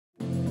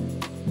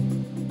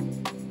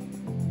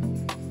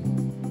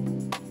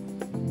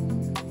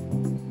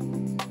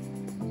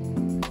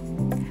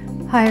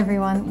Hi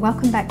everyone,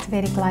 welcome back to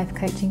Vedic Life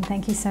Coaching.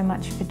 Thank you so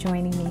much for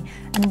joining me,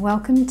 and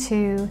welcome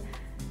to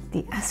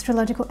the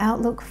astrological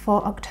outlook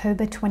for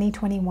October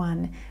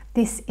 2021.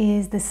 This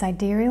is the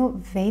sidereal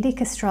Vedic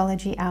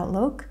Astrology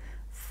outlook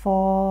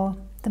for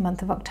the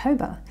month of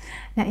October.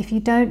 Now, if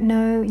you don't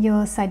know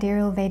your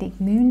sidereal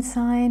Vedic moon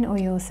sign or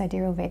your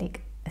sidereal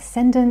Vedic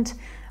ascendant,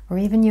 or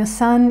even your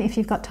sun, if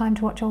you've got time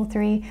to watch all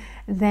three,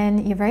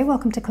 then you're very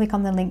welcome to click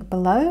on the link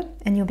below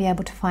and you'll be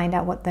able to find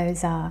out what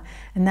those are.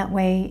 And that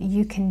way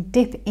you can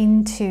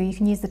you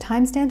can use the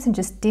timestamps and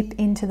just dip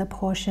into the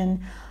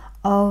portion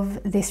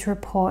of this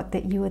report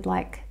that you would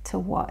like to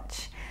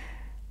watch.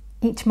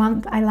 Each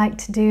month I like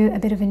to do a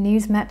bit of a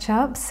news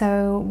matchup,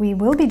 so we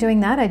will be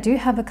doing that. I do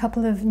have a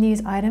couple of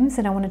news items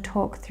that I want to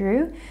talk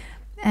through.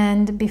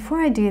 And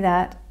before I do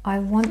that, I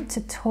want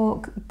to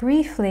talk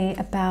briefly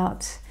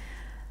about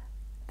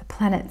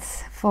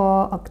planets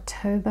for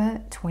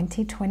October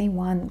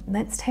 2021.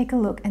 Let's take a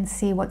look and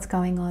see what's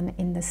going on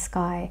in the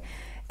sky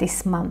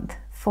this month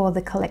for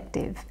the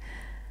collective.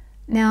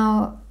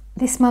 Now,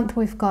 this month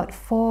we've got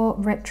 4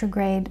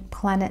 retrograde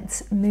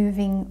planets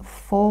moving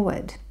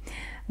forward.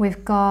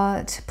 We've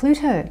got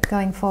Pluto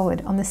going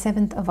forward on the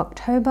 7th of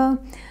October.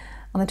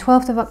 On the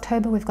 12th of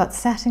October, we've got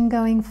Saturn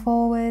going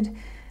forward.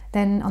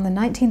 Then on the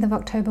 19th of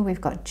October,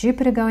 we've got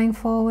Jupiter going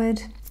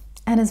forward.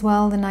 And as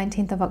well, the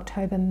 19th of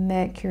October,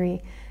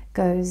 Mercury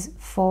goes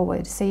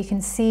forward. So you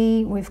can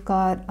see we've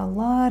got a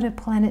lot of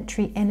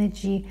planetary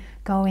energy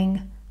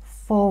going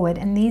forward,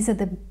 and these are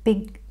the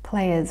big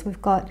players. We've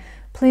got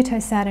Pluto,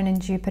 Saturn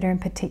and Jupiter in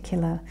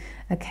particular.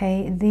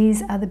 Okay,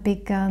 these are the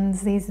big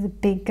guns, these are the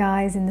big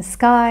guys in the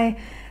sky.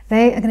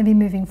 They are going to be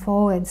moving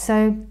forward.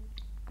 So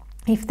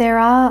if there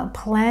are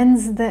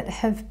plans that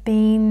have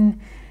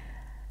been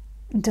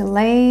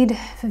delayed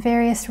for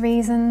various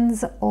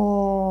reasons,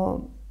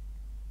 or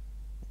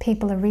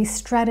people are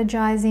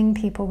re-strategizing,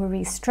 people were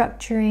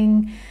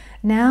restructuring,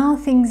 now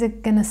things are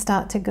going to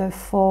start to go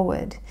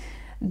forward.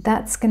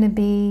 That's going to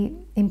be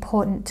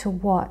important to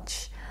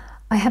watch.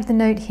 I have the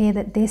note here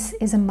that this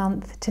is a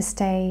month to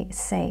stay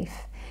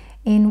safe.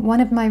 In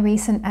one of my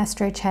recent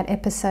Astro Chat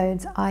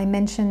episodes, I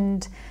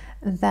mentioned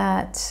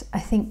that I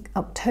think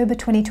October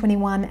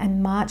 2021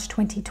 and March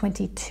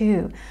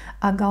 2022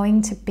 are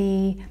going to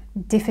be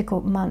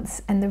difficult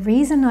months. And the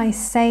reason I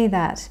say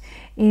that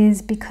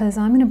is because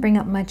I'm going to bring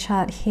up my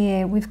chart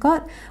here. We've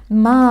got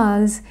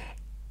Mars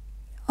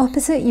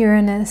opposite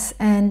Uranus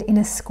and in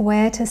a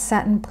square to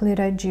Saturn,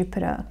 Pluto,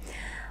 Jupiter.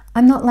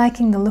 I'm not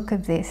liking the look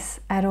of this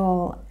at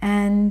all,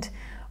 and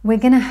we're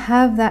going to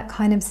have that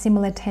kind of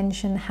similar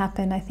tension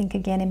happen, I think,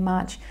 again in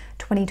March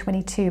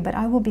 2022, but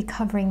I will be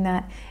covering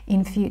that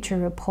in future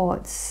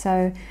reports.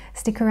 So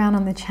stick around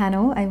on the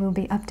channel. I will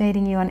be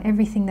updating you on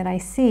everything that I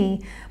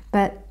see,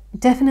 but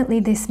definitely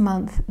this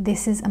month,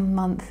 this is a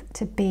month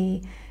to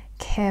be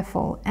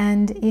careful.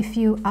 And if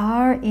you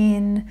are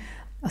in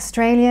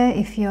Australia,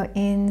 if you're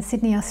in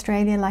Sydney,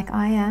 Australia, like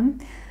I am,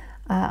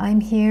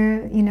 I'm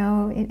here, you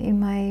know, in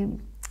my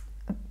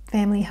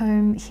family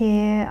home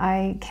here.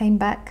 I came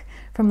back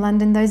from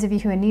London. Those of you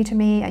who are new to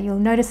me, you'll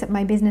notice that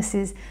my business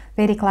is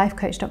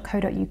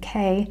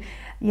vediclifecoach.co.uk.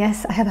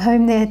 Yes, I have a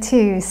home there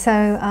too. So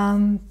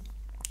I'm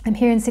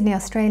here in Sydney,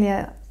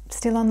 Australia,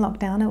 still on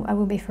lockdown. I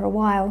will be for a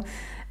while.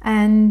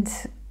 And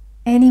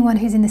anyone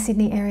who's in the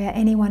Sydney area,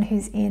 anyone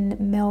who's in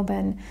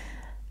Melbourne,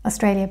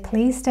 Australia,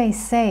 please stay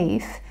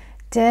safe.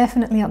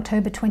 Definitely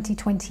October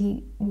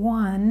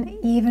 2021,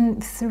 even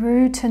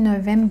through to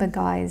November,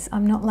 guys.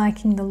 I'm not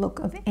liking the look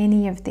of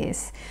any of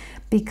this,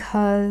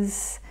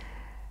 because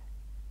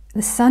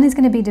the sun is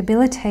going to be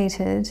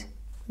debilitated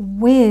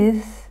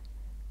with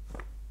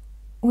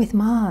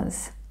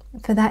Mars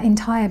for that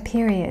entire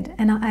period.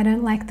 And I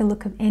don't like the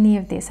look of any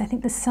of this. I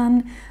think the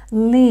sun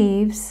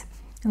leaves,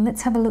 and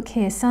let's have a look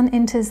here. Sun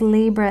enters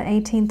Libra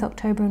 18th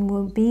October and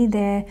will be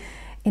there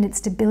in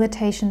its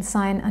debilitation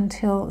sign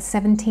until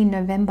 17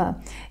 November.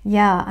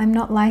 Yeah, I'm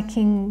not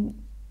liking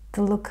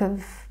the look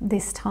of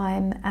this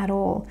time at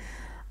all.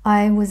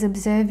 I was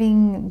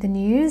observing the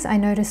news. I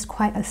noticed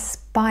quite a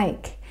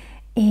spike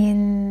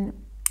in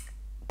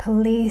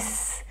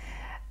police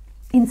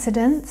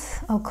incidents,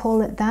 I'll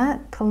call it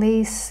that.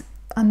 Police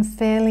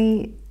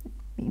unfairly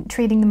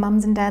treating the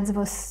mums and dads of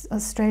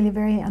Australia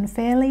very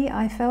unfairly,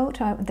 I felt.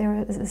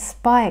 There was a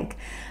spike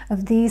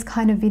of these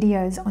kind of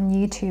videos on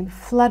YouTube,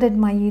 flooded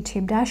my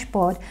YouTube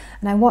dashboard,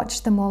 and I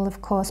watched them all,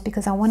 of course,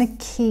 because I want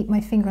to keep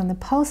my finger on the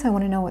pulse. I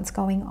want to know what's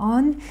going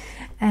on.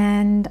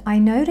 And I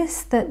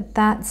noticed that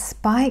that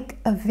spike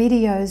of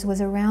videos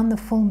was around the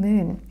full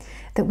moon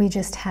that we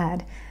just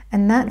had.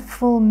 And that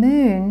full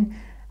moon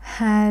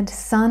had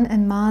Sun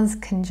and Mars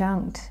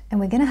conjunct,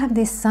 and we're going to have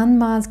this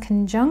Sun-Mars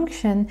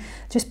conjunction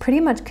just pretty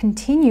much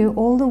continue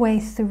all the way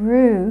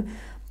through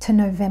to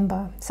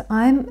November. So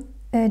I'm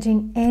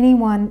urging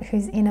anyone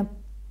who's in a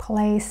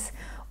place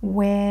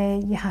where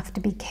you have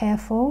to be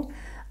careful,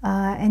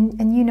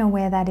 and you know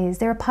where that is.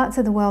 There are parts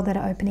of the world that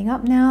are opening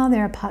up now,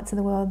 there are parts of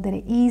the world that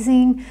are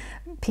easing,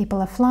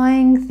 people are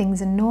flying,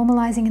 things are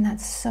normalizing, and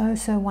that's so,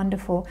 so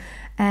wonderful.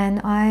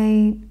 And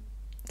I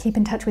keep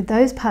in touch with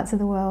those parts of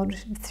the world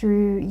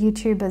through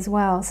YouTube as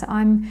well. So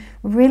I'm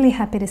really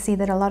happy to see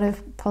that a lot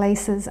of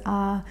places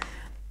are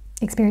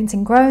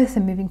experiencing growth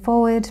and moving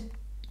forward.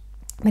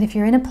 But if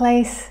you're in a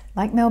place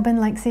like Melbourne,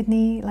 like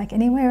Sydney, like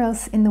anywhere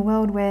else in the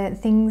world where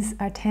things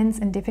are tense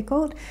and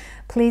difficult,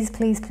 please,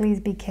 please, please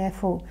be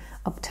careful.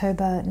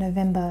 October,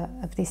 November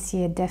of this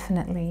year,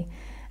 definitely.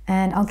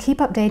 And I'll keep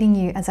updating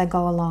you as I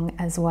go along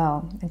as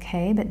well,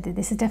 okay? But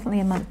this is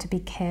definitely a month to be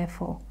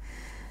careful.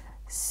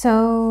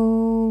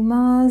 So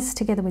Mars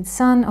together with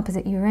Sun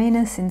opposite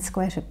Uranus in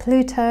square to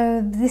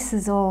Pluto. This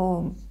is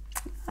all,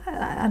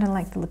 I don't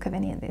like the look of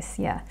any of this,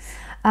 yeah.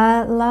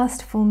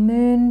 Last full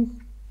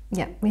moon,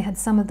 yeah, we had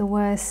some of the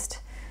worst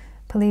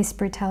police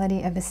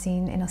brutality ever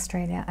seen in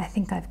Australia. I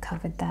think I've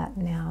covered that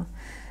now.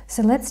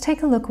 So let's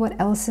take a look what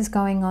else is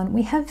going on.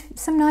 We have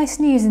some nice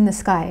news in the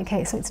sky,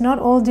 okay? So it's not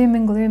all doom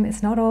and gloom,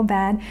 it's not all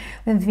bad.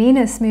 We have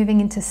Venus moving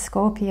into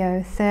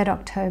Scorpio, 3rd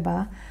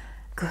October.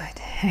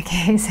 Good,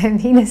 okay, so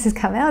Venus has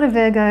come out of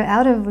Virgo,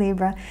 out of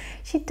Libra.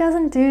 She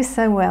doesn't do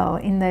so well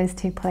in those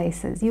two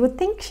places. You would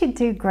think she'd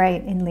do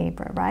great in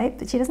Libra, right?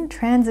 But she doesn't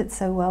transit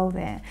so well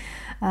there.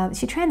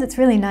 She transits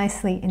really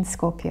nicely in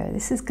Scorpio.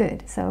 This is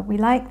good. So we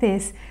like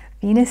this.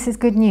 Venus is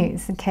good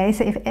news, okay?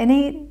 So if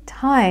any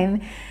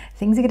time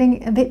things are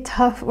getting a bit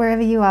tough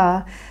wherever you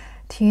are,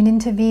 tune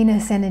into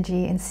Venus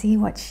energy and see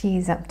what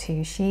she's up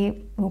to.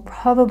 She will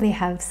probably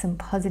have some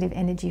positive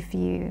energy for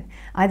you,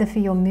 either for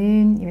your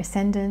moon, your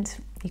ascendant.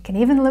 You can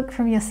even look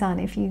from your sun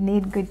if you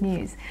need good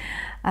news.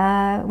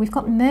 We've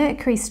got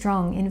Mercury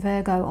strong in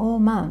Virgo all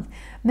month.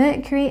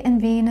 Mercury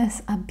and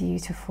Venus are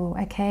beautiful,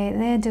 okay?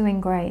 They're doing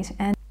great.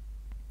 And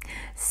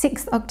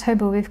 6th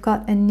October, we've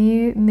got a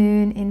new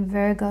moon in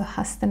Virgo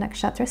Hasta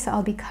Nakshatra, so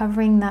I'll be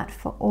covering that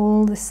for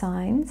all the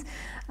signs.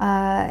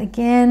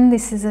 Again,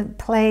 this is a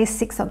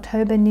place, 6th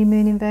October, new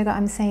moon in Virgo.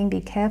 I'm saying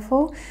be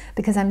careful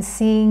because I'm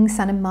seeing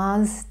Sun and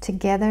Mars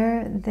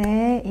together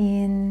there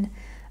in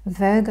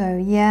Virgo.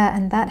 Yeah,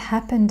 and that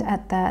happened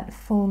at that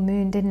full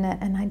moon, didn't it?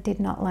 And I did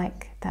not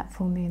like that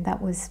full moon.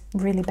 That was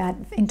really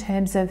bad in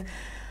terms of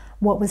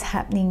what was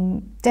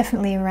happening,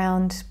 definitely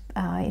around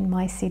in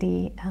my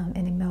city and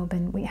in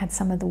Melbourne. We had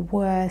some of the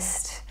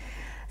worst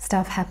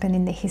stuff happen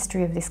in the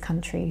history of this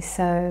country.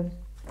 So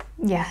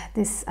yeah,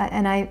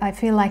 and I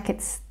feel like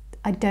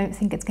I don't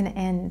think it's going to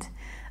end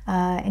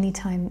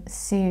anytime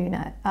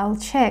soon. I'll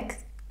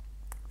check.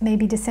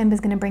 Maybe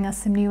December's going to bring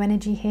us some new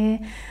energy here.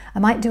 I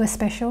might do a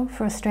special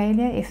for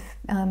Australia if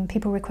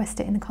people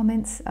request it in the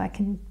comments. I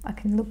can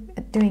look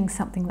at doing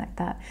something like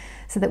that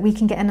so that we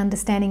can get an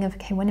understanding of,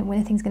 okay, when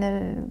are things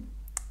going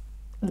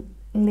to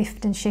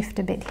lift and shift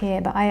a bit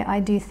here. But I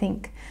do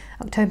think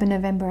October,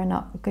 November are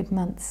not good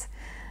months.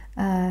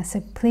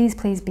 So please,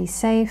 please be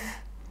safe.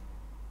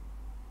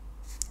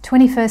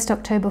 21st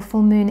October,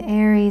 full moon,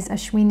 Aries,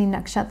 Ashwini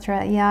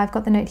Nakshatra. Yeah, I've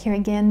got the note here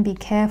again, be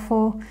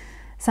careful.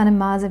 Sun and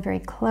Mars are very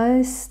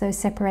close, though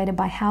separated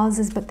by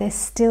houses, but they're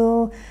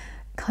still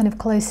kind of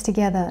close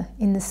together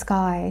in the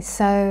sky.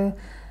 So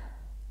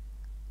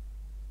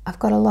I've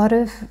got a lot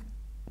of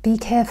be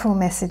careful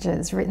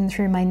messages written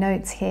through my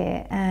notes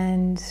here,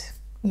 and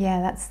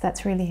yeah,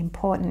 that's really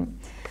important.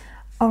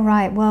 All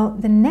right, well,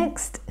 the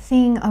next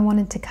thing I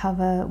wanted to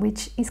cover,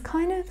 which is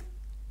kind of,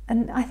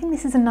 and I think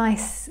this is a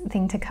nice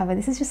thing to cover.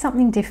 This is just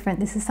something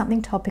different. This is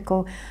something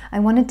topical. I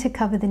wanted to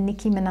cover the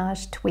Nicki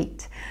Minaj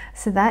tweet.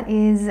 So that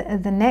is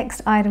the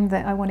next item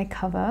that I want to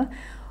cover.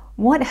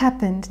 What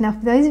happened? Now,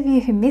 for those of you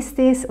who missed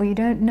this or you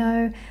don't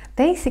know,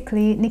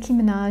 basically Nicki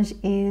Minaj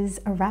is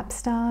a rap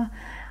star.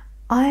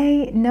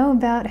 I know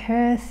about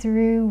her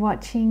through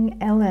watching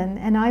Ellen,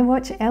 and I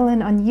watch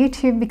Ellen on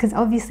YouTube because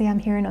obviously I'm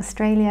here in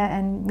Australia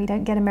and we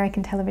don't get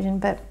American television,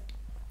 but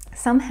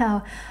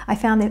somehow I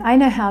found it. I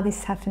know how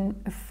this happened.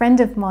 A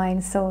friend of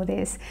mine saw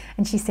this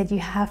and she said, you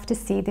have to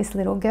see this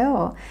little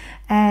girl.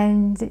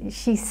 And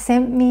she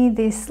sent me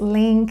this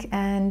link,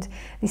 and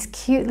this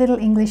cute little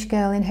English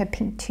girl in her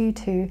pink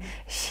tutu,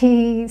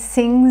 she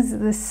sings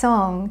the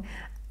song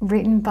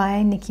written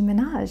by Nicki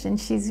Minaj, and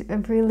she's a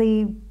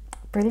really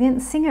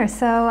brilliant singer.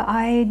 So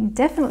I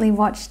definitely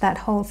watched that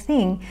whole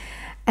thing.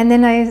 And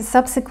then I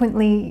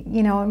subsequently,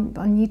 you know,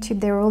 on YouTube,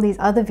 there were all these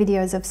other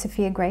videos of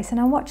Sophia Grace, and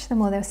I watched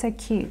them all. They were so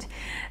cute.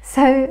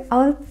 So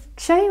I'll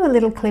show you a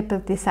little clip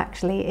of this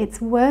actually. It's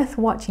worth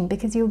watching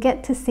because you'll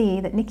get to see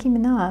that Nicki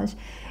Minaj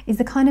is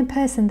the kind of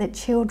person that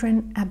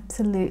children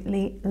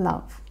absolutely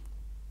love.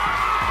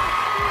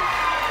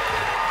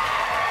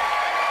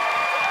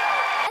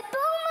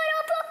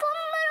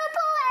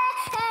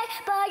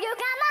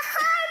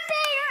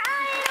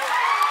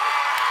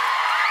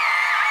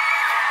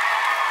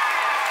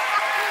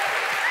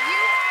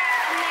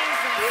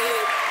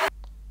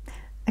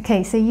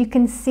 Okay, so you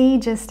can see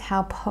just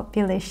how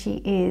popular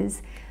she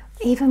is,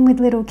 even with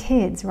little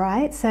kids,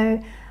 right?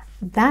 So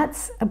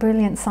that's a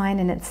brilliant sign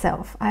in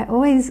itself. I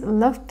always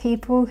love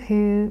people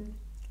who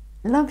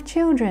love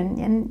children,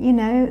 and you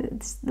know,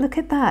 look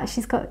at that.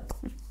 She's got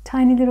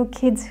tiny little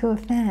kids who are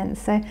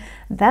fans. So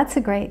that's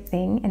a great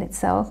thing in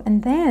itself.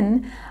 And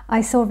then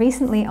I saw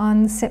recently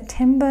on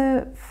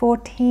September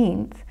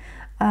 14th,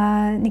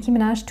 Nicki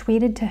Minaj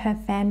tweeted to her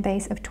fan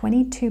base of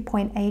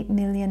 22.8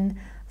 million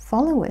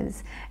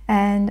followers.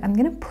 And I'm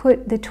going to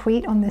put the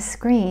tweet on the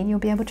screen. You'll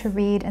be able to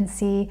read and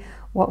see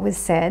what was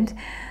said.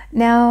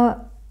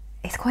 Now,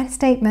 it's quite a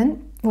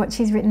statement, what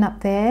she's written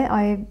up there.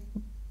 I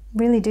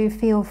really do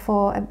feel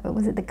for,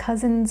 was it the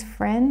cousin's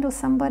friend or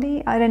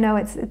somebody? I don't know,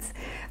 it's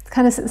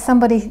kind of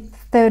somebody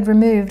third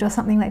removed or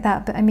something like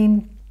that. But I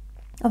mean,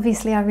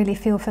 obviously I really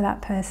feel for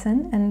that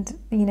person, and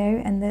you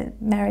know, and the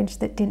marriage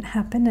that didn't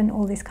happen and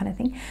all this kind of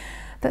thing.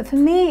 But for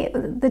me,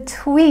 the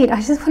tweet,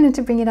 I just wanted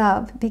to bring it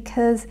up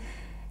because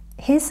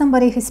here's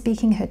somebody who's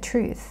speaking her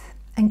truth.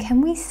 And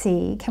can we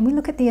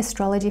look at the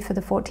astrology for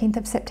the 14th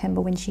of September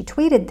when she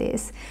tweeted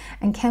this,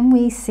 and can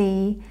we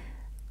see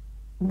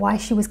why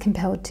she was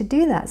compelled to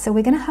do that? So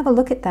we're going to have a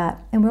look at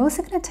that, and we're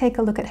also going to take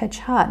a look at her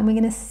chart, and we're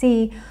going to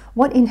see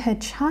what in her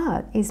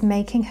chart is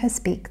making her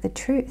speak the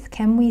truth.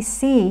 Can we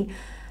see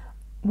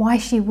why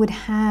she would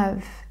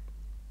have,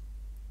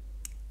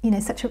 you know,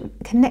 such a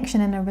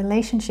connection and a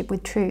relationship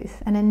with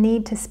truth, and a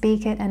need to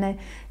speak it, and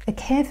a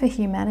care for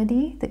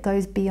humanity that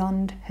goes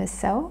beyond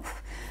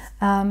herself?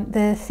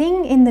 The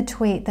thing in the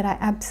tweet that I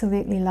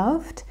absolutely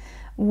loved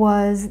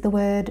was the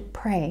word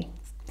pray.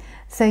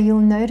 So you'll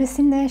notice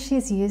in there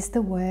she's used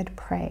the word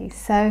pray.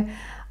 So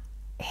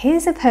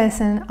here's a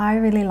person I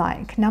really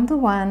like. Number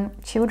one,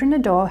 children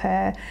adore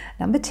her.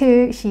 Number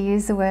two, she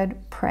used the word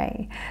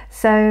pray.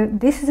 So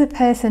this is a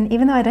person,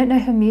 even though I don't know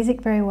her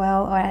music very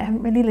well, or I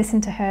haven't really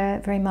listened to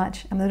her very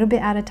much, I'm a little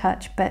bit out of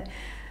touch, but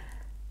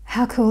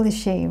how cool is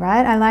she,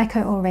 right? I like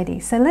her already.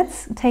 So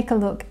let's take a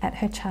look at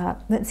her chart.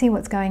 Let's see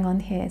what's going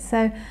on here. So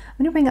I'm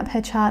going to bring up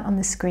her chart on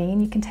the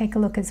screen. You can take a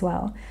look as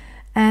well.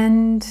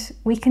 And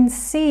we can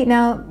see,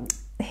 now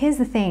here's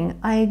the thing,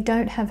 I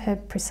don't have her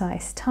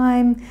precise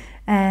time,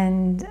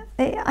 and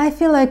I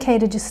feel okay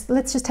to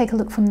let's just take a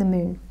look from the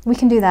moon. We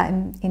can do that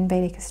in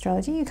Vedic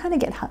astrology. You kind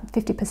of get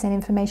 50%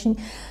 information.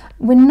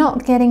 We're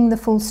not getting the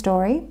full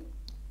story.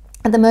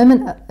 At the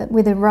moment,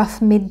 with a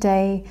rough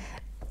midday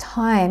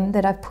time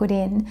that I've put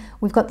in,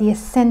 we've got the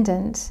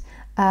ascendant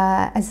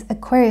as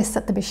Aquarius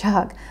Satta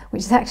Bishak,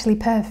 which is actually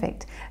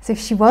perfect. So if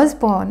she was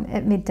born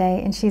at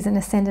midday and she's an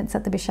ascendant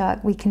Satta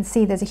Bishak, we can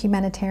see there's a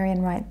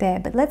humanitarian right there.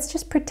 But let's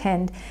just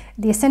pretend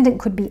the ascendant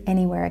could be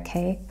anywhere,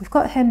 okay? We've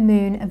got her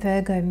moon, a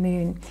Virgo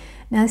moon.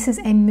 Now this is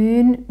a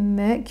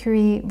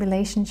moon-Mercury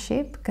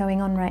relationship going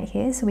on right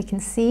here. So we can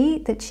see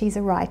that she's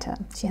a writer.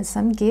 She has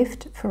some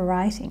gift for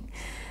writing.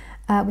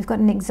 We've got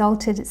an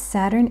exalted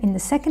Saturn in the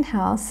second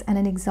house and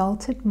an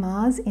exalted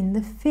Mars in the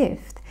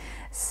 5th.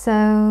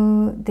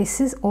 So this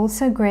is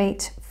also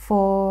great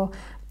for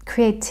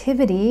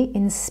creativity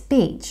in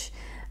speech.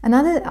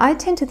 I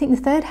tend to think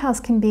the third house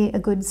can be a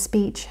good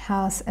speech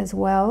house as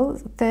well.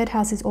 Third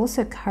house is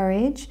also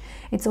courage.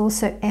 It's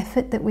also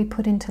effort that we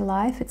put into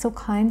life. It's all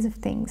kinds of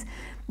things.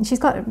 And she's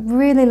got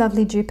really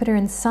lovely Jupiter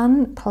and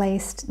Sun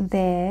placed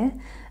there,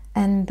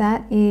 and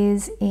that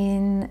is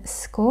in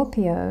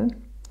Scorpio.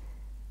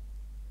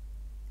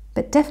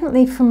 But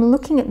definitely from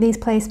looking at these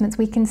placements,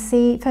 we can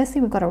see,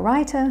 firstly, we've got a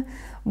writer,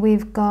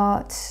 we've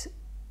got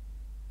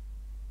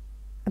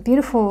a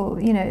beautiful,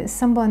 you know,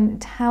 someone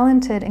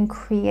talented and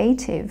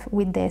creative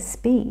with their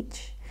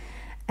speech.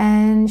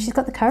 And she's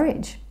got the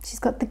courage. She's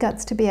got the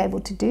guts to be able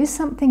to do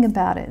something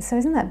about it. So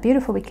isn't that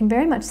beautiful? We can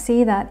very much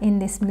see that in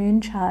this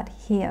moon chart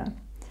here.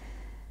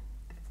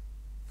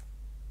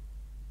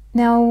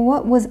 Now,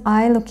 what was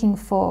I looking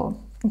for?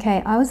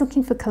 Okay, I was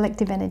looking for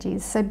collective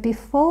energies. So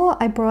before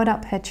I brought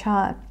up her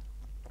chart,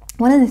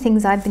 one of the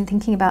things I've been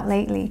thinking about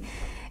lately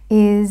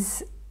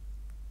is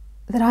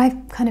that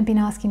I've kind of been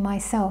asking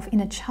myself in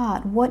a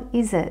chart, what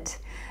is it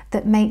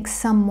that makes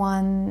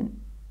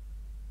someone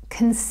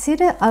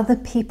consider other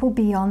people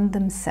beyond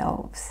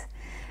themselves?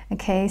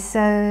 Okay,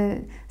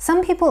 so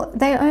some people,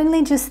 they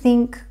only just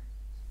think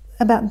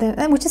about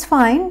them, which is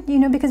fine, you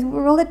know, because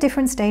we're all at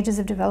different stages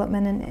of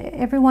development and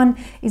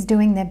everyone is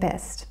doing their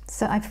best.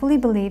 So I fully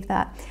believe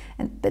that.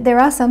 But there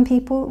are some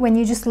people, when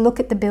you just look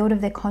at the build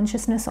of their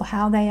consciousness or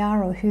how they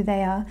are or who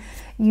they are,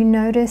 you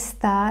notice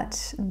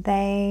that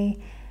they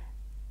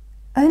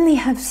only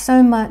have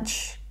so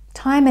much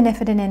time and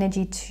effort and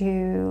energy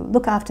to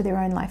look after their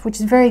own life, which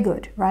is very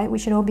good, right? We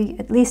should all be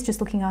at least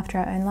just looking after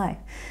our own life.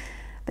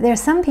 But there are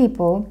some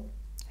people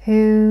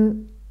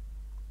who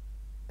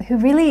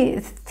really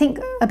think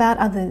about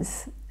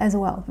others as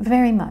well,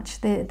 very much.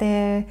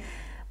 Their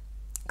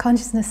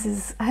consciousness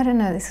is, I don't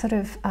know, sort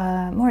of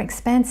more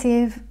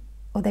expansive,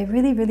 or they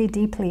really, really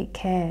deeply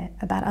care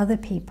about other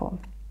people,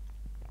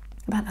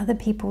 about other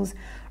people's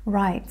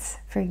rights,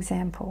 for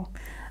example.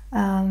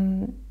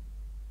 And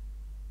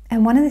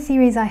one of the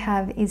theories I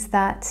have is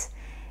that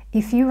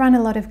if you run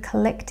a lot of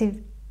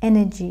collective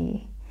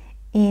energy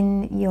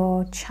in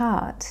your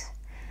chart,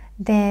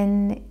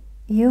 then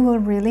you will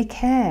really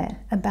care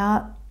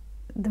about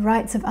the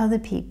rights of other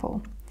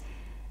people.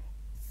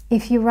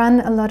 If you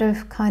run a lot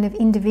of kind of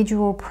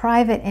individual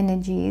private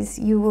energies,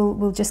 you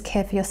will just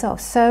care for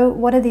yourself. So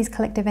what are these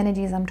collective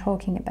energies I'm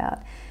talking about?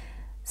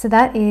 So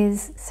that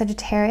is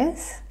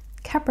Sagittarius,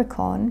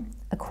 Capricorn,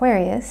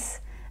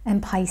 Aquarius,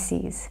 and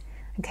Pisces.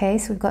 Okay,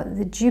 so we've got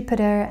the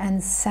Jupiter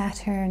and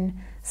Saturn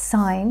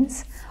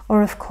signs,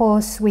 or of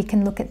course we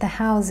can look at the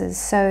houses.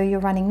 So you're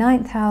running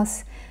 9th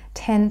house,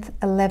 10th,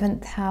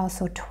 11th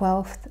house, or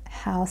 12th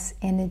house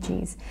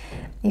energies.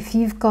 If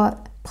you've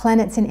got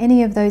planets in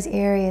any of those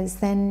areas,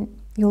 then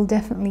you'll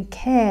definitely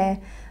care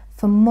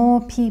for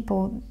more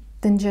people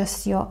than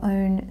just your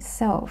own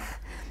self.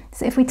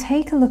 So if we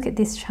take a look at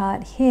this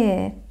chart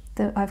here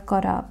that I've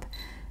got up,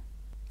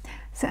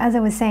 so as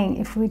I was saying,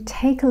 if we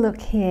take a look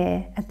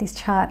here at this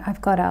chart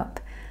I've got up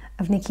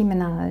of Nicki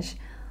Minaj,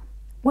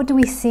 what do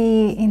we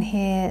see in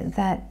here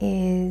that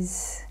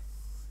is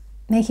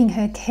making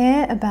her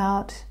care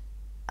about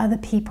other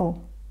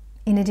people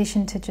in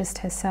addition to just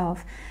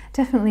herself?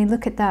 Definitely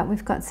look at that.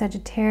 We've got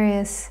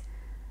Sagittarius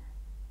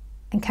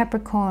and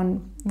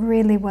Capricorn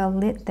really well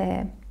lit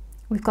there.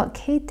 We've got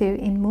Ketu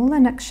in Mula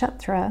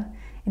Nakshatra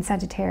in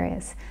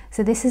Sagittarius.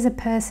 So this is a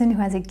person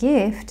who has a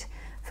gift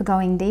for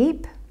going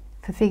deep,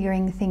 for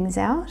figuring things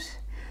out.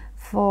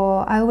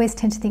 I always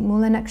tend to think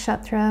Mula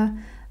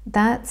Nakshatra,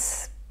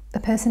 that's a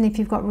person, if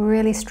you've got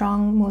really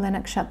strong Mula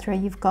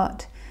Nakshatra, you've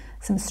got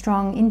some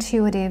strong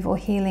intuitive or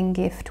healing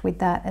gift with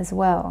that as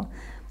well.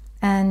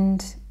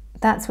 And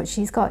that's what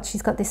she's got.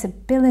 She's got this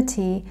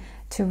ability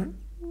to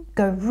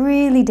go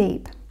really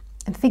deep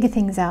and figure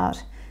things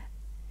out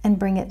and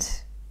bring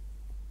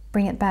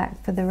it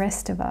back for the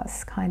rest of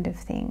us, kind of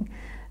thing.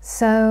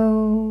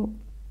 So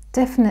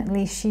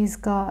definitely she's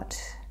got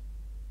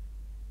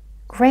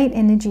great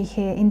energy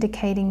here,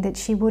 indicating that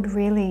she would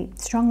really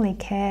strongly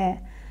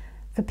care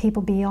for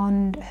people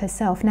beyond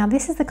herself. Now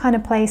this is the kind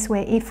of place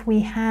where if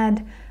we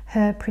had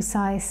her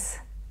precise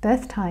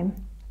birth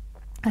time,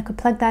 I could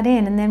plug that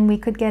in and then we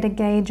could get a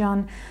gauge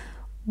on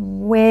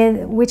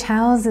which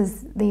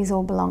houses these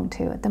all belong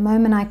to. At the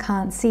moment I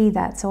can't see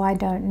that, so I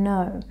don't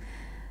know.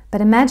 But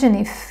imagine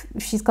if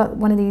she's got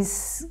one of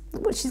these,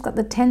 she's got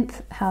the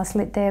 10th house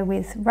lit there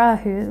with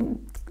Rahu.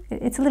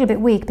 It's a little bit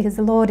weak because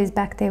the Lord is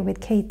back there with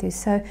Ketu.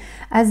 So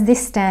as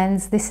this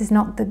stands, this is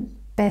not the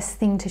best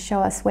thing to show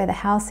us where the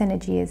house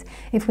energy is.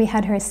 If we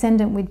had her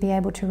ascendant, we'd be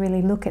able to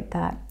really look at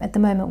that. At the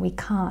moment, we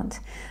can't.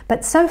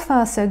 But so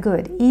far, so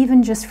good.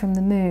 Even just from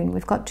the moon,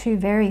 we've got 2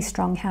 very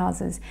strong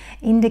houses,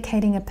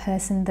 indicating a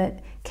person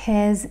that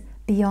cares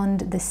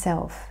beyond the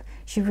self.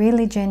 She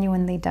really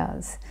genuinely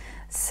does.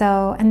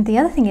 So, and the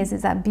other thing is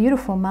that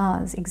beautiful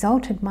Mars,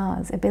 exalted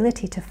Mars,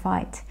 ability to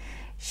fight.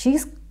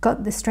 She's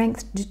got the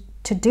strength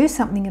to do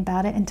something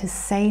about it and to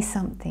say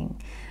something,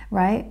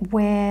 right?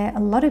 Where a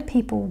lot of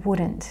people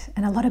wouldn't,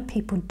 and a lot of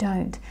people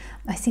don't.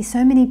 I see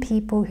so many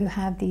people who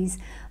have these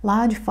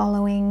large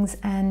followings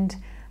and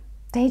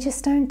they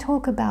just don't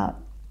talk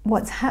about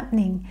what's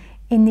happening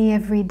in the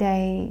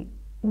everyday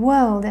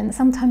world. And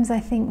sometimes I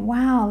think,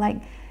 wow,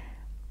 like,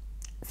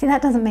 see,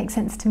 that doesn't make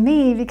sense to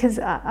me, because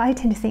I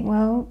tend to think,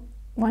 well,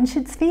 one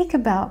should speak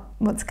about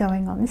what's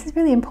going on. This is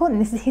really important.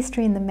 This is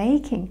history in the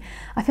making.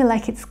 I feel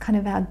like it's kind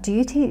of our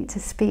duty to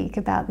speak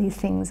about these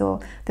things,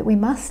 or that we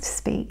must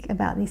speak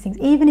about these things,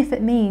 even if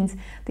it means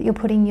that you're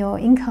putting your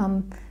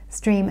income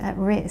stream at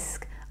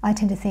risk. I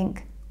tend to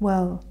think,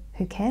 well,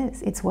 who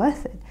cares? It's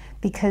worth it,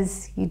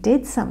 because you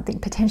did something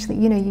potentially,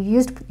 you know, you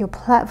used your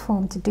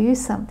platform to do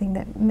something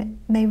that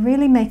may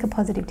really make a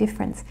positive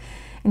difference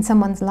in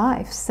someone's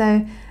life.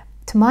 So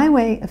to my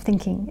way of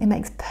thinking, it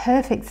makes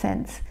perfect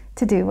sense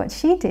to do what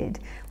she did,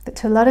 but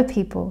to a lot of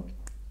people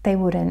they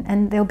wouldn't,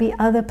 and there'll be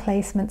other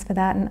placements for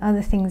that and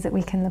other things that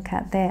we can look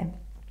at there.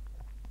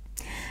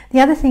 The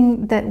other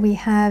thing that we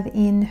have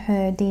in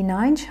her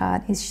D9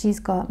 chart is she's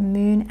got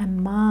Moon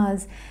and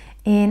Mars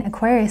in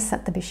Aquarius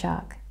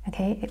Saptabhishak.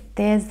 Okay,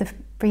 there's the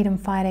freedom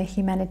fighter,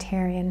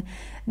 humanitarian,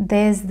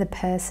 there's the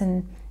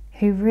person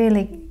who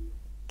really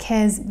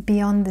cares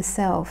beyond the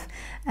self.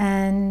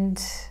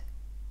 And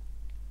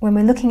when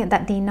we're looking at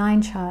that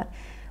D9 chart,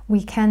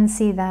 we can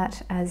see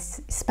that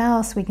as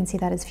spouse, we can see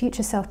that as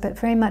future self, but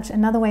very much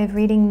another way of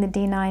reading the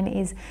D9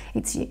 is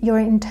it's your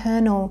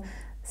internal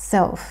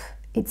self,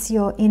 it's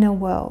your inner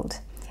world,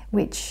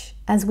 which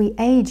as we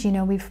age, you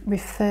know, we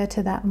refer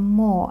to that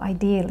more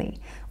ideally.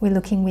 We're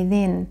looking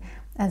within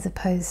as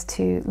opposed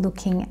to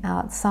looking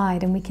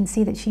outside, and we can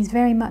see that she's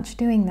very much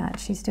doing that.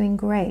 She's doing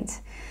great.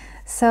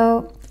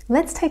 So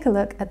let's take a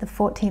look at the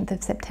 14th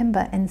of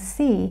September and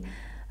see,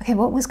 okay,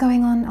 what was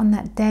going on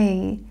that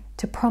day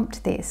to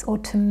prompt this, or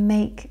to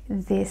make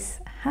this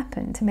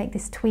happen, to make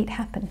this tweet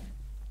happen.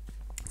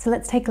 So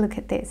let's take a look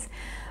at this.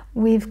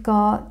 We've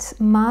got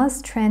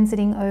Mars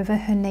transiting over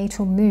her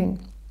natal moon.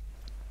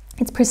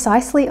 It's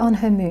precisely on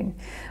her moon,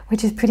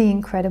 which is pretty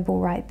incredible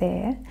right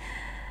there.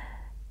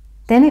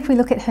 Then if we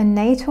look at her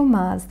natal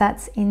Mars,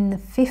 that's in the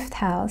 5th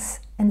house,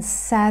 and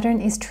Saturn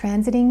is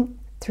transiting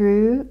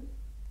through,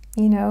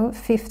 you know,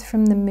 5th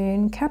from the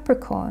moon,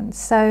 Capricorn.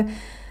 So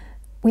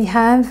we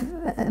have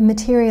a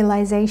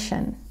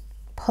materialization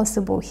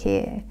possible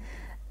here,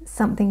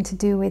 something to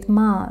do with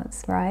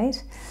Mars,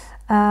 right?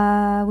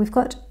 We've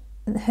got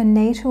her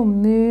natal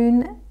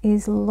moon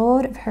is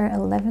Lord of her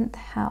 11th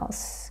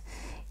house.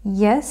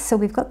 Yes, so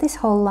we've got this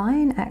whole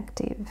line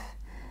active,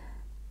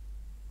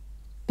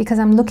 because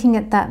I'm looking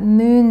at that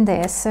moon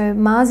there. So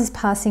Mars is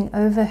passing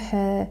over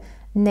her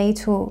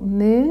natal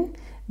moon.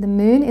 The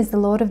moon is the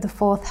lord of the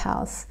 4th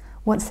house.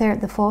 What's there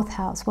at the 4th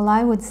house? Well,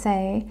 I would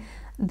say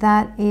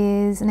that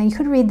is, now you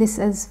could read this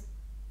as,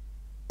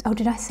 oh,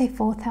 did I say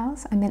 4th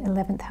house? I meant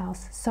 11th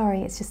house.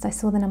 Sorry, it's just I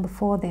saw the number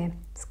 4 there.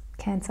 It's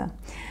Cancer.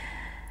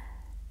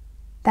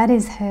 That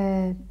is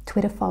her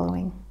Twitter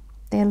following.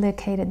 They're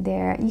located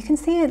there. You can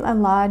see a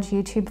large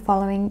YouTube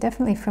following,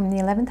 definitely from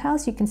the 11th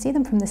house. You can see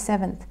them from the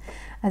 7th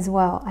as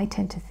well, I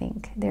tend to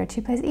think. There are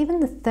 2 places. Even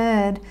the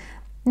 3rd,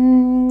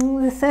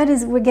 the 3rd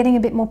is, we're getting a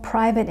bit more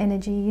private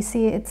energy. You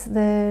see, it's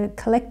the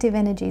collective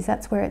energies.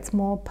 That's where it's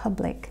more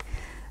public.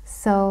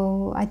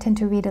 So I tend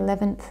to read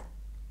 11th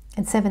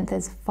and 7th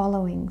as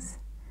followings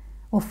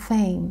or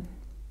fame.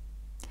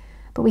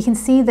 But we can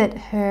see that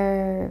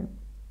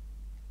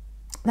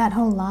that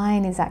whole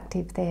line is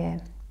active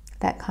there,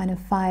 that kind of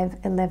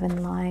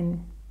 5-11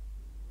 line.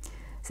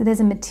 So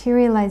there's a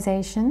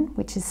materialization,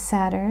 which is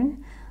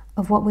Saturn,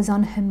 of what was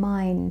on her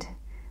mind,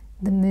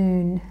 the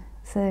moon.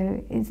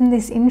 So isn't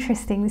this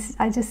interesting?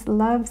 I just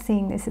love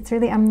seeing this. It's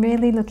really, I'm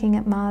really looking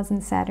at Mars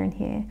and Saturn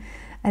here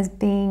as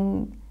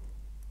being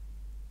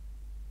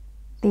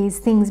these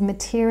things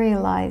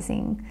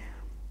materializing,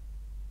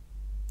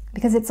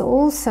 because it's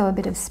also a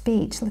bit of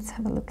speech. Let's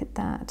have a look at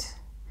that.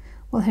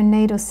 Well, her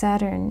natal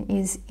Saturn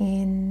is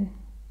in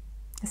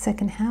the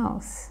 2nd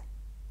house.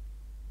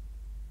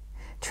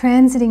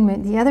 Transiting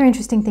moon. The other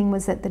interesting thing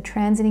was that the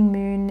transiting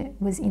moon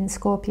was in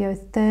Scorpio,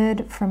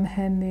 3rd from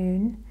her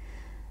moon.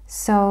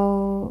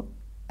 So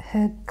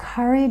her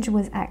courage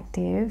was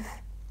active,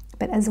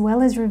 but as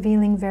well as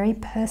revealing very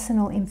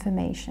personal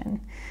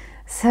information.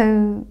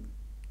 So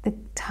the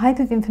type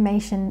of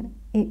information,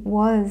 it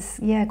was,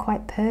 yeah,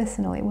 quite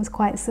personal. It was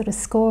quite sort of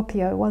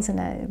Scorpio, wasn't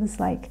it? It was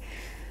like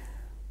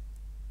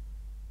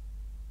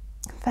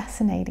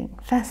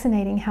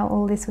fascinating how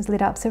all this was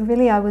lit up. So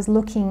really I was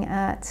looking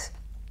at,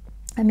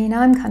 I mean,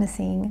 I'm kind of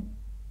seeing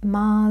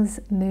Mars,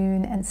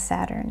 Moon and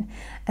Saturn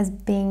as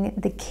being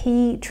the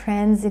key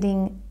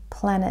transiting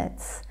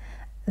planets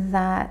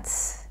that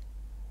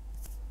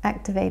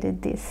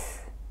activated this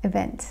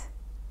event.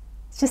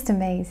 It's just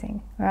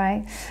amazing,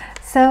 right?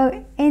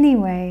 So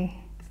anyway,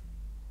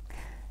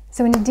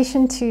 so in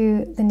addition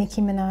to the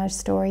Nicki Minaj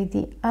story,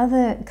 the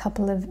other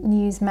couple of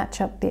news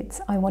matchup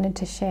bits I wanted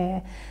to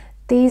share,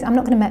 these, I'm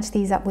not going to match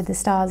these up with the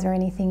stars or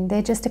anything.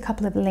 They're just a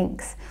couple of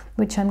links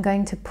which I'm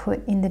going to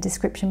put in the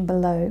description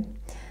below.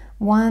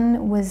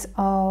 One was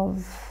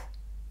of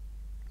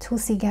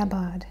Tulsi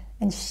Gabbard,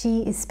 and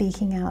she is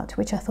speaking out,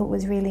 which I thought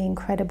was really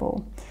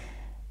incredible.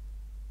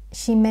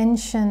 She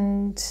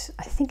mentioned,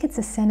 I think it's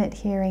a Senate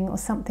hearing or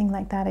something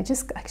like that. I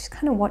just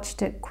kind of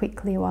watched it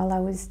quickly while I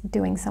was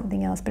doing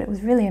something else, but it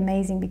was really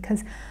amazing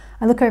because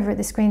I look over at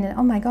the screen and,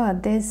 oh my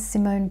God, there's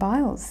Simone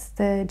Biles,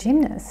 the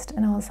gymnast.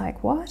 And I was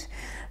like, what?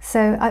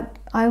 So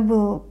I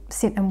will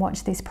sit and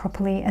watch this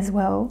properly as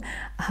well.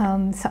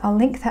 So I'll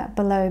link that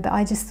below, but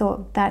I just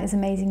thought that is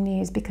amazing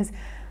news because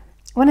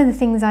one of the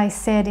things I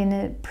said in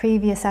a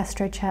previous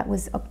Astro Chat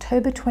was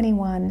October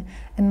 21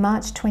 and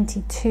March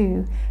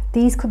 22.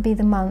 These could be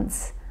the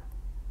months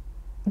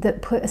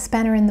that put a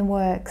spanner in the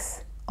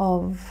works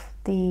of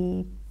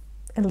the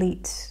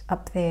elite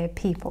up there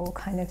people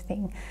kind of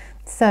thing.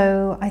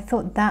 So I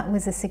thought that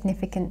was a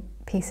significant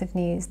piece of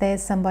news.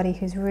 There's somebody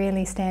who's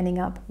really standing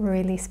up,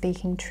 really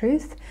speaking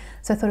truth.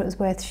 So I thought it was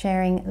worth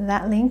sharing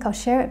that link. I'll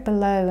share it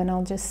below and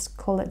I'll just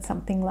call it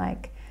something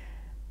like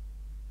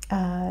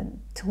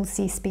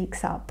Tulsi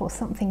Speaks Up or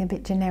something a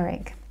bit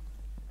generic.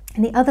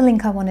 And the other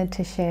link I wanted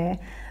to share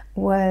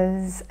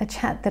was a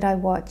chat that I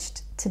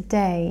watched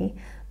today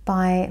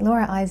by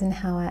Laura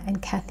Eisenhower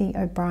and Kathy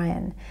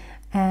O'Brien.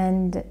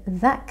 And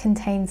that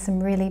contains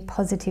some really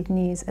positive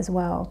news as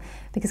well,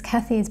 because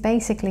Kathy is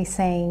basically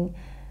saying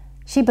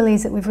she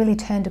believes that we've really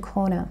turned a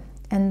corner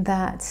and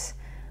that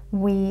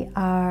we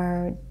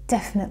are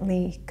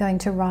definitely going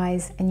to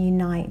rise and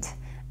unite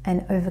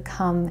and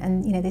overcome,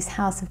 and you know, this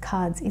house of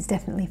cards is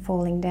definitely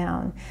falling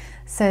down.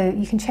 So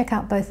you can check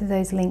out both of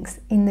those links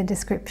in the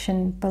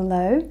description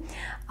below.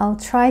 I'll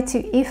try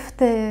to, if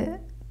the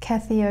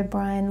Kathy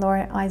O'Brien,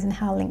 Laura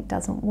Eisenhower link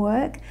doesn't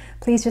work,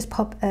 please just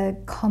pop a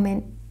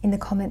comment in the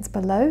comments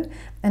below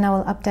and I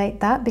will update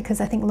that, because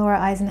I think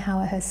Laura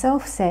Eisenhower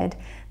herself said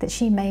that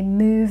she may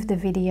move the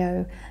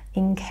video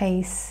in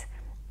case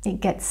it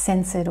gets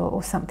censored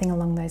or something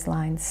along those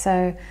lines.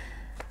 So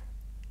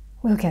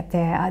we'll get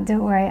there.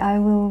 Don't worry, I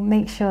will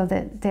make sure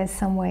that there's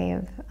some way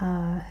of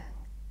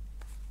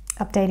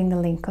updating the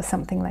link or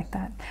something like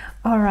that.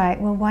 All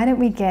right, well, why don't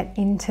we get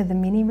into the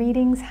mini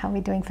readings? How are we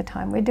doing for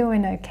time? We're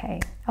doing okay.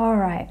 All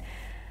right,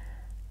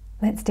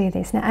 let's do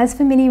this. Now, as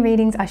for mini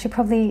readings, I should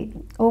probably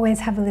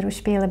always have a little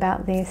spiel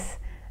about this.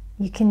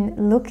 You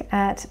can look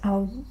at,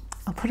 I'll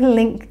put a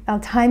link, I'll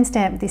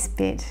timestamp this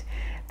bit,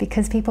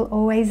 because people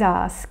always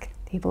ask,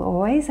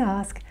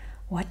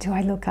 what do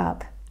I look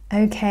up?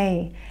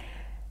 Okay.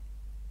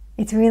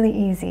 It's really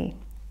easy.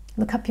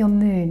 Look up your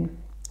moon.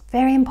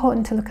 Very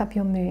important to look up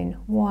your moon.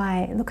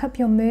 Why? Look up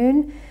your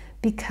moon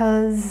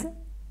because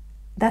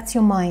that's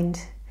your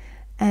mind.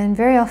 And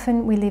very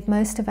often we live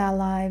most of our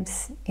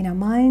lives in our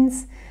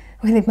minds.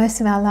 We live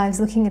most of our lives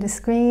looking at a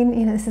screen.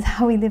 You know, this is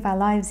how we live our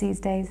lives these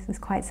days. It's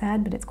quite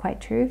sad, but it's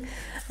quite true.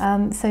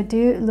 So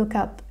do look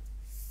up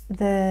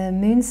the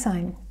moon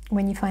sign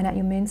when you find out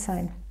your moon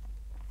sign.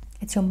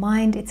 It's your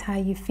mind, it's how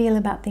you feel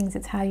about things,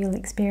 it's how you'll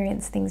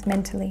experience things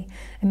mentally,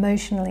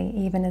 emotionally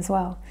even as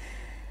well.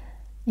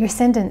 Your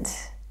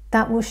ascendant,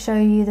 that will show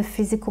you the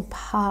physical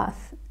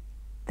path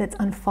that's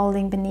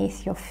unfolding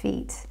beneath your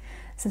feet.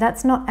 So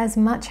that's not as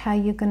much how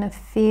you're going to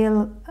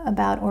feel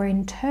about or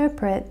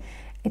interpret.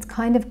 It's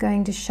kind of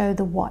going to show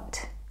the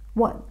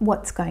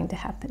what's going to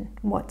happen,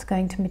 what's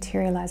going to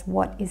materialize,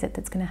 what is it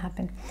that's going to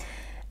happen.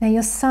 Now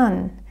your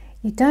sun,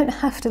 you don't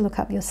have to look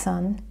up your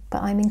sun,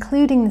 but I'm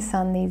including the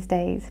sun these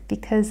days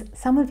because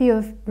some of you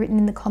have written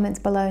in the comments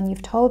below and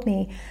you've told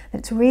me that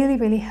it's really,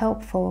 really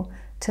helpful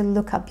to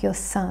look up your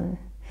sun.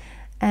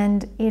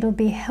 And it'll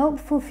be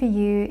helpful for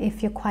you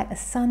if you're quite a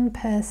sun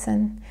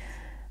person.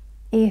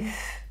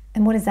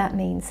 And what does that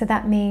mean? So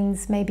that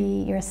means maybe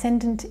your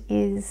ascendant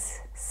is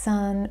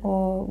sun,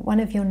 or one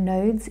of your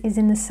nodes is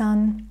in the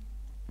sun.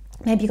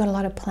 Maybe you've got a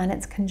lot of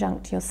planets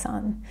conjunct your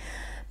sun.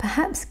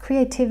 Perhaps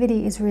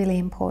creativity is really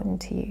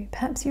important to you.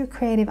 Perhaps you're a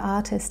creative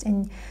artist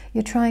and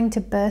you're trying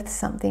to birth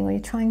something, or you're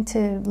trying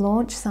to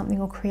launch something,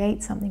 or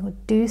create something, or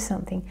do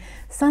something.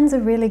 Sun's a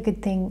really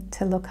good thing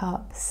to look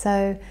up.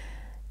 So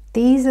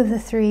these are the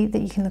three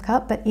that you can look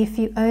up. But if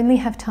you only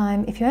have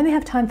time,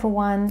 for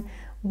one,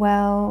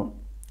 well,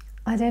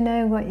 I don't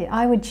know what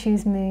I would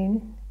choose.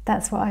 Moon,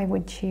 that's what I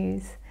would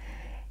choose.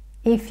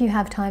 If you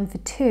have time for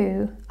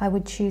two, I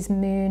would choose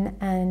moon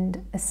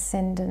and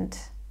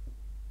ascendant.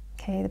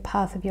 Okay, the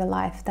path of your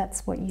life,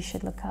 that's what you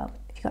should look up.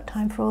 If you've got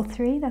time for all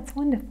three, that's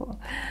wonderful.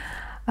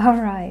 All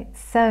right,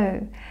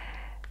 so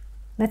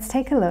let's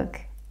take a look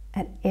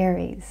at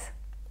Aries.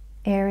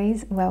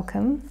 Aries,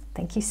 welcome.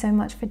 Thank you so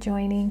much for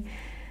joining.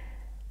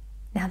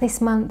 Now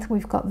this month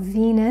we've got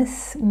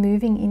Venus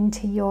moving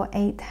into your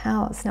 8th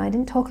house. Now I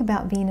didn't talk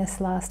about Venus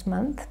last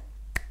month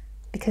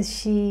because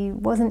she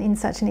wasn't in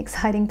such an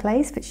exciting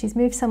place, but she's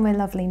moved somewhere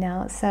lovely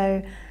now.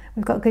 So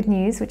we've got good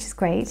news, which is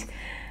great.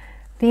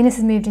 Venus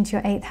has moved into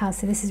your 8th house,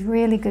 so this is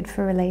really good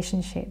for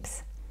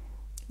relationships.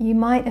 You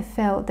might have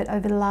felt that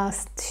over the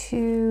last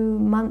 2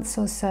 months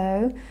or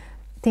so,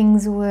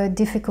 things were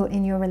difficult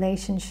in your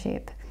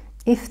relationship.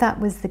 If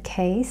that was the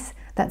case,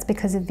 that's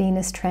because of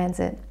Venus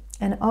transit.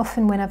 And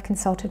often when I've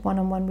consulted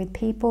one-on-one with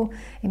people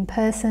in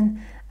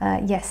person,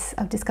 yes,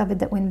 I've discovered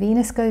that when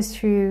Venus goes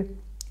through,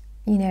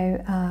 you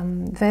know,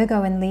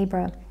 Virgo and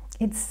Libra,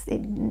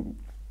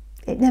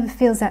 it never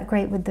feels that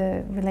great with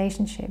the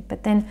relationship.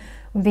 But then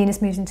when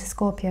Venus moves into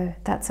Scorpio,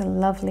 that's a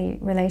lovely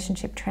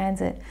relationship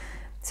transit.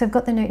 So I've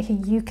got the note here,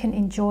 you can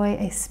enjoy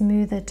a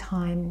smoother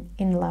time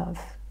in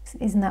love.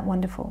 Isn't that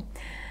wonderful?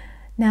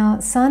 Now,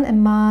 Sun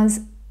and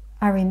Mars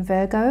are in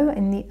Virgo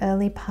in the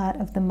early part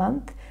of the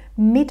month.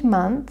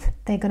 Mid-month,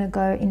 they're going to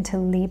go into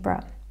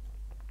Libra.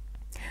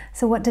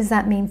 So what does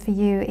that mean for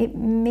you? It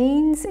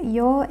means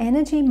your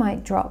energy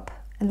might drop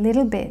a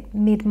little bit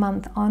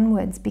mid-month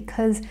onwards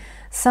because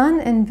Sun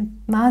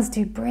and Mars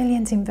do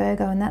brilliant in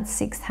Virgo, and that's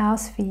 6th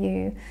house for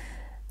you.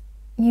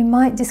 You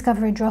might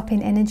discover a drop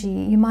in energy.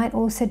 You might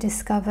also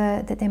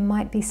discover that there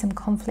might be some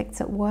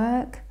conflicts at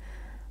work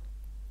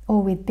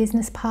or with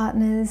business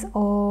partners,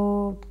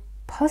 or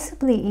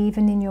possibly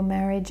even in your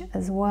marriage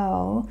as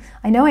well.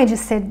 I know I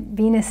just said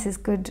Venus is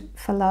good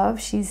for love.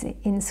 She's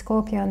in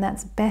Scorpio and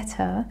that's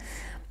better,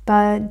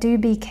 but do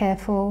be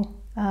careful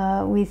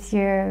with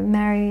your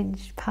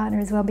marriage partner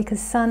as well, because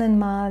Sun and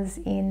Mars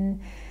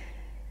in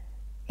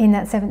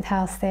that 7th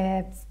house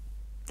there,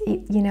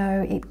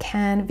 it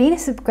can,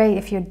 Venus is great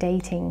if you're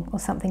dating or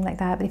something like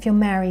that, but if you're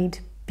married,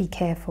 be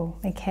careful,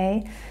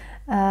 okay?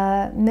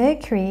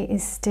 Mercury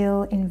is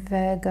still in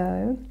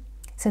Virgo.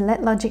 So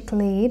let logic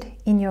lead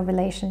in your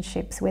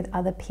relationships with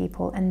other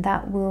people, and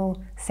that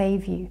will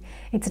save you.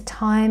 It's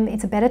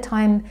a better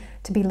time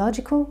to be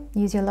logical.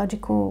 Use your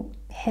logical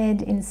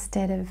head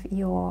instead of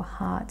your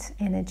heart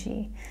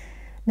energy.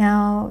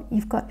 Now,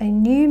 you've got a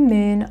new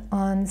moon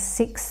on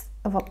 6th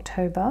of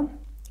October,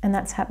 and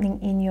that's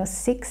happening in your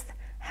 6th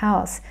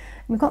house.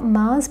 We've got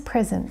Mars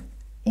present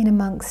in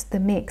amongst the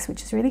mix,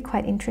 which is really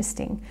quite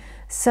interesting.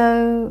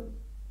 So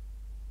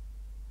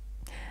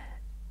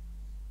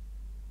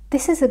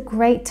this is a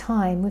great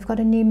time. We've got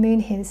a new moon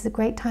here. This is a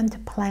great time to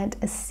plant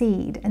a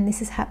seed, and this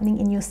is happening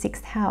in your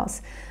 6th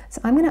house.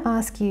 So I'm going to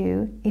ask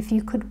you, if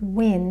you could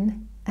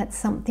win at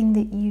something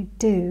that you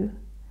do,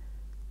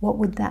 what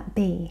would that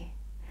be?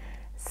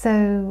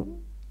 So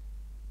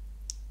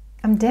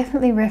I'm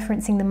definitely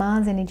referencing the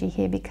Mars energy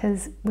here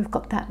because we've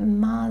got that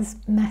Mars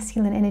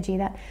masculine energy,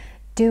 that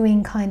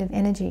doing kind of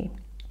energy.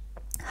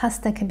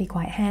 Hasta can be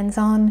quite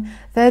hands-on.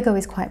 Virgo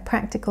is quite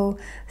practical.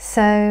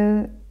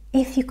 So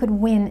if you could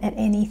win at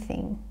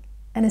anything,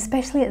 and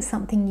especially at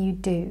something you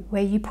do,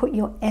 where you put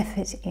your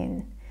effort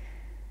in,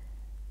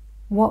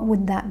 what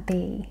would that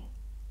be?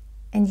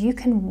 And you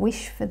can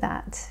wish for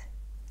that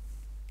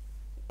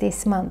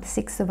this month,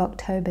 6th of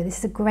October. This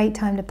is a great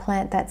time to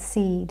plant that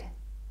seed.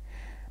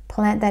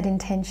 plant that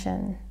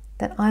intention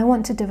that I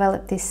want to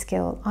develop this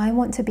skill. I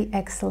want to be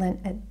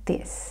excellent at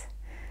this.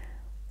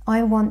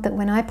 I want that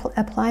when I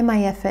apply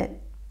my effort,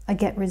 I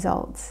get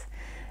results.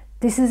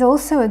 This is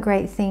also a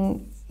great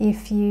thing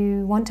if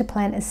you want to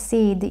plant a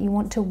seed that you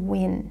want to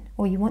win,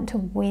 or you want to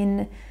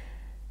win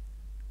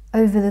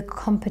over the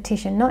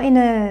competition, not in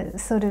a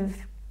sort of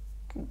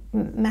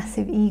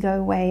massive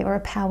ego way or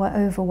a power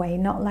over way,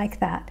 not like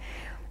that,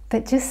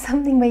 but just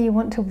something where you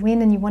want to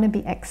win and you want to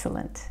be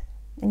excellent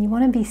and you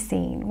want to be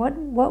seen.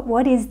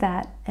 What is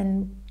that?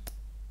 And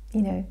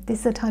you know, this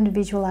is the time to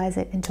visualize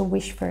it and to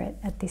wish for it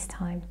at this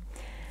time.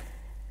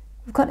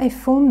 We've got a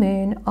full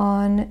moon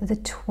on the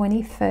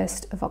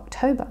 21st of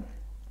October.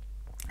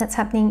 That's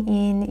happening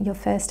in your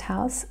first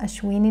house,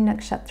 Ashwini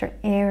Nakshatra,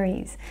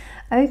 Aries.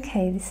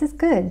 Okay, this is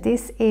good.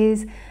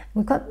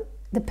 We've got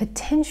the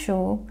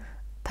potential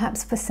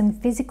perhaps for some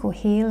physical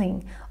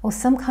healing or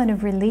some kind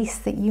of release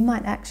that you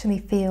might actually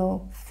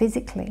feel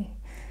physically.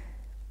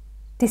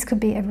 This could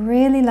be a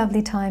really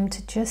lovely time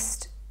to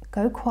just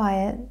go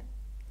quiet,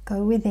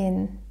 go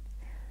within,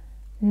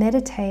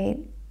 meditate,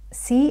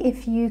 see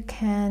if you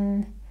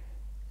can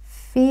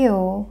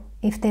feel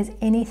if there's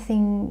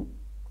anything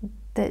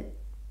that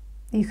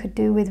you could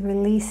do with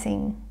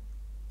releasing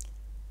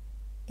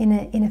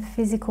in a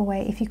physical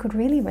way, if you could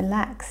really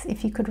relax,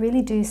 if you could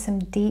really do some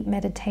deep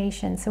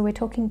meditation. So we're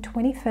talking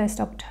 21st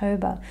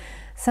October,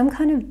 some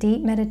kind of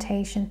deep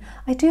meditation.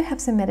 I do have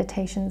some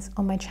meditations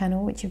on my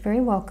channel, which you're very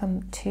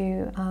welcome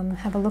to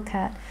have a look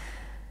at.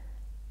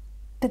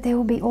 But there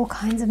will be all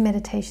kinds of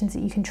meditations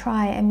that you can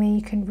try, and where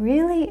you can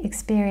really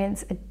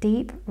experience a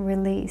deep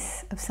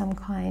release of some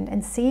kind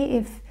and see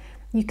if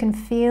you can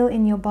feel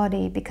in your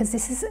body, because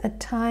this is a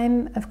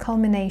time of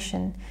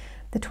culmination.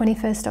 The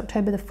 21st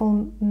October, the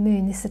full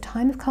moon, this is a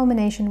time of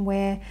culmination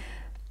where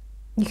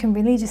you can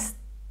really just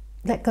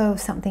let go of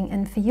something.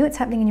 And for you, it's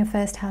happening in your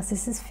first house.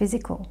 This is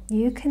physical.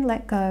 You can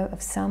let go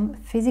of some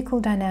physical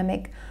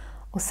dynamic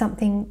or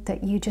something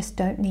that you just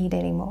don't need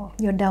anymore.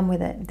 You're done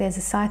with it. There's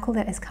a cycle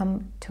that has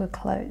come to a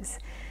close.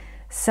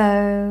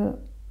 So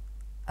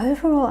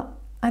overall,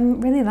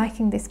 I'm really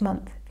liking this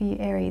month for you,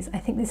 Aries. I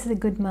think this is a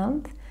good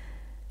month.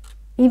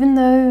 Even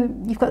though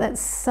you've got that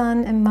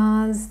Sun and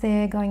Mars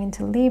there going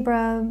into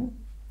Libra,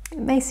 it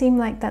may seem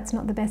like that's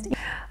not the best.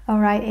 All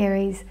right,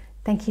 Aries,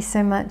 thank you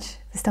so much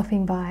for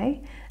stopping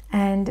by.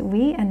 And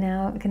we are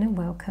now going to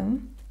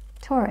welcome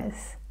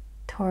Taurus.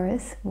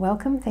 Taurus,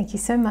 welcome. Thank you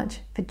so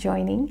much for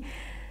joining.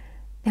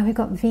 Now we've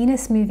got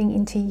Venus moving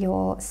into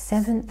your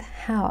 7th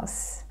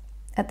house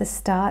at the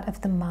start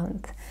of the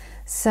month.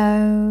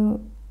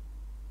 So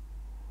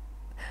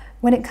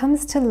when it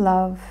comes to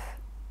love,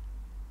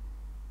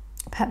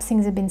 perhaps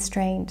things have been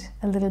strained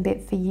a little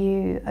bit for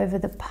you over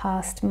the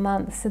past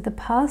month. So the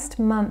past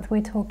month,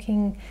 we're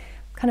talking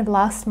kind of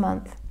last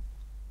month.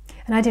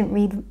 And I didn't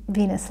read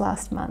Venus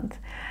last month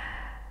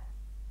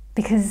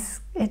because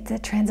the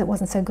transit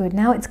wasn't so good.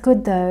 Now it's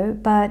good though,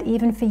 but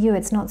even for you,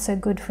 it's not so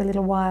good for a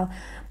little while.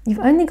 You've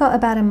only got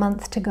about a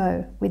month to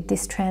go with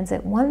this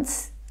transit.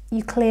 Once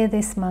you clear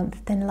this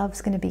month, then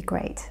love's going to be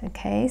great,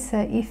 okay?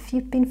 So if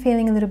you've been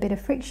feeling a little bit of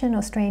friction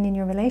or strain in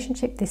your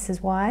relationship, this is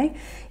why.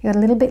 You've got a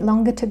little bit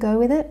longer to go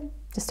with it,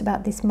 just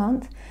about this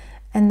month.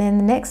 And then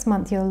the next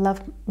month, your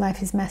love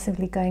life is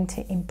massively going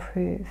to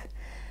improve.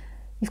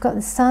 You've got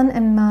the Sun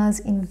and Mars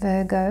in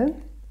Virgo.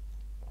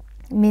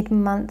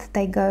 Mid-month,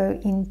 they go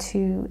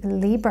into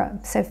Libra.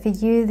 So for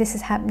you, this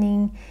is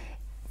happening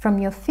from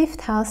your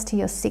 5th house to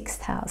your 6th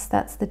house.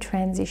 That's the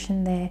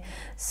transition there.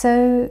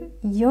 So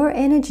your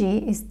energy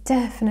is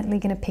definitely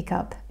going to pick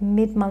up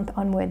mid-month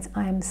onwards.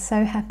 I am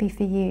so happy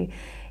for you.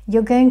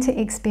 You're going to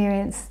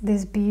experience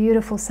this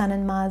beautiful Sun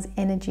and Mars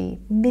energy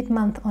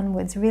mid-month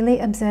onwards. Really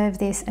observe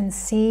this and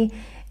see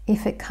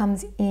if it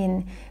comes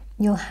in.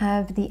 You'll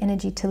have the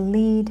energy to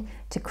lead,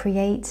 to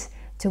create,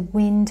 to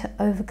win, to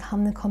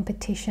overcome the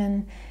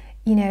competition.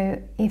 You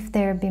know, if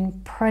there have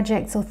been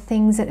projects or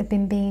things that have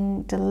been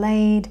being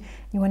delayed,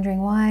 you're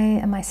wondering, why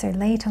am I so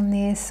late on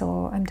this?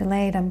 Or I'm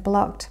delayed, I'm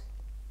blocked.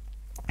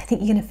 I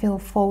think you're going to feel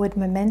forward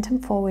momentum,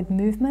 forward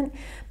movement.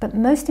 But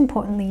most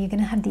importantly, you're going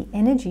to have the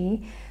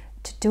energy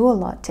to do a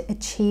lot, to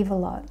achieve a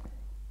lot.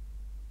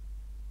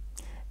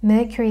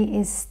 Mercury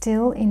is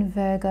still in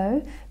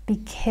Virgo. Be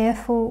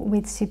careful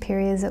with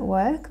superiors at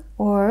work,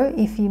 or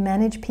if you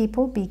manage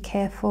people, be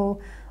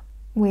careful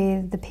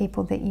with the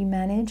people that you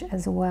manage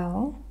as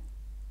well.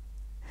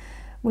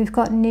 We've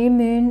got new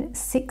moon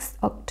 6th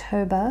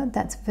October,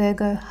 that's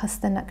Virgo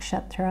Hasta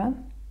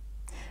Nakshatra.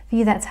 For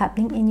you, that's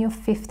happening in your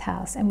 5th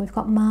house, and we've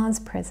got Mars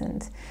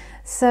present.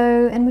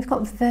 So, and we've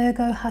got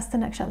Virgo Hasta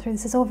Nakshatra.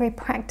 This is all very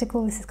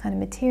practical, this is kind of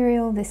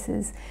material, this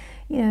is,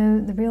 you know,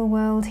 the real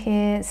world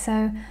here.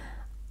 So,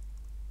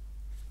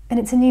 and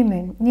it's a new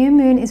moon. New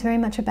moon is very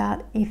much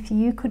about if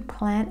you could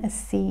plant a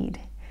seed,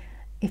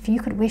 if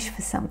you could wish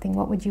for something,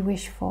 what would you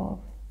wish for?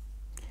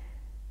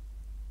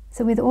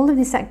 So with all of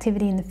this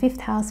activity in the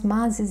 5th house,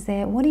 Mars is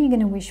there, what are you going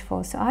to wish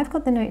for? So I've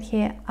got the note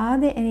here, are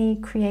there any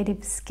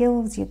creative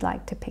skills you'd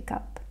like to pick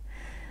up?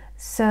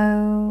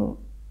 So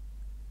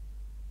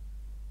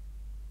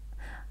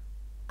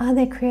Are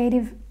there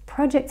creative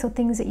projects or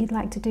things that you'd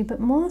like to do,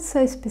 but more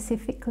so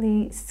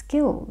specifically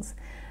skills?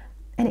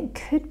 And it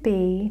could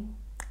be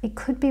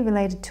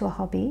related to a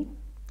hobby.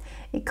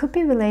 It could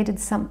be related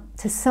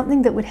to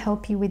something that would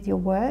help you with your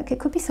work. It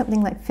could be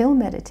something like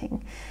film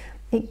editing.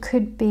 It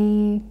could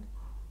be,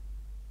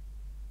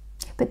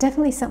 but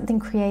definitely something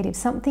creative,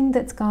 something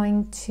that's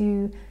going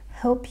to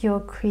help your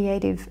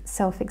creative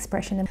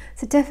self-expression.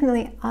 So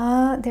definitely,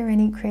 are there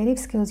any creative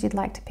skills you'd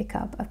like to pick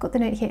up? I've got the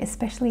note here,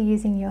 especially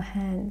using your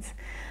hands.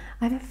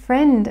 I have a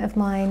friend of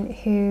mine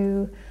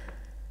who,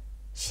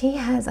 she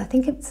has, I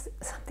think it's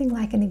something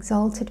like an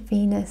exalted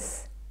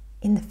Venus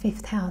in the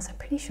 5th house. I'm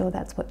pretty sure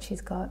that's what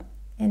she's got.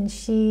 And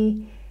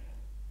she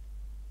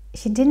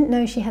didn't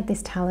know she had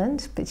this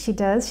talent, but she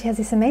does. She has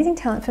this amazing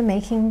talent for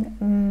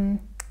making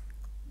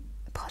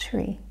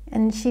pottery.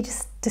 And she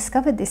just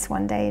discovered this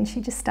one day, and she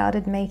just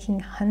started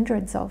making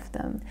hundreds of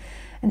them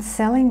and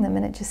selling them.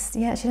 And it just,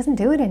 yeah, she doesn't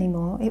do it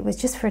anymore. It was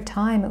just for a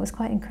time. It was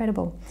quite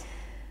incredible.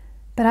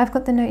 But I've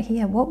got the note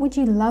here. What would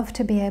you love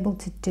to be able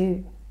to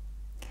do?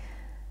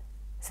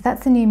 So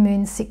that's the new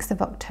moon, 6th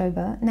of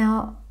October.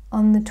 Now,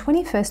 on the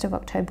 21st of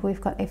October,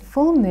 we've got a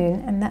full moon,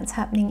 and that's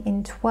happening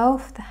in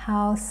 12th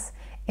house,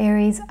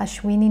 Aries,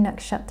 Ashwini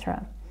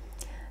Nakshatra.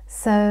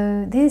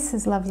 So this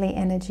is lovely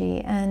energy,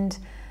 and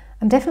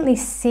I'm definitely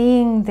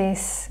seeing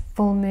this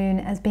full moon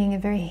as being a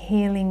very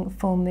healing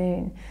full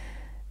moon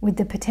with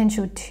the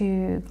potential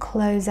to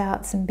close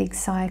out some big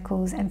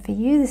cycles. And for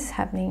you, this is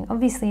happening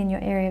obviously in your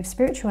area of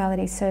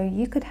spirituality. So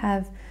you could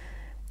have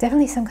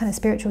definitely some kind of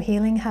spiritual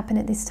healing happen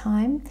at this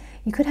time.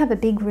 You could have a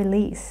big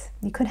release.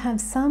 You could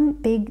have some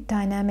big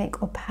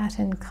dynamic or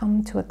pattern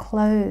come to a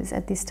close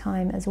at this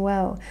time as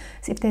well.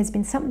 So if there's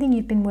been something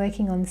you've been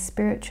working on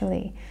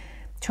spiritually,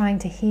 trying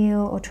to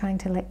heal or trying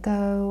to let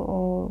go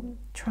or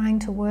trying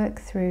to work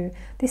through,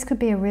 this could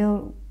be a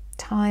real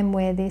time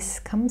where this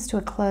comes to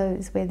a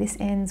close, where this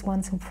ends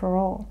once and for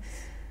all.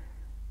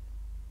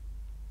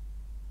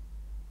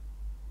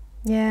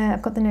 Yeah,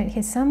 I've got the note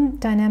here, some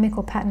dynamic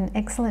or pattern,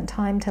 excellent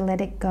time to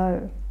let it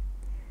go.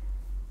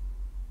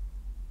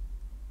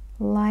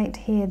 Light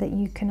here that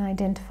you can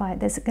identify.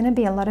 There's going to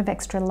be a lot of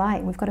extra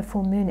light. We've got a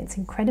full moon. It's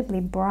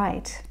incredibly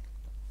bright.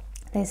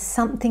 There's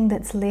something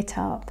that's lit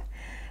up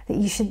that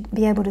you should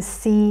be able to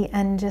see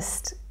and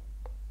just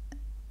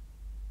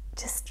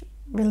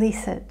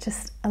release it,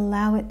 just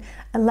allow it.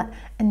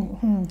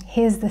 And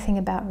here's the thing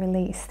about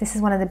release. This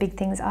is one of the big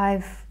things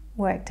I've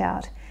worked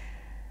out.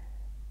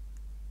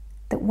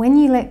 That when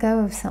you let go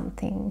of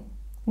something,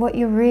 what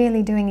you're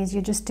really doing is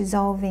you're just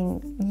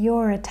dissolving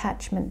your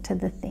attachment to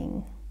the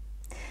thing.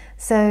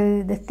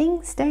 So the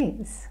thing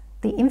stays,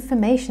 the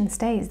information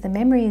stays, the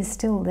memory is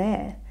still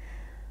there.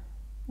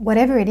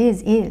 Whatever it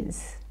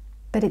is,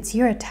 but it's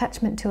your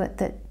attachment to it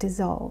that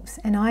dissolves.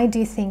 And I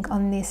do think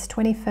on this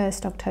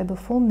 21st October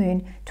full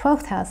moon,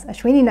 12th house,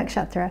 Ashwini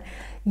Nakshatra,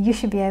 you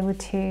should be able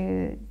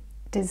to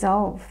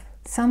dissolve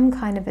some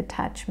kind of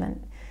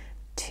attachment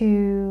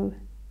to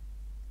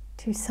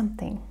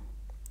something.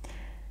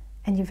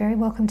 And you're very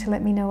welcome to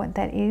let me know what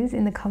that is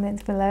in the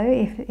comments below.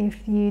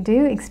 If you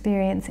do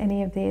experience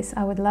any of this,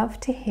 I would love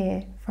to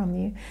hear from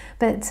you.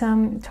 But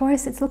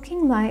Taurus, it's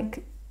looking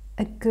like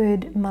a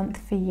good month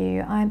for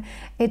you.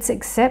 It's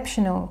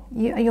exceptional.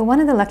 You're one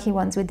of the lucky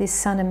ones with this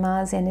Sun and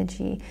Mars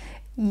energy.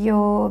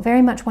 You're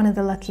very much one of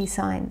the lucky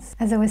signs.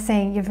 As I was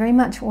saying, you're very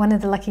much one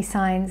of the lucky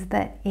signs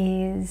that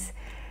is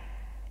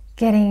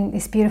getting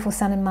this beautiful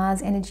Sun and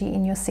Mars energy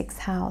in your 6th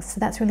house. So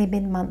that's really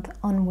mid-month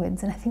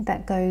onwards. And I think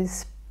that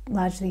goes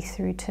largely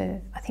through to,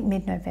 I think,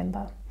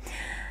 mid-November.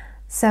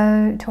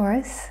 So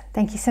Taurus,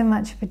 thank you so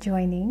much for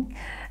joining.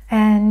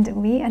 And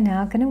we are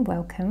now going to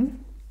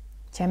welcome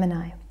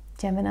Gemini.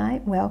 Gemini,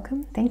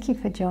 welcome. Thank you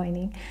for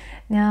joining.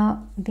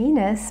 Now,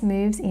 Venus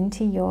moves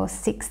into your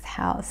 6th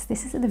house.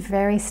 This is at the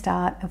very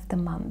start of the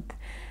month.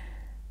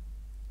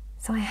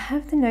 So I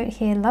have the note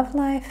here, love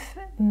life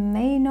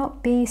may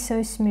not be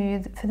so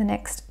smooth for the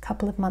next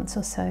couple of months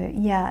or so.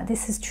 Yeah,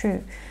 this is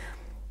true.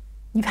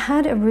 You've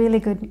had a really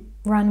good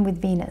run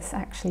with Venus,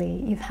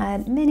 actually. You've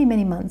had many,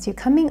 many months. You're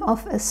coming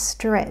off a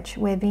stretch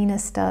where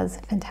Venus does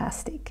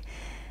fantastic.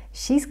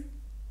 She's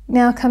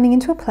now coming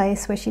into a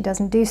place where she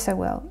doesn't do so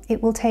well.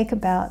 It will take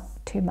about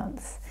 2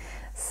 months.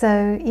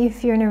 So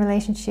if you're in a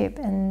relationship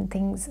and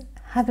things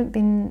haven't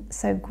been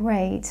so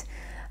great,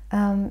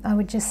 I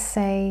would just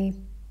say,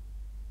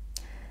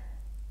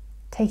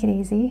 take it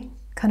easy,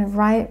 kind of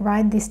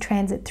ride this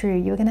transit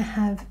through. You're going to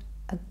have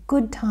a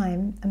good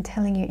time. I'm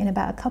telling you, in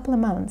about a couple of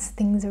months,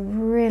 things are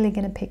really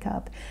going to pick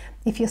up.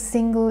 If you're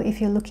single,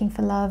 if you're looking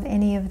for love,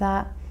 any of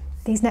that,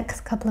 these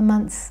next couple of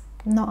months,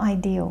 not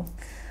ideal.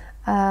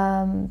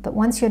 But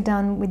once you're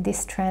done with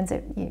this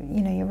transit,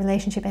 you know, your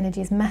relationship energy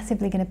is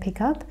massively going to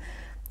pick up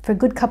for a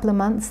good couple of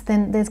months.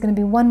 Then there's going to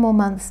be 1 more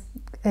month.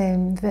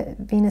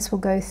 Venus will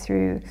go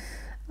through,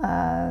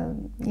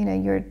 you know,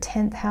 your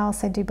 10th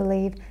house, I do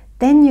believe.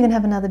 Then you're going to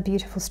have another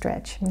beautiful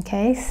stretch,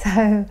 okay?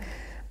 So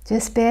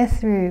just bear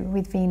through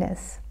with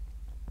Venus.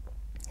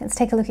 Let's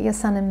take a look at your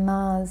Sun and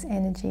Mars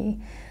energy.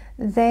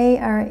 they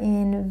are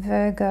in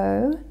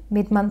Virgo.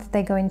 Mid-month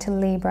they go into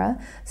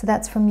Libra. So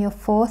that's from your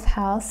 4th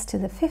house to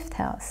the 5th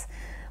house.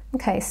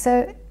 Okay,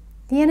 so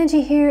the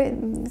energy here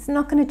is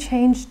not going to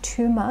change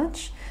too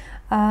much.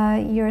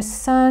 Your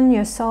sun,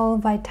 your soul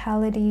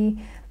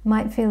vitality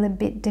might feel a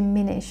bit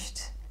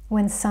diminished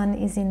when sun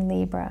is in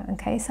Libra.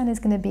 Okay, sun is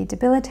going to be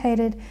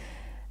debilitated.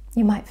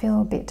 You might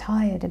feel a bit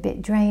tired, a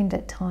bit drained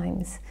at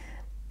times.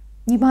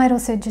 You might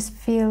also just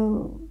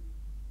feel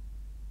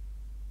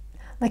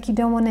like you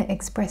don't want to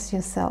express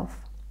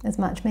yourself as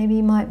much. Maybe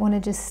you might want to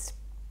just,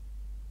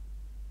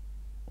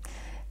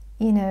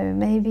 you know,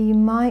 maybe you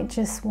might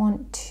just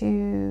want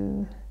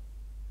to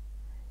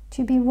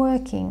be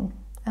working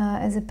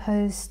as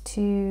opposed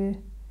to,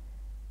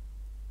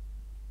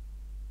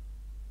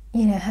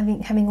 you know,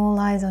 having all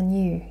eyes on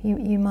you.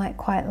 You might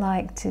quite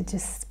like to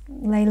just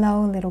lay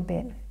low a little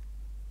bit.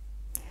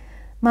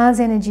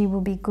 Mars energy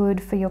will be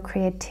good for your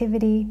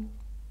creativity.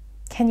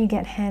 Can you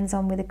get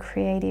hands-on with a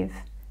creative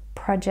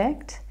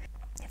project?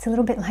 It's a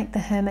little bit like the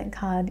Hermit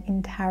card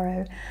in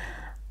Tarot.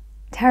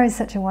 Tarot is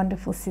such a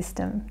wonderful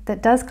system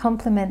that does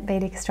complement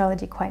Vedic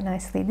astrology quite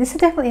nicely. This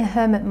is definitely a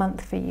Hermit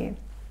month for you.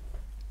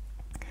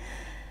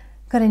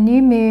 Got a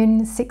new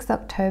moon, 6th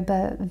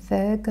October,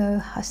 Virgo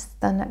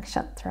Hasta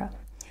Nakshatra.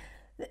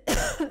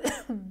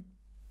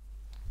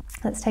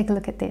 Let's take a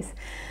look at this.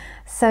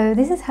 So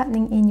this is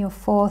happening in your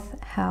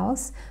 4th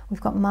house.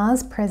 We've got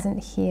Mars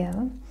present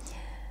here.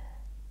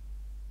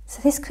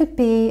 So this could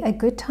be a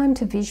good time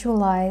to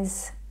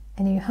visualize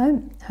a new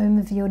home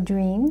of your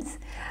dreams,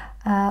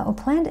 or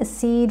plant a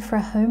seed for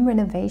a home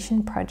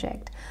renovation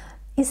project.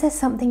 Is there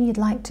something you'd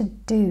like to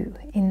do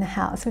in the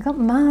house? We've got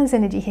Mars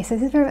energy here, so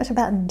this is very much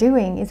about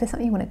doing. Is there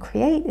something you want to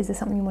create? Is there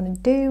something you want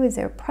to do? Is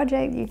there a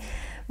project?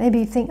 Maybe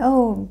you think,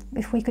 oh,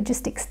 if we could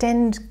just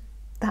extend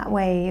that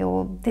way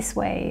or this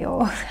way,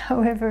 or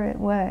however it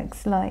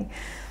works. Like,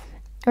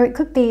 or it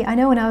could be, I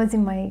know when I was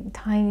in my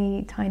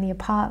tiny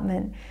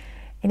apartment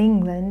in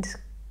England,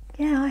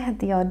 yeah, I had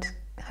the odd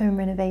home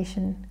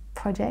renovation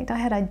project. I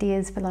had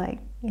ideas for, like,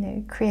 you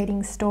know,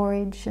 creating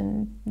storage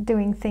and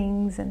doing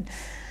things, and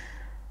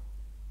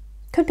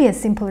could be as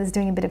simple as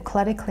doing a bit of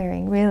clutter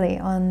clearing, really,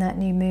 on that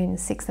new moon,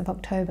 6th of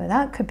October.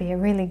 That could be a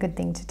really good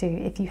thing to do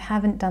if you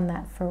haven't done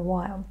that for a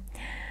while.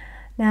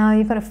 Now,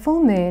 you've got a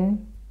full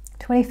moon,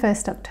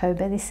 21st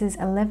October. This is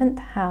 11th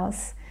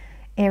house,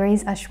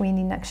 Aries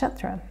Ashwini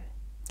Nakshatra.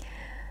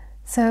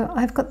 So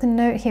I've got the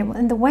note here,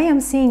 and the way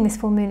I'm seeing this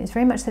full moon is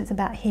very much that it's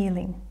about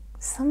healing.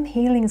 Some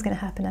healing is going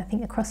to happen, I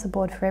think, across the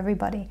board for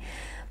everybody.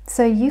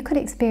 So you could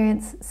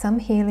experience some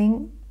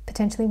healing,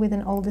 potentially with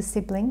an older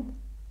sibling,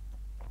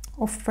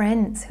 or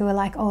friends who are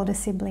like older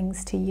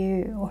siblings to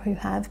you, or who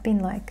have been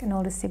like an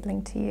older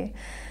sibling to you.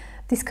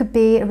 This could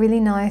be a really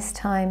nice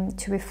time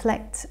to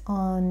reflect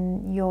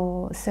on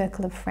your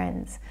circle of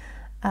friends,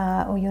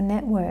 or your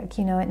network,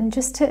 you know, and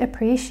just to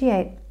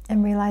appreciate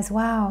and realize,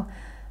 wow,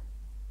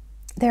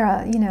 there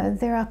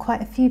are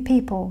quite a few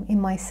people in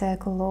my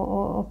circle,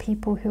 or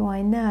people who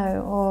I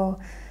know, or,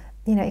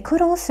 you know, it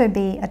could also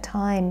be a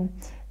time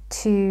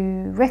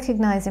to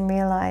recognize and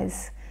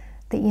realize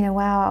that, you know,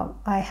 wow,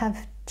 I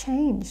have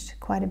changed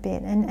quite a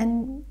bit,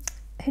 and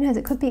who knows,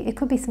 it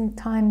could be some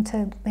time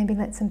to maybe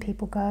let some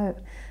people go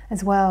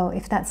as well,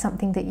 if that's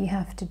something that you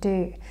have to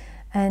do.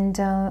 And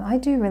I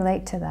do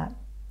relate to that,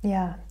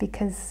 yeah,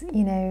 because,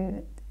 you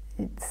know,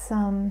 it's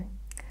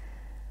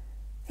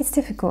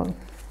difficult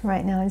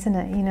right now, isn't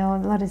it? You know, a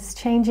lot is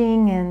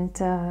changing,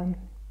 and a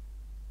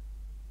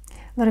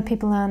lot of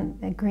people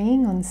aren't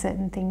agreeing on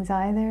certain things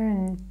either,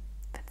 and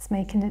it's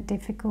making it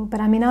difficult. But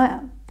I mean,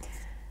 I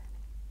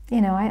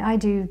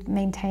do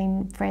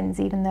maintain friends,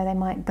 even though they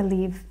might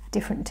believe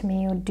different to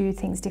me or do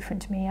things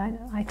different to me.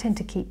 I tend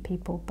to keep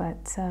people,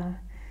 but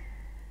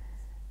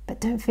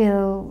don't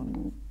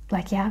feel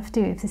like you have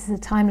to. If this is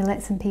a time to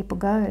let some people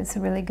go, it's a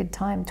really good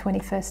time,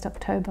 21st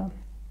October.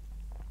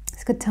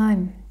 It's a good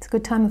time. It's a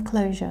good time of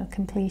closure,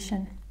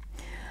 completion.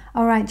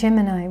 All right,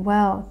 Gemini,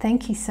 well,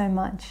 thank you so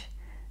much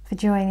for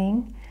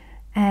joining.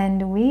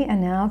 And we are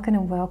now going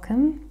to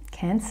welcome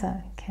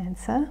Cancer.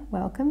 Cancer,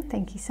 welcome.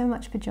 Thank you so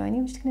much for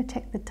joining. I'm just going to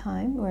check the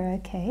time. We're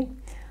okay.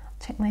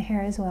 I'll check my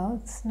hair as well.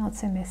 It's not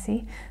so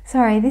messy.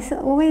 Sorry, this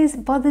always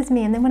bothers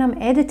me. And then when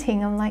I'm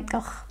editing, I'm like,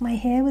 oh, my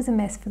hair was a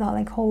mess for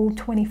that whole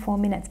 24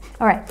 minutes.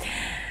 All right.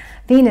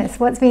 Venus,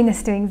 what's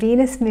Venus doing?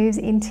 Venus moves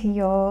into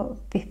your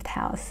 5th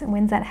house. And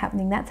when's that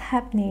happening? That's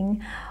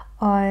happening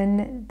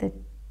on the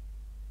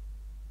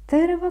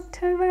 3rd of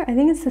October. I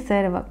think it's the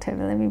 3rd of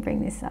October. Let me bring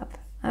this up.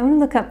 I want to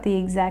look up the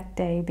exact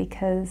day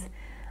because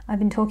I've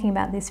been talking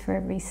about this for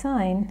every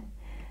sign,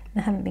 and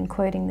I haven't been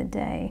quoting the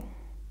day.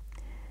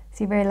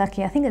 So you're very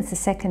lucky. I think it's the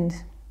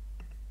 2nd.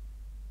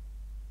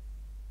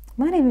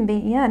 Might even be,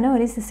 yeah, no,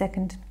 it is the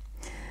 2nd.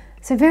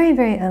 So very,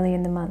 very early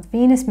in the month,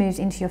 Venus moves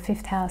into your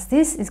 5th house.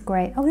 This is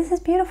great. Oh, this is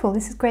beautiful.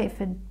 This is great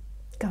for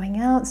going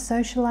out,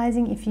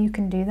 socializing, if you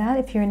can do that.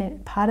 If you're in a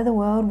part of the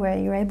world where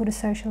you're able to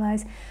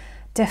socialize,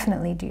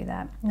 definitely do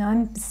that. Now,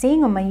 I'm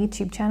seeing on my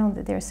YouTube channel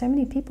that there are so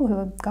many people who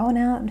are going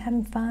out and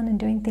having fun and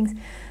doing things.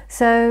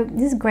 So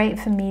this is great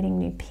for meeting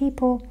new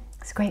people,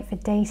 It's great for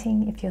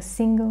dating. If you're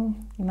single,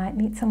 you might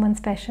meet someone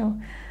special.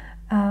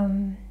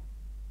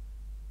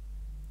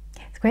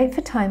 It's great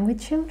for time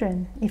with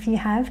children. If you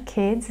have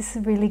kids, this is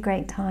a really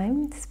great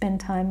time to spend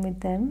time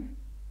with them.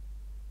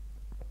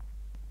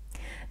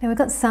 Now we've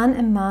got Sun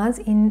and Mars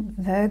in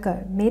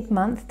Virgo.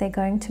 Mid-month, they're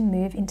going to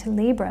move into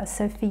Libra.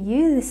 So for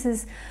you, this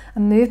is a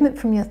movement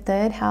from your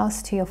 3rd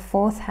house to your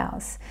 4th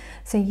house.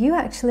 So you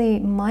actually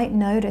might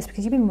notice,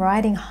 because you've been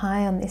riding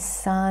high on this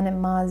Sun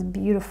and Mars,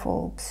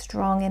 beautiful,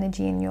 strong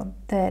energy in your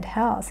 3rd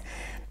house,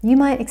 you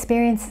might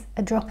experience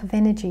a drop of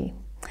energy.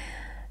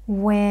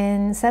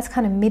 So that's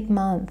kind of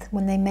mid-month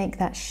when they make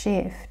that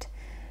shift.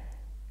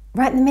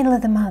 Right in the middle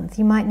of the month,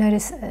 you might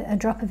notice a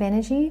drop of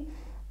energy.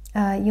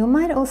 You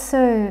might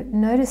also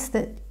notice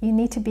that you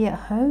need to be at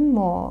home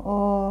more,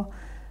 or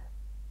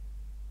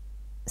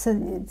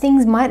so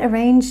things might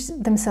arrange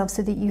themselves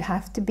so that you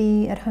have to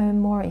be at home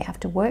more, or you have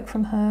to work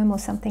from home or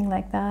something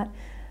like that.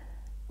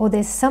 Or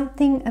there's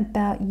something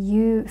about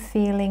you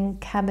feeling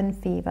cabin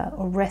fever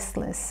or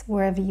restless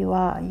wherever you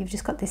are. You've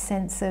just got this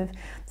sense of,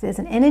 there's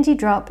an energy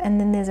drop and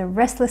then there's a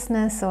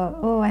restlessness, or,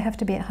 oh, I have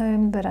to be at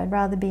home but I'd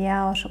rather be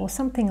out, or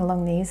something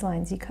along these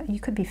lines. You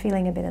could be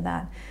feeling a bit of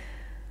that.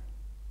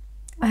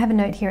 I have a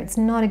note here, it's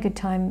not a good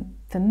time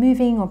for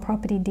moving or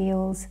property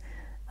deals,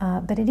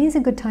 but it is a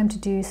good time to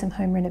do some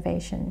home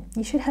renovation.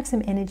 You should have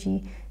some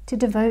energy to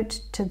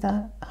devote to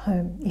the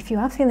home. If you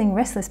are feeling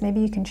restless, maybe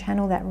you can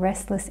channel that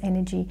restless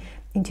energy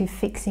into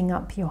fixing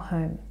up your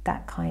home,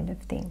 that kind of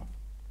thing.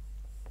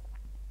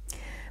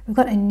 We've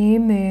got a new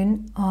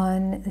moon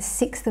on the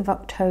 6th of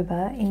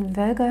October in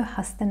Virgo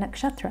Hasta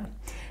Nakshatra.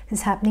 This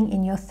is happening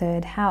in your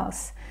 3rd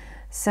house.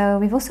 So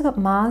we've also got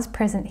Mars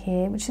present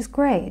here, which is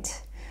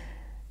great.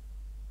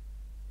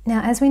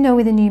 Now, as we know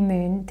with a new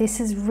moon, this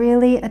is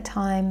really a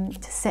time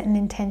to set an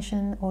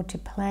intention or to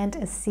plant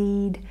a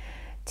seed,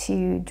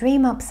 to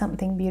dream up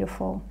something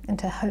beautiful and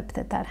to hope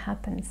that that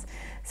happens.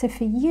 So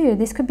for you,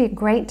 this could be a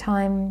great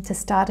time to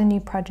start a new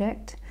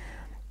project.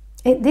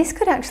 This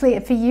could actually,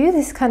 for you,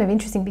 this is kind of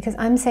interesting because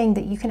I'm saying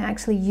that you can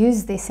actually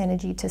use this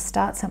energy to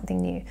start something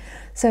new.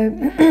 So,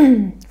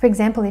 for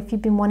example, if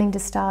you've been wanting to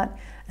start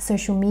a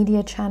social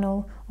media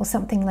channel or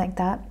something like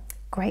that,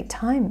 great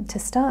time to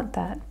start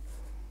that.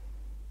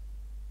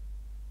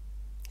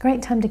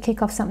 Great time to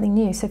kick off something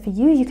new. So for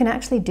you, you can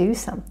actually do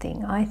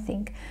something, I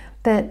think.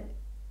 But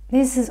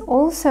this is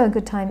also a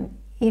good time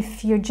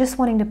if you're just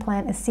wanting to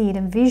plant a seed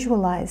and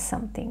visualize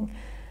something.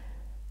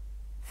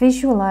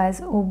 Visualize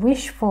or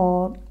wish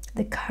for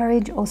the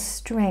courage or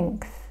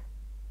strength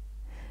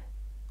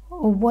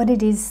or what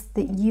it is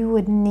that you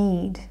would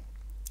need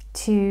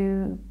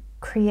to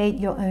create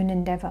your own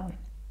endeavor.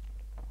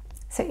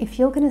 So if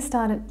you're going to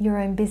start your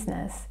own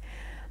business,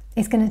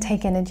 it's going to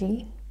take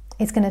energy,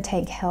 it's going to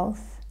take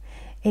health,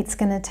 it's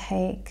going to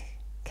take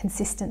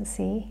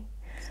consistency.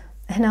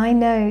 And I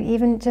know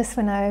even just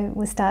when I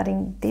was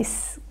starting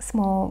this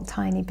small,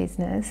 tiny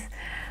business,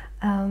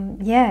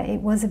 yeah, it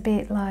was a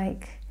bit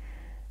like,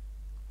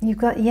 you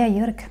got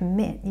to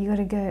commit. You got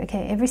to go,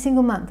 okay, every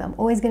single month I'm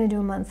always going to do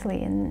a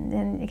monthly, and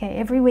then, okay,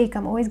 every week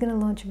I'm always going to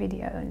launch a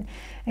video, and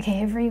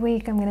okay, every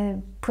week I'm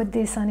going to put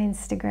this on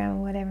Instagram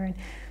or whatever. And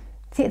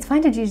see, it's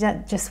fine to do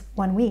that just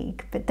 1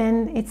 week, but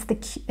then it's the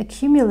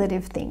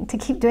accumulative thing to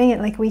keep doing it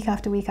like week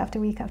after week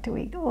after week after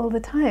week all the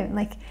time.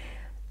 Like,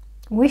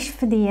 wish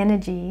for the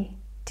energy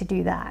to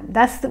do that.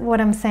 That's what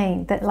I'm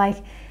saying. That, like,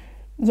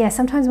 yeah,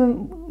 sometimes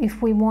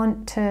if we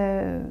want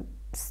to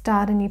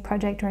start a new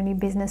project or a new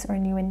business or a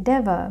new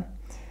endeavor,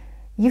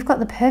 you've got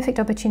the perfect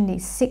opportunity.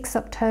 6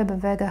 October,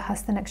 Virgo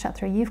Hasta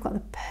Nakshatra, you've got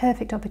the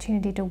perfect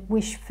opportunity to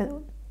wish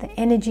for the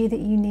energy that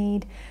you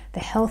need, the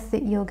health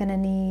that you're going to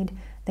need,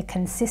 the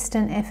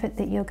consistent effort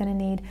that you're going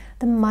to need,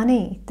 the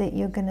money that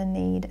you're going to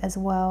need as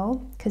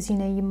well, because you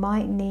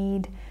might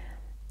need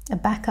a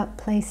backup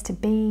place to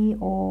be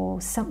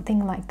or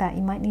something like that.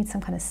 You might need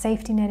some kind of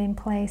safety net in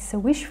place. So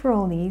wish for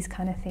all these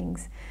kind of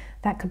things.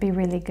 That could be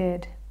really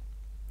good.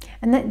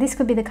 And this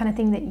could be the kind of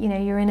thing that,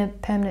 you're in a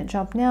permanent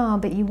job now,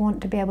 but you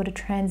want to be able to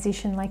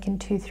transition like in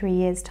 2-3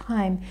 years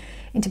time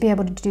into be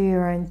able to do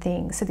your own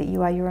thing so that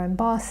you are your own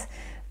boss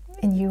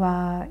and you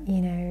are,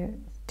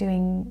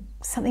 doing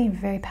something you're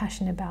very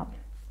passionate about.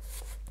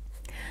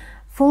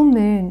 Full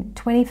moon,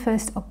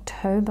 21st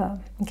October.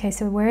 Okay,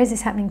 so where is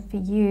this happening for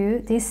you?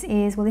 This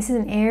is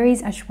an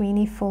Aries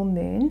Ashwini full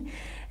moon,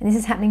 and this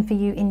is happening for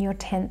you in your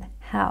 10th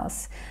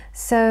house.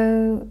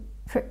 So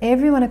for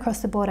everyone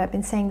across the board, I've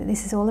been saying that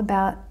this is all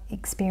about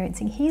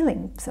experiencing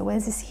healing. So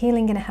where's this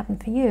healing going to happen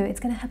for you? It's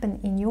going to happen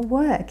in your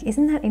work.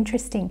 Isn't that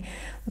interesting?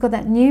 We've got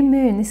that new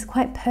moon. This is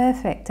quite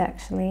perfect,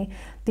 actually,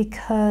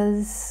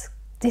 because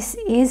this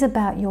is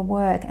about your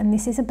work and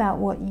this is about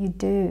what you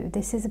do.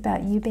 This is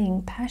about you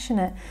being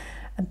passionate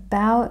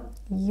about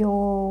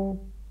your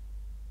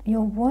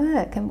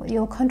work and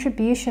your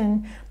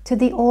contribution to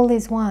the all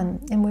is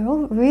one. And we're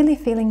all really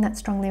feeling that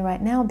strongly right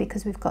now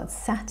because we've got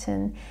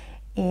Saturn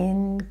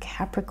in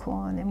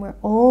Capricorn and we're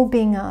all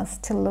being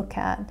asked to look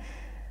at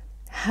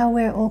how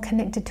we're all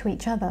connected to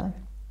each other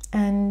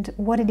and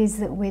what it is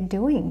that we're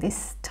doing.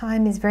 This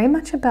time is very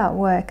much about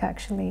work,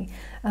 actually,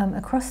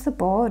 across the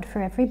board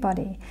for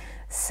everybody.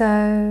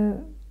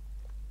 So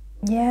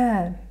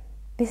yeah,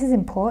 this is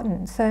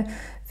important. So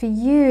for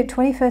you,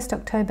 21st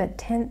October,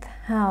 10th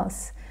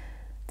house,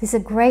 this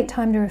is a great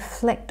time to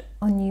reflect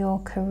on your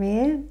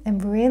career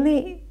and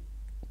really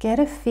get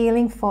a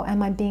feeling for,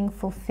 am I being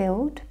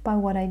fulfilled by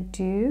what I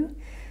do?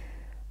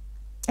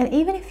 And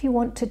even if you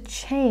want to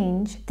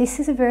change, this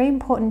is a very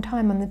important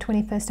time on the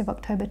 21st of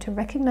October to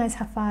recognize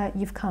how far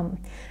you've come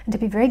and to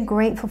be very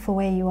grateful for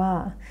where you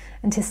are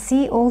and to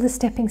see all the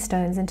stepping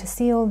stones and to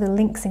see all the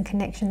links and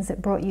connections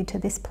that brought you to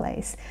this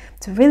place.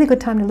 It's a really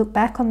good time to look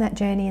back on that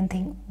journey and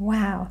think,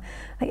 wow,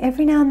 like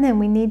every now and then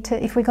we need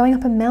to, if we're going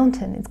up a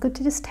mountain, it's good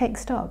to just take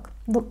stock,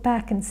 look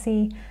back and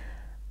see,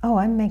 oh,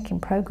 I'm making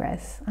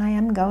progress. I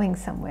am going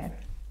somewhere.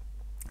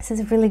 This is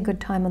a really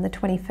good time on the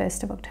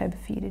 21st of October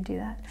for you to do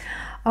that.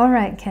 All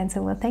right, Cancer,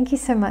 well, thank you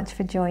so much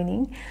for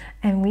joining.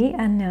 And we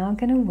are now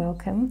going to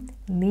welcome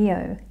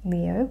Leo.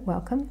 Leo,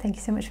 welcome. Thank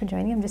you so much for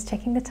joining. I'm just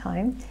checking the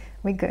time.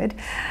 We're good.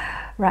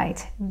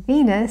 Right,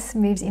 Venus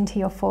moves into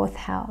your 4th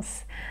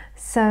house.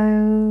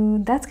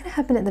 So that's going to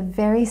happen at the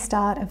very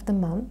start of the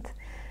month.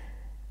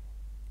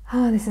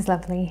 Oh, this is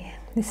lovely.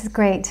 This is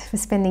great for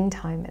spending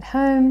time at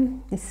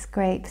home. This is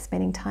great for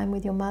spending time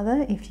with your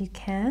mother if you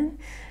can.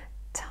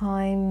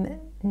 Time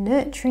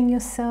nurturing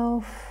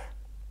yourself.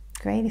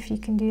 Great if you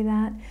can do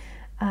that.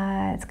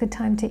 It's a good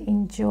time to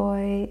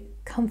enjoy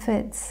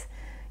comforts,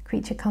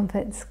 creature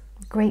comforts,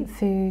 great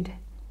food,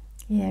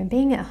 you know,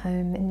 being at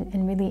home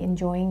and really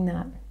enjoying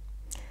that.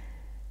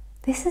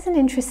 This is an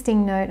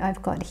interesting note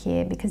I've got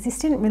here because this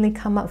didn't really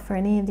come up for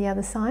any of the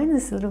other signs.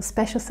 This is a little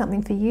special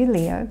something for you,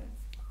 Leo.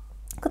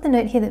 I've got the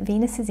note here that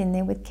Venus is in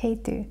there with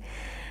Ketu,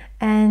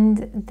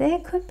 and there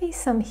could be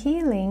some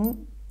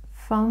healing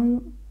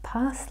from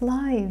past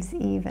lives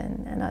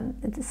even. And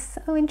it's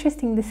so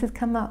interesting this has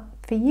come up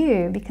for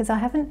you because I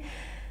haven't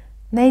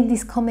made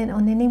this comment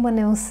on anyone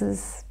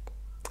else's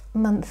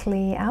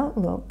monthly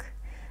outlook.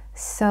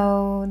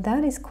 So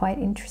that is quite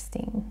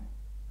interesting.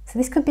 So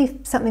this could be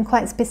something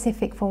quite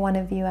specific for one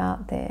of you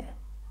out there.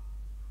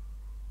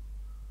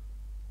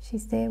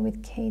 She's there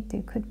with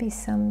Ketu. Could be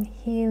some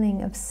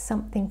healing of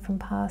something from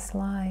past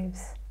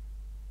lives.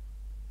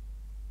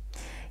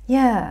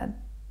 Yeah,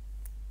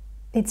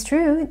 it's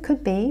true, it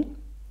could be.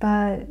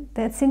 But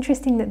that's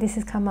interesting that this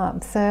has come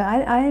up. So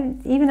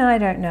even I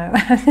don't know.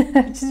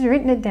 I've just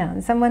written it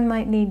down. Someone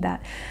might need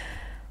that.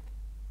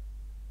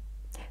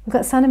 We've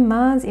got Sun and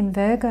Mars in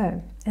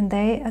Virgo, and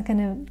they are going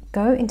to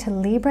go into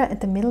Libra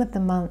at the middle of the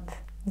month.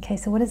 Okay,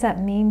 so what does that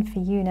mean for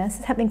you? Now,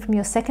 this is happening from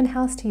your 2nd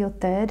house to your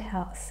 3rd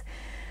house.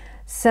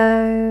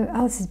 So,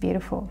 oh, this is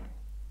beautiful.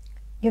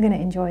 You're going to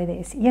enjoy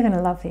this. You're going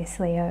to love this,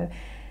 Leo.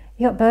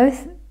 You got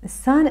both the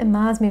Sun and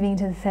Mars moving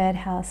into the 3rd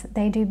house.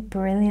 They do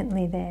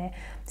brilliantly there.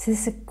 So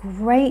this is a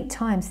great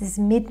time. So this is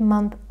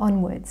mid-month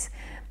onwards.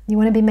 You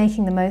want to be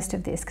making the most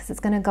of this because it's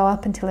going to go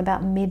up until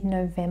about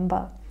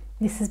mid-November.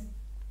 This is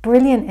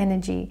brilliant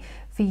energy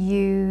for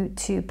you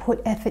to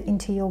put effort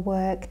into your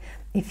work.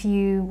 If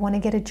you want to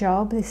get a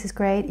job, this is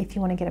great. If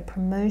you want to get a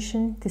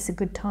promotion, this is a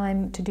good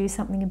time to do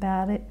something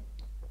about it.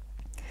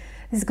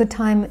 This is a good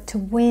time to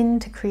win,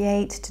 to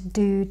create, to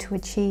do, to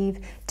achieve.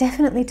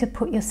 Definitely to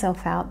put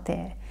yourself out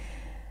there.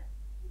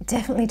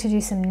 Definitely to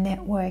do some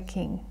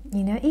networking,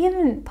 you know,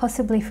 even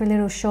possibly for a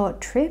little short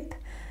trip.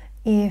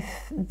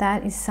 If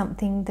that is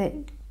something that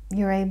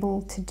you're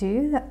able to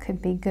do, that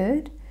could be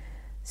good.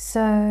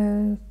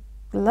 So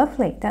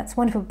lovely, that's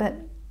wonderful, but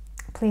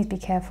please be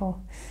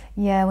careful.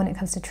 Yeah, when it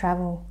comes to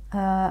travel.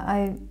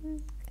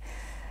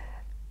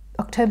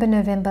 October,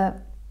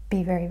 November,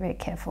 be very, very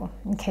careful.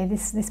 Okay,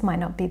 this might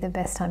not be the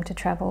best time to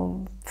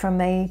travel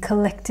from a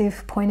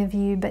collective point of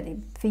view, but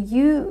for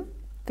you,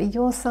 for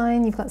your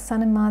sign, you've got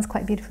Sun and Mars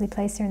quite beautifully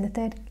placed here in the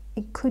 3rd.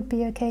 It could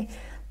be okay.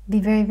 Be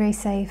very, very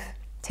safe.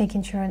 Take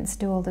insurance,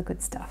 do all the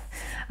good stuff.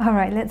 All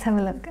right, let's have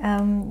a look.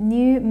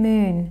 New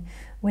moon,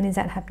 when is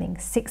that happening?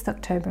 6th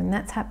October, and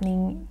that's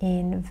happening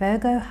in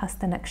Virgo,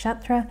 Hasta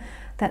Nakshatra.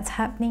 That's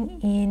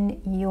happening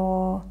in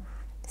your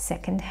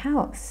 2nd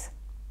house.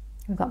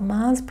 We've got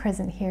Mars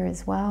present here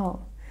as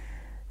well.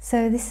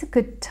 So this is a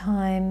good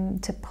time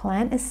to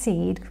plant a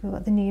seed. We've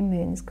got the new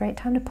moon. It's a great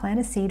time to plant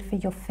a seed for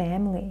your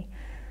family.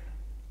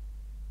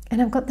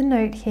 And I've got the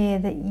note here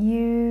that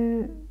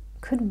you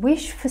could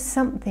wish for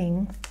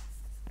something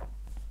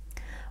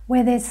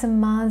where there's some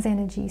Mars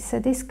energy. So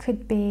this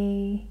could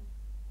be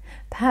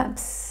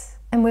perhaps,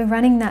 and we're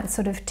running that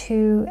sort of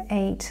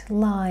 2-8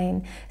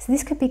 line. So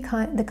this could be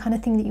the kind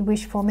of thing that you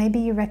wish for. Maybe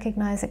you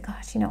recognize that,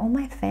 gosh, you know, all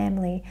my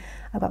family,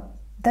 I've got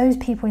those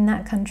people in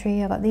that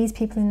country, I've got these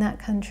people in that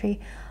country.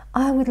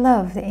 I would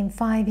love that in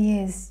 5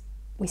 years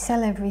we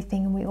sell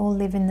everything and we all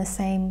live in the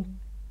same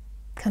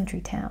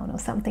country town or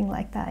something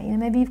like that. You know,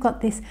 maybe you've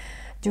got this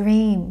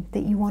dream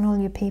that you want all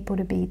your people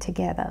to be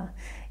together.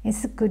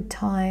 It's a good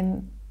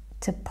time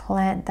to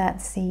plant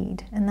that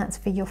seed, and that's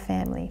for your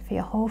family, for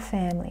your whole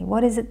family.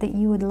 What is it that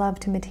you would love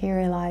to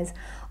materialize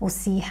or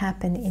see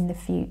happen in the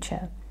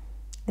future?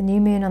 The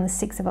new moon on the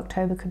 6th of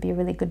October could be a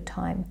really good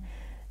time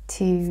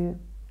to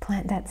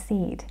plant that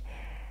seed.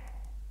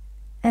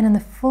 And on the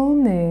full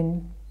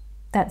moon,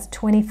 that's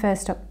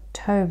 21st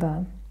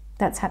October,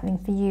 that's happening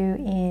for you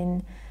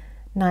in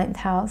 9th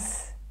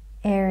house,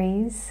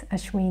 Aries,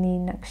 Ashwini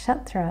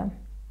Nakshatra.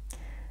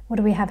 What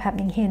do we have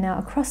happening here? Now,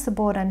 across the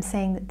board, I'm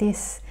saying that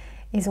this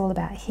is all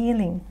about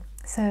healing.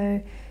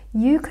 So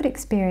you could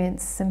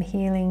experience some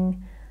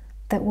healing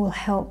that will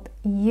help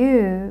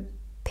you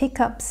pick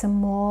up some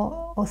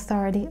more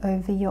authority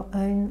over your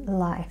own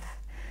life.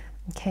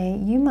 Okay,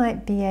 you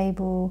might be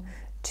able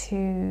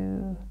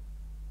to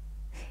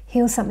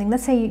heal something.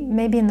 Let's say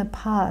maybe in the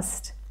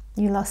past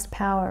you lost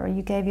power, or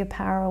you gave your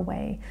power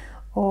away,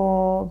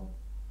 or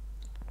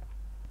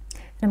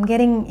I'm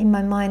getting in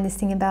my mind this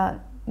thing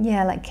about,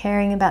 yeah, like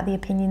caring about the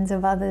opinions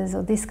of others,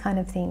 or this kind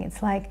of thing.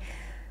 It's like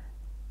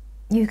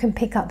you can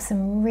pick up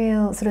some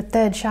real sort of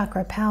third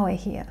chakra power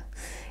here,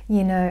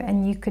 you know,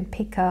 and you could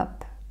pick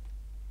up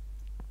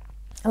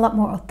a lot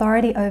more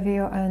authority over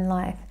your own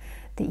life,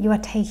 that you are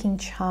taking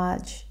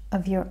charge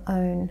of your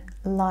own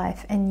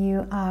life and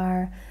you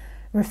are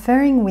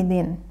referring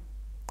within.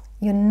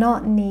 You're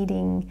not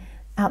needing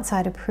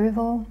outside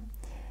approval.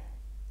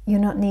 You're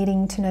not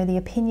needing to know the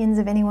opinions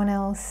of anyone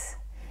else.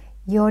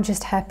 You're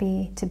just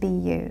happy to be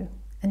you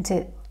and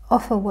to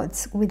offer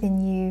what's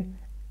within you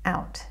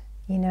out,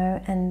 you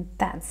know, and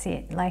that's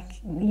it. Like,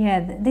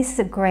 yeah, this is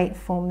a great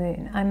full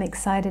moon. I'm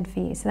excited for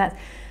you. So that's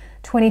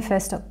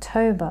 21st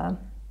October.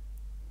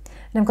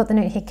 And I've got the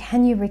note here,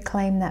 can you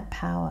reclaim that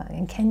power?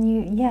 And can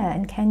you, yeah,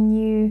 and can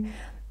you,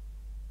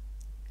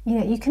 you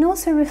know, you can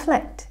also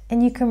reflect,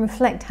 and you can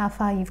reflect how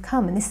far you've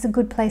come. And this is a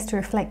good place to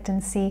reflect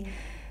and see,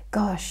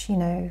 gosh, you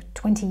know,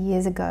 20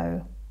 years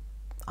ago,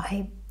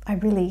 I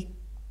really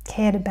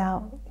cared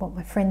about what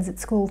my friends at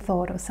school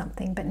thought or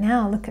something, but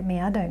now look at me,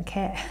 I don't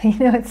care. You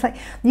know, it's like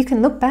you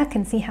can look back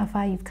and see how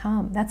far you've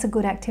come. That's a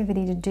good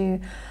activity to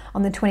do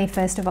on the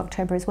 21st of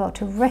October as well,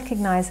 to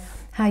recognize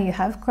how you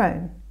have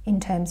grown in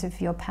terms of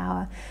your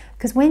power.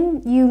 Because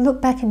when you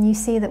look back and you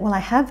see that, well, I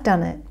have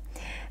done it,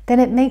 then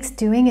it makes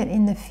doing it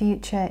in the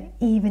future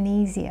even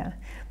easier,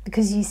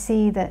 because you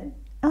see that,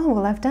 oh,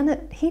 well, I've done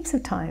it heaps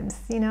of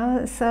times, you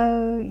know.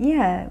 So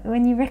yeah,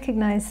 when you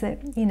recognize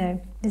that, you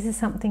know, this is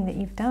something that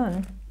you've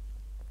done,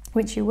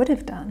 which you would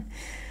have done,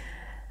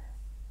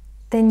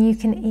 then you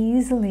can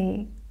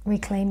easily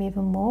reclaim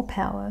even more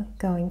power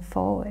going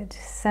forward.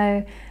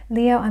 So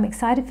Leo, I'm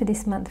excited for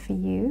this month for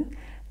you.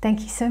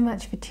 Thank you so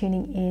much for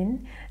tuning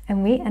in.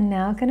 And we are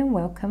now going to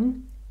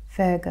welcome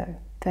Virgo.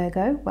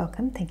 Virgo,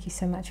 welcome. Thank you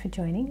so much for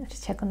joining. I'll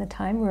just check on the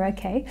time. We're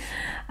okay.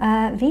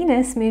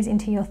 Venus moves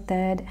into your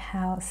 3rd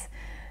house,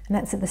 and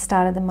that's at the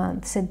start of the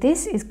month. So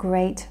this is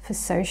great for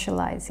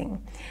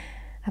socializing.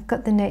 I've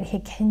got the note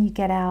here, can you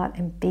get out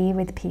and be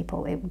with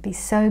people? It would be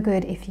so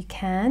good if you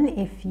can,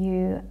 if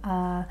you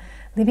are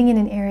living in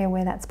an area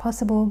where that's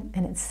possible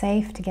and it's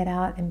safe to get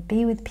out and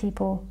be with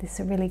people. This is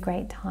a really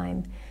great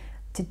time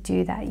to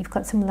do that. You've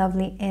got some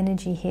lovely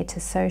energy here to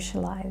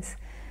socialize.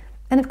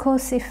 And of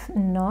course, if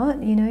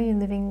not, you know, you're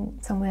living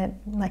somewhere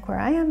like where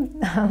I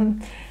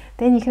am,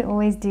 then you can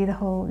always do the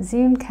whole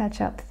Zoom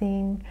catch-up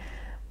thing.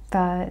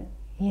 But,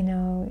 you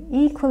know,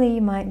 equally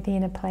you might be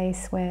in a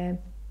place where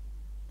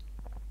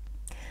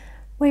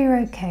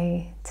you're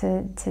okay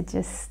to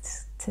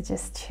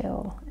just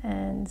chill.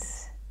 And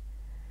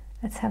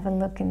let's have a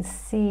look and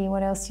see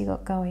what else you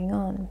got going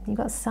on. You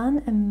got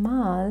Sun and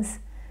Mars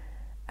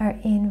are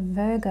in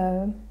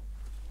Virgo,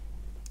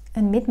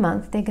 and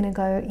mid-month they're going to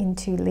go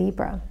into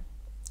Libra.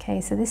 Okay,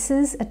 so this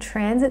is a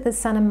transit that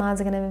Sun and Mars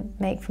are going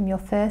to make from your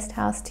 1st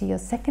house to your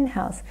 2nd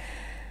house.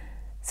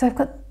 So I've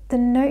got the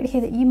note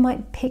here that you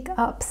might pick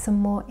up some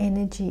more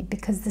energy,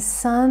 because the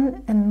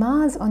Sun and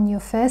Mars on your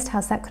 1st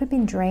house, that could have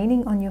been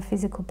draining on your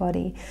physical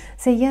body.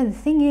 So yeah, the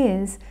thing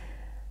is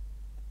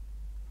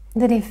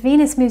that if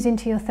Venus moves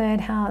into your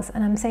 3rd house,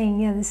 and I'm saying,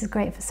 yeah, this is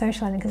great for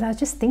socializing, because I was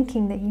just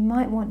thinking that you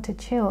might want to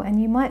chill,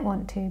 and you might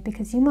want to,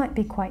 because you might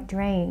be quite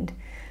drained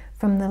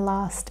from the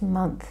last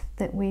month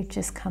that we've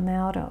just come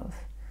out of.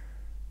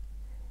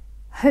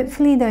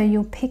 Hopefully though,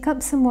 you'll pick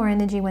up some more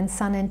energy when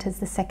Sun enters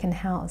the 2nd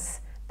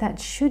house. That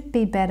should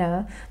be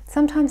better.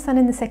 Sometimes Sun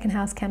in the 2nd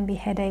house can be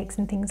headaches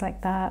and things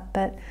like that,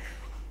 but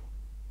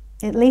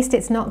at least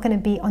it's not going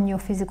to be on your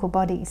physical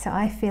body. So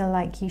I feel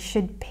like you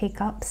should pick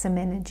up some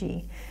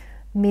energy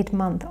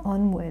mid-month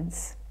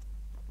onwards.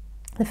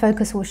 The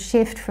focus will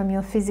shift from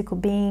your physical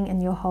being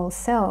and your whole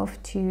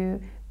self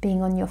to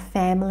being on your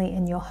family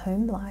and your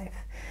home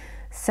life.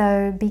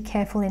 So be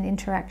careful in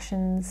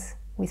interactions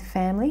with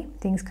family.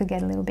 Things could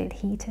get a little bit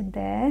heated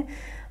there.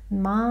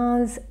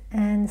 Mars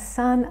and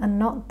Sun are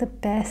not the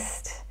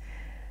best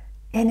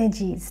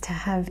energies to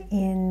have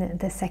in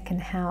the 2nd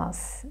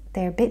house.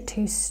 They're a bit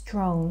too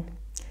strong.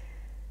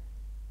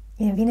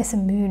 You know, Venus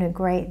and Moon are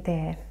great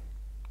there,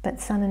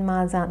 but Sun and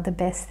Mars aren't the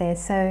best there.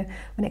 So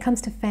when it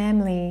comes to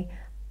family,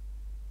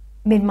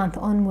 mid-month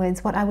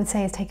onwards, what I would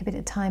say is take a bit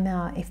of time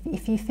out.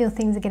 If you feel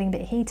things are getting a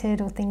bit heated,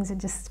 or things are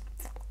just,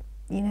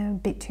 you know, a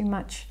bit too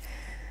much,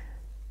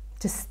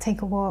 just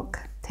take a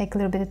walk, take a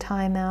little bit of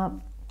time out,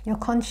 You're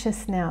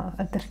conscious now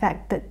of the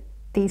fact that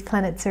these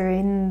planets are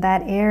in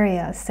that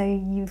area, so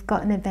you've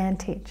got an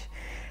advantage.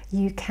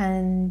 You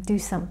can do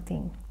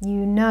something.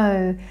 You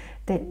know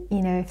that,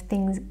 you know, if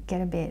things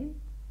get a bit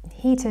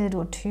heated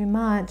or too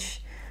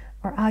much,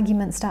 or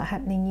arguments start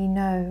happening, you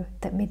know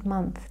that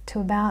mid-month to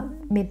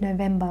about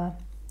mid-November,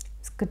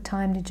 it's a good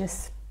time to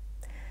just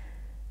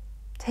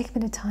take a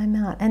bit of time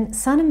out. And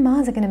Sun and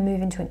Mars are going to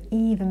move into an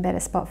even better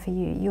spot for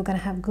you. You're going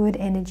to have good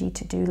energy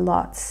to do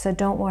lots. So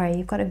don't worry,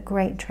 you've got a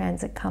great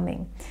transit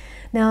coming.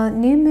 Now,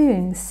 new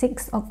moon,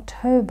 6th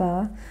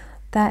October,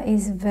 that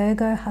is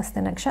Virgo Hasta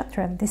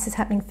Nakshatra. This is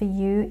happening for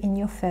you in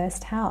your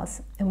first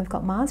house. And we've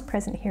got Mars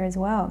present here as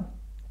well.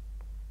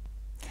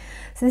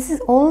 So this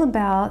is all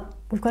about,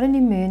 we've got a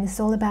new moon, this is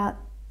all about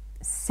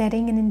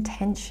setting an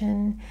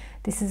intention.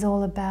 This is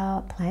all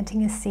about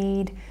planting a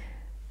seed.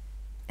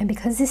 And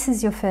because this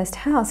is your first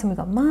house and we've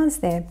got Mars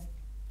there,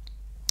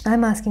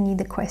 I'm asking you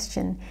the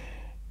question,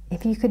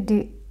 if you could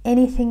do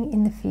anything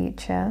in the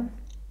future,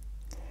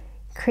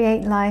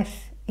 create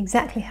life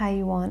exactly how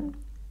you want,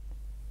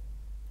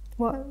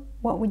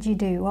 what would you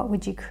do? What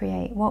would you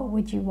create? What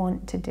would you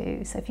want to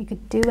do? So if you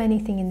could do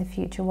anything in the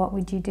future, what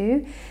would you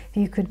do? If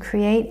you could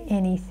create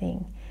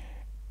anything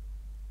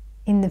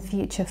in the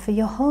future for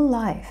your whole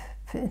life,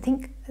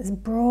 think as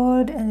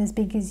broad and as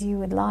big as you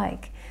would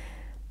like,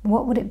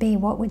 what would it be?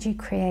 What would you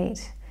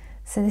create?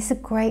 So this is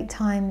a great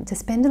time to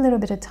spend a little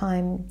bit of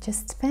time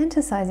just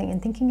fantasizing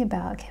and thinking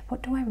about, okay,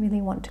 what do I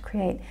really want to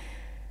create?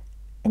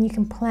 And you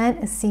can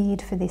plant a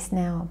seed for this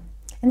now.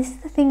 And this is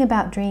the thing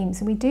about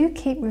dreams. We do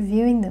keep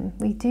reviewing them.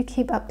 We do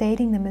keep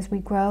updating them as we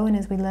grow and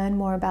as we learn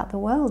more about the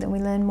world and we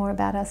learn more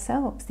about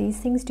ourselves. These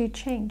things do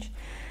change.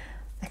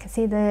 I can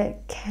see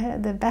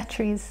the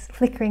battery is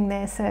flickering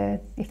there,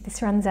 so if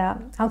this runs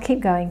out, I'll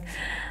keep going.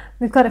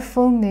 We've got a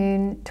full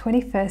moon,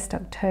 21st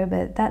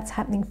October. That's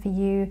happening for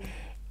you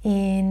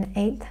in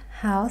 8th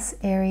house,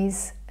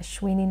 Aries,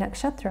 Ashwini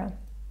Nakshatra.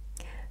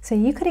 So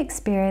you could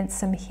experience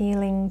some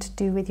healing to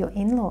do with your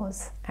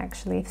in-laws,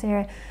 actually. If there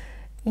are,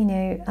 you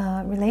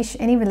know,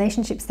 any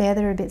relationships there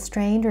that are a bit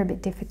strained or a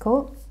bit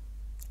difficult,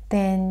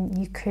 then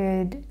you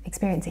could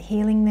experience a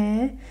healing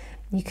there.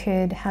 You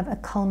could have a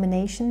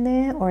culmination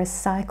there, or a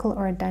cycle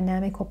or a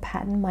dynamic or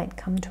pattern might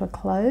come to a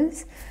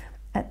close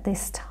at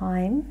this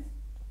time.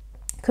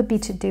 It could be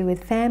to do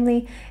with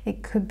family,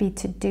 it could be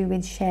to do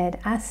with shared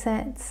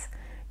assets,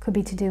 it could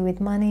be to do with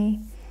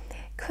money,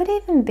 it could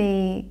even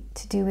be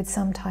to do with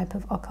some type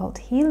of occult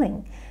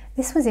healing.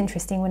 This was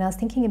interesting when I was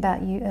thinking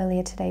about you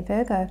earlier today,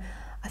 Virgo.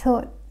 I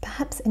thought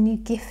perhaps a new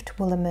gift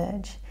will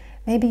emerge.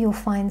 Maybe you'll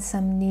find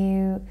some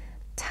new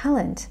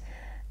talent.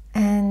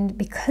 And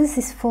because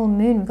this full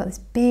moon, we've got this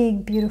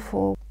big,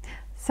 beautiful...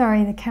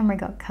 Sorry, the camera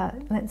got cut.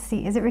 Let's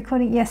see, is it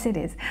recording? Yes, it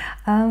is.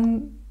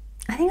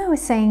 I think I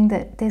was saying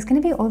that there's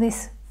going to be all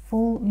this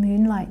full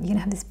moonlight. You're going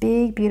to have this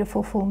big,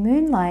 beautiful full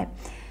moonlight.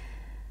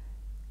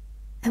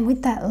 And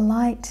with that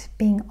light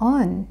being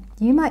on,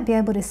 you might be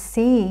able to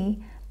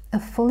see a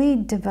fully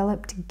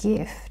developed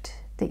gift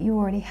that you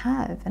already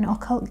have, an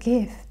occult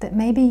gift that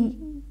maybe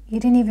you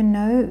didn't even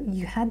know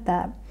you had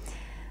that.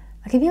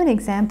 I'll give you an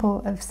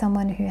example of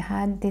someone who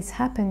had this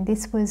happen.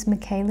 This was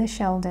Michaela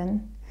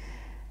Sheldon.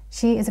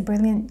 She is a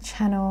brilliant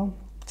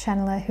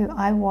channeler who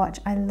I watch.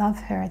 I love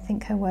her. I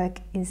think her work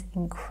is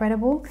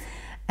incredible.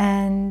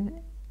 And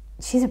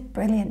she's a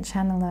brilliant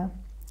channeler.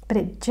 But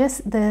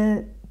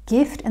the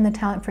gift and the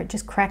talent for it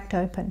just cracked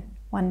open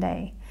one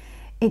day.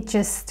 It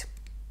just,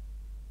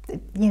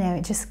 you know,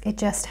 it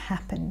just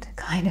happened,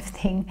 kind of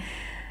thing.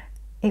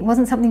 It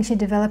wasn't something she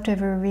developed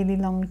over a really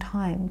long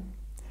time.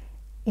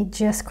 It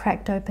just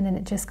cracked open and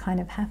it just kind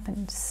of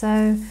happened.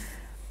 So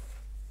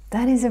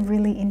that is a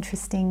really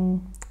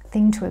interesting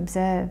thing to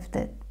observe,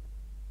 that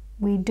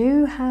we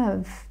do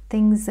have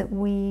things that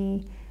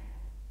we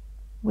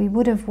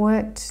would have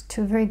worked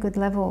to a very good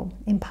level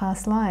in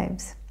past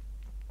lives.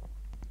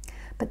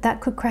 But that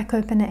could crack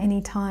open at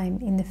any time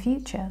in the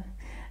future.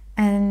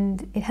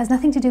 And it has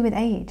nothing to do with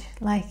age.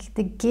 Like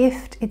the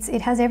gift,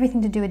 it has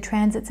everything to do with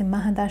transits and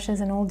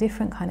mahadashas and all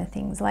different kind of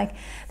things. Like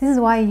this is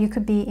why you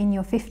could be in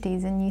your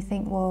 50s and you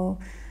think, well,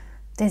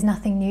 there's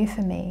nothing new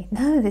for me.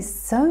 No, there's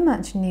so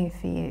much new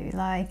for you.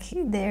 Like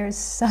there's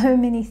so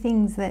many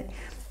things that,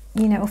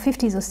 you know, or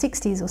 50s or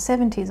 60s or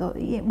 70s or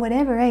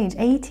whatever age,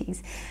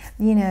 80s,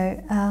 you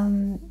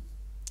know,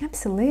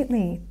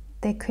 absolutely.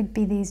 There could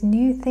be these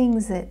new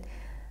things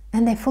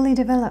and they're fully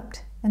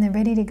developed. And they're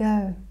ready to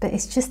go. But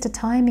it's just a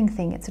timing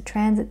thing. It's a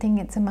transit thing.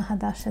 It's a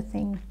mahadasha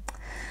thing.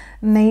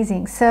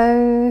 Amazing.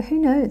 So who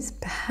knows?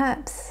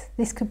 Perhaps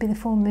this could be the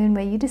full moon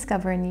where you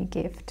discover a new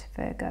gift,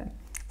 Virgo.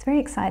 It's very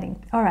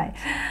exciting. All right.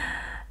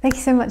 Thank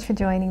you so much for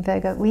joining,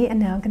 Virgo. We are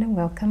now going to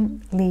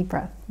welcome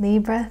Libra.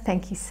 Libra,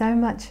 thank you so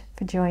much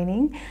for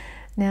joining.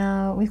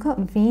 Now, we've got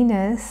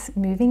Venus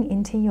moving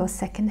into your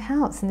second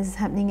house. And this is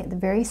happening at the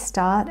very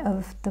start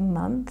of the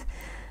month.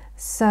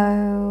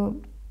 So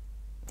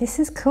this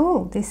is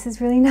cool. This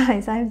is really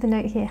nice. I have the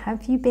note here.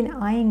 Have you been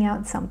eyeing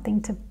out something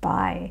to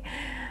buy?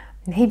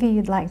 Maybe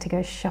you'd like to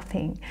go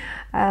shopping.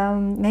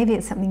 Maybe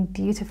it's something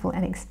beautiful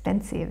and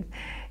expensive.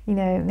 You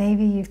know,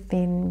 maybe you've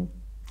been,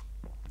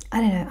 I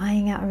don't know,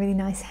 eyeing out a really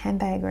nice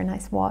handbag or a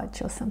nice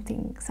watch or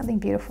something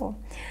beautiful.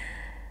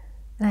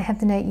 And I have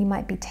the note, you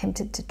might be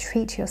tempted to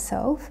treat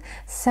yourself.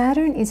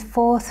 Saturn is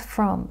 4th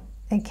from,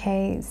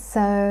 okay,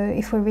 so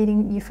if we're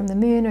reading you from the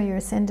moon or your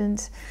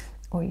ascendant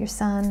or your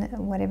sun,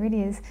 whatever it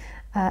is,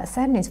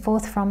 Saturn is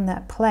 4th from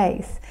that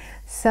place.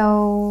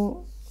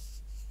 So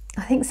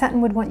I think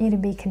Saturn would want you to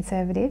be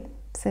conservative.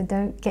 So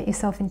don't get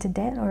yourself into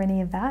debt or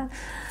any of that.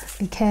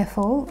 Be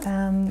careful.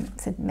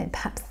 So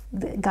perhaps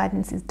the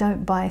guidance is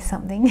don't buy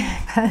something,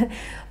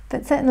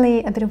 but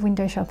certainly a bit of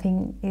window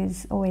shopping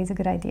is always a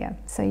good idea.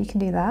 So you can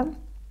do that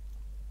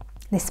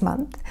this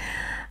month.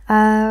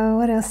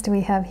 What else do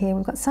we have here?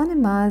 We've got Sun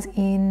and Mars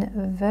in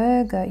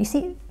Virgo. You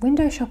see,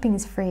 window shopping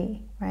is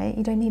free, right?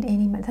 You don't need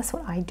any money. That's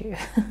what I do.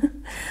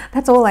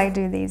 That's all I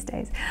do these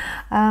days.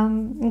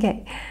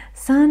 Okay,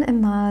 Sun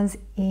and Mars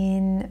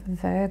in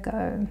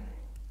Virgo.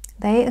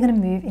 They are going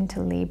to move into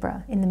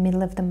Libra in the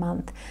middle of the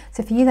month.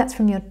 So for you, that's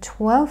from your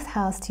 12th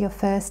house to your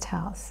 1st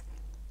house.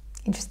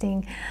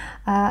 Interesting.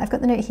 I've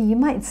got the note here, you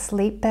might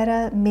sleep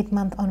better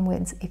mid-month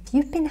onwards. If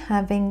you've been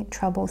having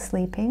trouble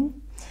sleeping,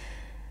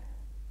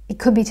 it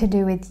could be to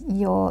do with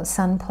your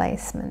sun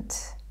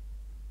placement.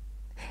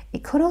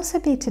 It could also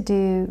be to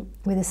do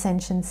with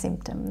ascension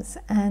symptoms.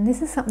 And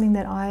this is something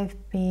that I've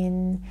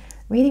been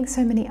reading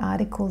so many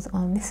articles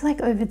on. This is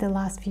like over the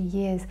last few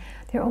years.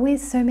 There are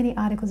always so many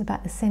articles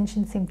about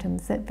ascension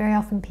symptoms that very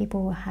often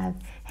people will have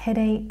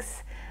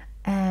headaches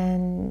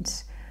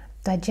and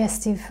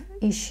digestive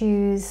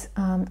issues.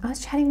 I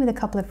was chatting with a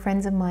couple of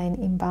friends of mine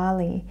in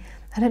Bali.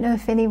 I don't know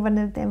if any one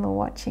of them are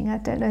watching. I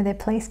don't know their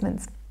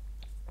placements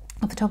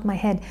off the top of my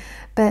head,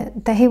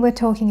 but they were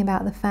talking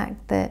about the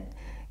fact that,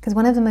 because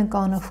one of them had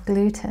gone off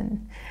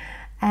gluten,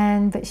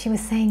 but she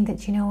was saying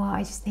that, you know what,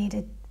 I just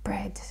needed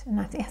bread, and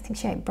I think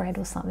she ate bread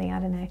or something, I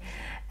don't know,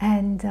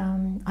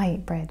 and I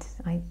eat bread,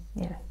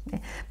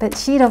 but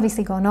she'd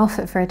obviously gone off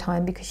it for a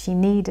time because she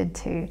needed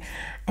to,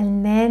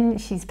 and then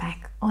she's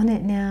back on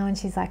it now, and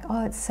she's like,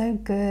 oh, it's so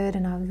good,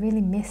 and I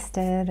really missed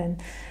it,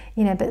 and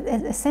you know, but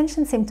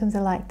ascension symptoms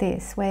are like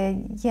this, where,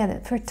 yeah,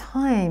 that for a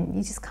time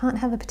you just can't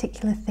have a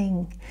particular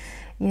thing,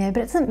 you know,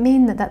 but it doesn't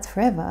mean that that's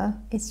forever.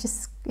 It's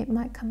just, it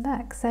might come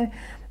back. So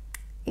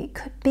it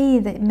could be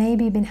that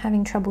maybe you've been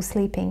having trouble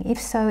sleeping. If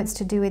so, it's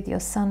to do with your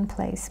sun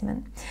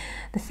placement.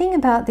 The thing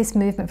about this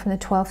movement from the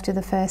 12th to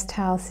the 1st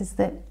house is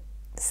that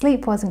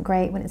sleep wasn't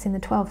great when it's in the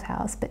 12th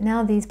house, but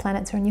now these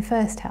planets are in your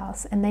 1st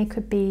house, and they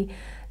could be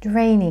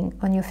draining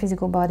on your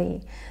physical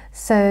body.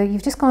 So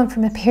you've just gone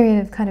from a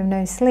period of kind of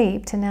no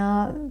sleep to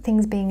now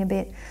things being a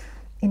bit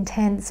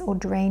intense or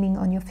draining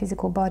on your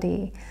physical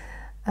body.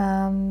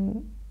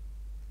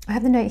 I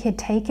have the note here,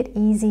 take it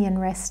easy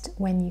and rest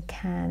when you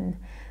can.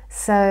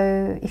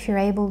 So if you're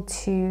able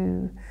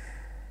to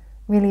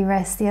really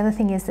rest, the other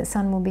thing is that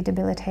Sun will be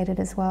debilitated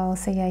as well.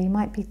 So yeah, you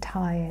might be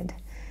tired,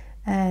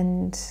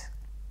 and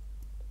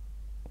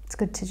it's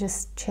good to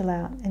just chill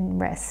out and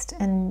rest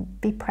and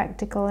be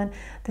practical. And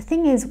the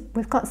thing is,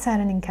 we've got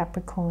Saturn in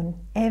Capricorn.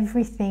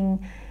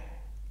 Everything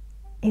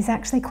is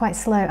actually quite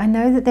slow. I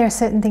know that there are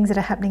certain things that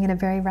are happening at a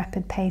very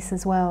rapid pace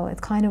as well.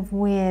 It's kind of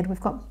weird. We've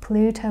got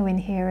Pluto in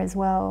here as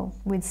well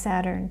with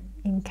Saturn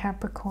in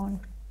Capricorn.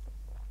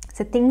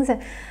 So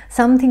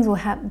some things will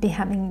be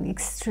happening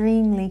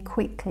extremely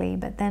quickly,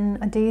 but then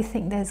I do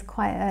think there's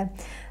quite a,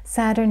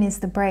 Saturn is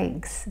the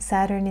brakes,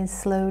 Saturn is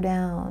slow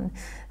down.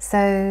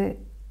 So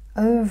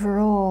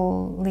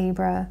overall,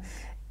 Libra,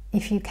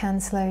 if you can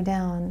slow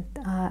down,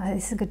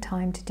 this is a good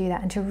time to do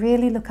that, and to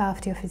really look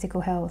after your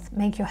physical health.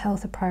 Make your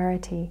health a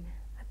priority.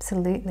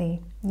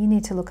 Absolutely. You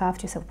need to look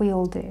after yourself. We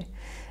all do.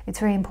 It's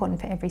very important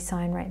for every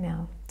sign right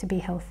now to be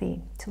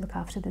healthy, to look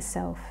after the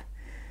self.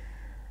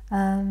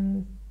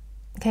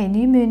 Okay,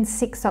 new moon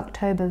 6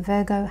 October,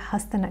 Virgo,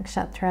 Hasta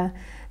Nakshatra.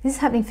 This is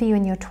happening for you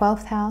in your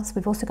 12th house.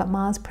 We've also got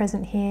Mars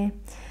present here.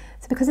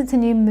 So because it's a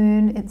new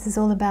moon, it's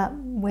all about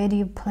where do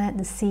you plant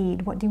the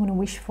seed? What do you want to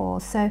wish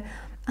for? So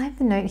I have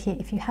the note here,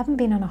 if you haven't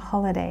been on a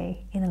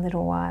holiday in a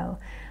little while,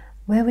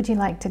 where would you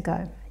like to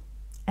go?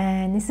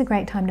 And this is a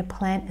great time to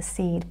plant a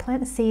seed.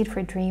 Plant a seed for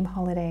a dream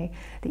holiday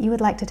that you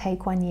would like to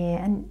take one year.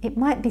 And it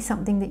might be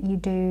something that you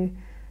do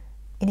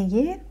in a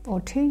year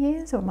or 2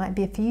 years, or it might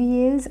be a few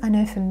years. I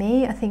know for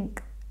me, I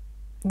think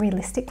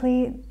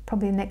realistically,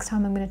 probably the next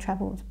time I'm going to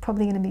travel is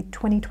probably going to be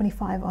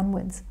 2025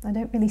 onwards. I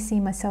don't really see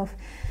myself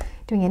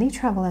doing any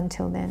travel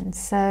until then.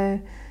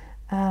 So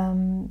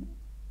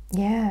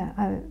yeah,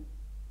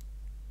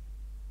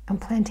 I'm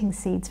planting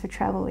seeds for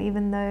travel,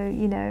 even though,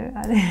 you know,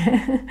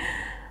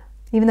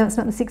 even though it's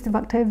not the 6th of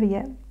October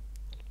yet.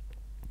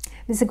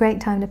 This is a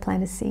great time to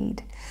plant a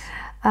seed.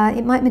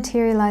 It might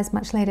materialize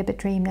much later, but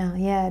dream now.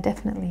 Yeah,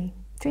 definitely.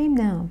 Dream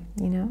now,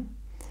 you know.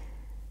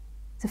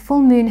 It's a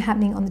full moon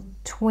happening on the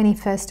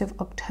 21st of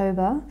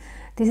October.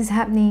 This is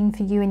happening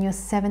for you in your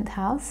 7th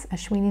house,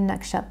 Ashwini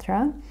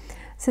Nakshatra.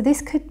 So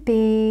this could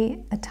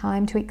be a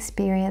time to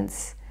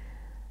experience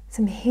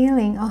some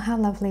healing, oh how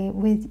lovely,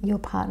 with your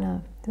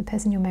partner, the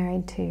person you're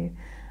married to,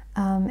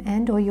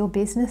 and or your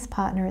business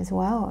partner as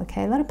well,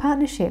 okay? A lot of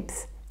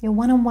partnerships your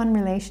one-on-one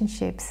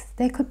relationships.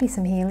 There could be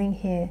some healing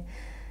here.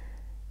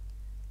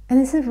 And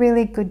this is a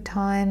really good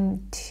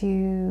time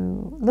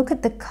to look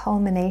at the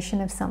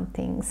culmination of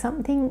something.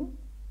 Something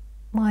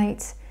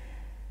might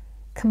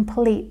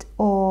complete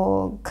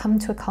or come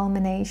to a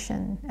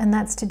culmination, and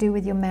that's to do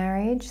with your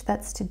marriage,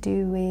 that's to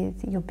do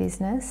with your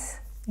business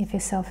if you're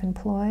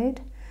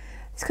self-employed.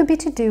 This could be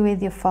to do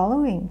with your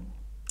following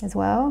as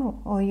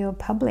well, or your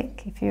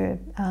public if you're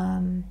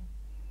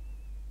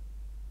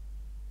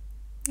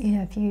you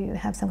know, if you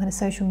have some kind of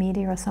social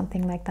media or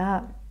something like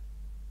that.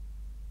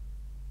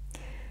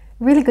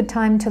 Really good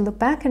time to look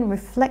back and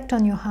reflect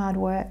on your hard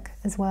work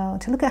as well,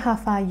 to look at how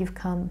far you've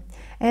come.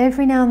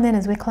 Every now and then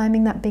as we're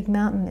climbing that big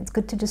mountain, it's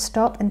good to just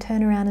stop and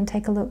turn around and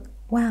take a look.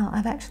 Wow,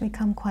 I've actually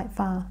come quite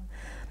far.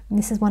 And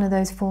this is one of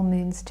those full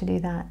moons to do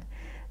that.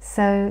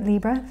 So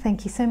Libra,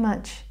 thank you so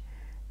much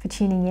for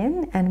tuning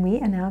in, and we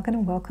are now going to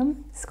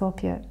welcome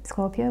Scorpio.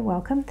 Scorpio,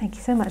 welcome. Thank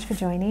you so much for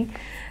joining.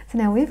 So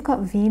now we've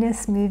got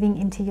Venus moving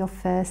into your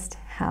first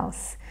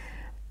house.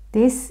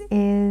 This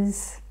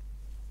is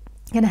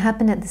going to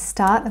happen at the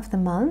start of the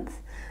month.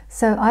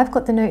 So I've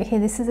got the note here,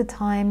 this is a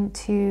time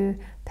to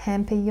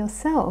pamper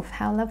yourself.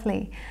 How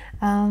lovely.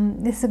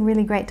 This is a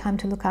really great time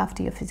to look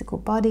after your physical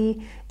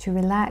body, to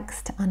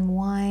relax, to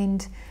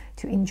unwind,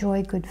 to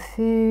enjoy good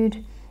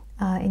food,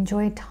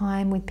 enjoy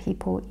time with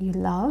people you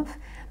love.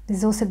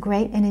 There's also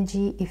great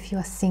energy if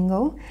you're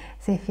single.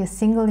 So if you're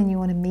single and you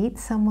want to meet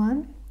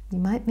someone, you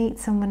might meet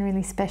someone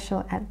really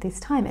special at this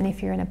time. And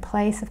if you're in a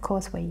place, of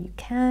course, where you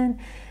can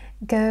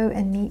go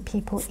and meet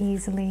people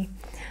easily.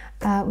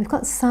 We've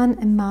got Sun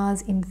and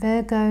Mars in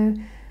Virgo,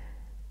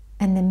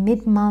 and then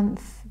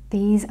mid-month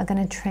these are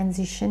going to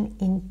transition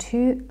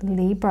into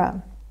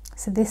Libra.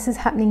 So this is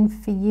happening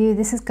for you.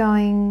 This is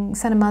going,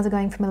 Sun and Mars are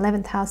going from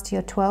 11th house to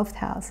your 12th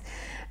house.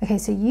 Okay,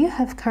 so you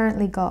have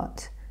currently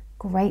got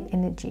great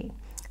energy.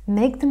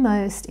 Make the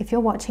most, if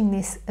you're watching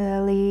this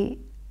early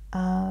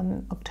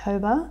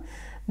October,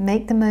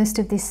 make the most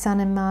of this Sun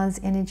and Mars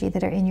energy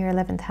that are in your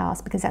 11th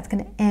house, because that's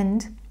going to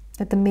end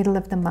at the middle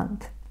of the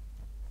month.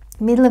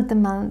 Middle of the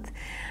month,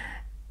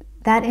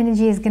 that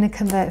energy is going to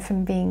convert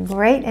from being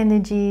great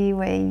energy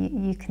where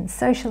you can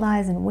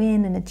socialize and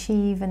win and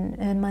achieve and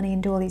earn money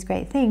and do all these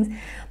great things.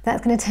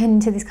 That's going to turn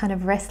into this kind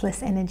of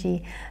restless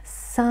energy.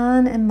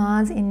 Sun and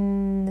Mars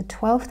in the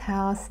 12th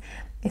house,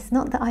 it's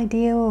not the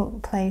ideal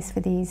place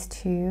for these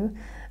two.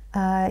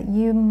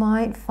 You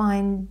might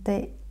find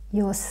that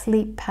your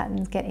sleep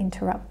patterns get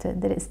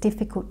interrupted, that it's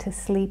difficult to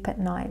sleep at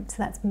night. So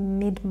that's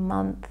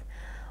mid-month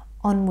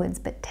onwards,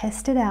 but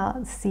test it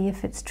out, see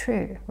if it's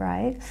true,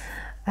 right?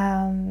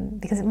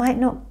 Because it might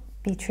not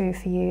be true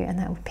for you, and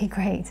that would be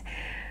great.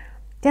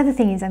 The other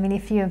thing is, I mean,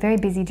 if you're very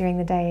busy during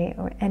the day,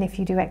 and if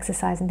you do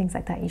exercise and things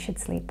like that, you should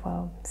sleep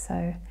well.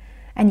 So,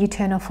 and you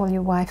turn off all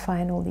your Wi-Fi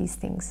and all these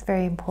things,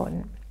 very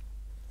important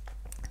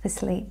for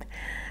sleep.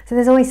 So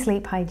there's always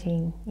sleep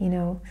hygiene, you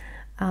know,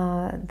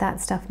 that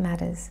stuff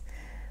matters.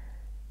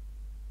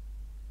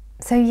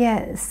 So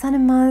yeah, Sun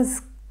and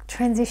Mars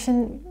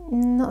transition,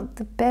 not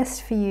the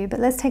best for you, but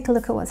let's take a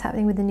look at what's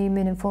happening with the new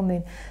moon and full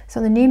moon.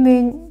 So the new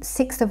moon,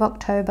 6th of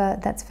October,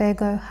 that's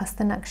Virgo,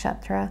 Hasta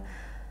Nakshatra.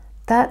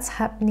 That's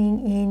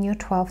happening in your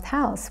 12th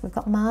house. We've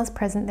got Mars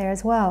present there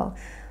as well.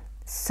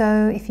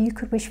 So if you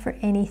could wish for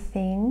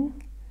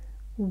anything,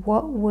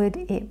 what would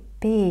it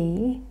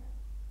be?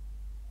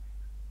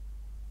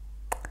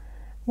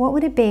 What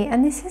would it be?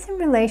 And this is in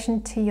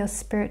relation to your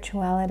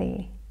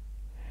spirituality.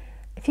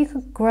 If you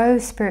could grow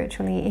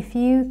spiritually, if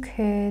you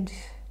could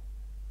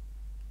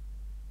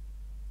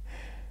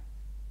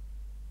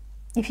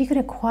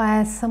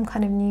acquire some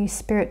kind of new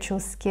spiritual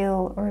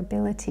skill or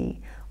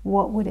ability,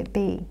 what would it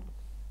be?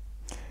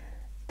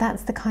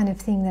 That's the kind of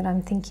thing that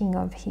I'm thinking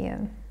of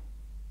here.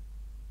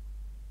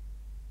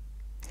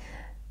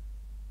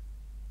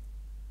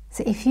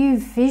 So if you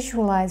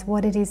visualize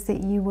what it is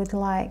that you would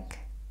like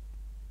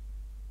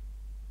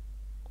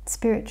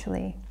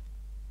spiritually,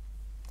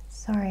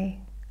 sorry,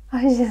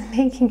 I was just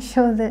making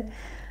sure that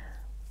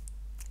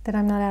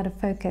I'm not out of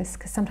focus,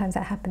 because sometimes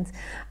that happens.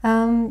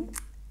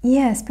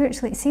 Yeah,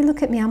 spiritually. See,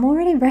 look at me. I'm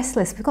already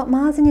restless. We've got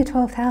Mars in your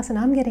 12th house and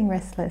I'm getting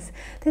restless.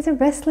 There's a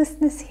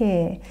restlessness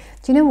here.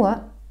 Do you know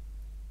what?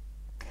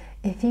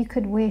 If you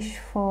could wish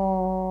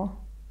for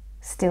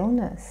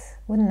stillness,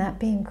 wouldn't that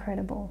be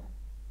incredible?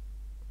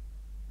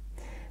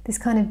 This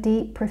kind of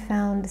deep,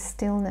 profound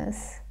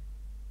stillness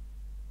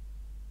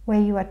where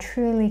you are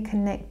truly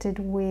connected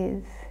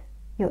with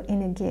your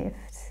inner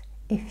gifts.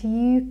 If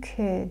you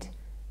could,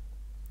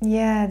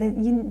 yeah,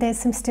 there's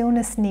some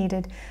stillness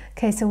needed.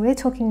 Okay, so we're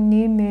talking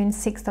new moon,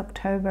 6th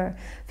October.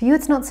 For you,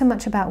 it's not so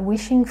much about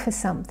wishing for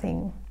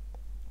something.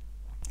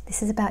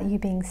 This is about you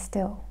being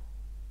still.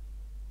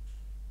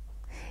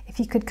 If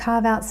you could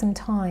carve out some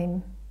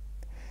time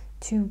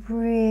to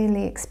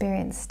really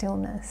experience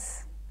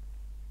stillness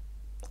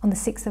on the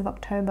 6th of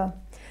October,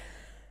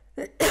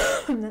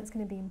 that's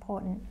going to be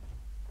important.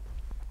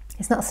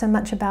 It's not so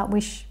much about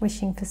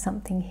wishing for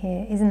something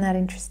here. Isn't that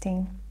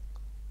interesting?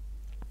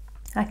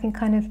 I can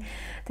kind of,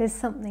 there's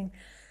something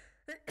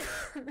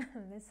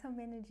There's some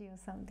energy or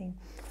something.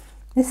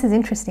 This is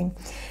interesting.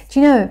 Do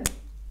you know,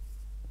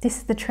 this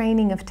is the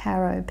training of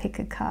tarot. Pick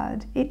a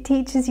card. It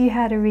teaches you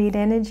how to read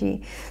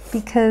energy,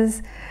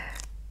 because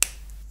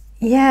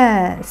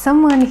yeah,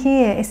 someone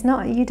here, it's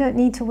not, you don't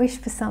need to wish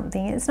for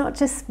something. It's not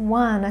just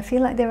one. I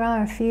feel like there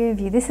are a few of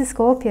you. This is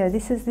Scorpio.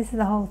 This is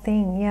the whole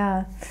thing.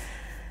 Yeah.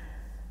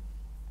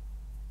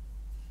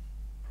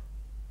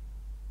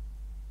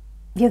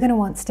 You're going to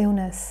want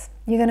stillness.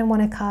 You're going to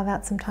want to carve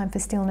out some time for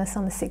stillness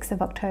on the 6th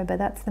of October.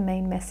 That's the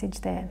main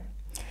message there.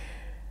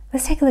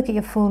 Let's take a look at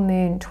your full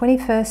moon.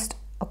 21st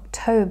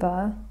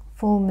October,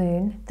 full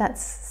moon.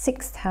 That's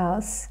 6th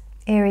house,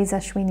 Aries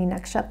Ashwini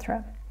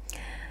Nakshatra.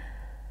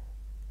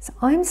 So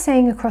I'm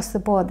saying across the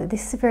board that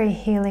this is a very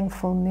healing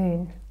full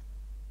moon.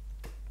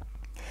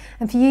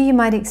 And for you, you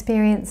might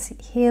experience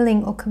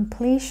healing or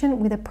completion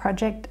with a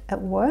project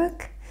at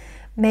work.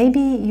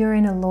 Maybe you're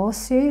in a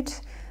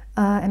lawsuit,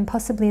 and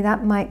possibly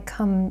that might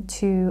come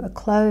to a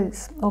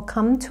close, or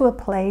come to a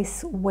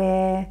place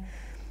where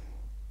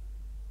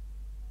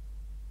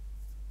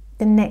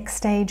the next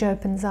stage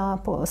opens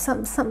up, or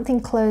something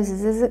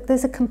closes.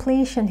 There's a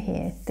completion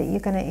here that you're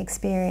going to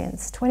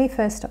experience.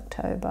 21st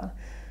October.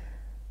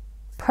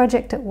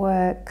 Project at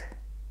work,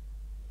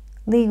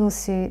 legal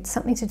suit,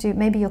 something to do,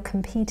 maybe you're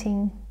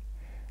competing,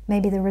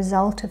 maybe the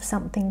result of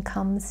something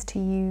comes to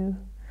you.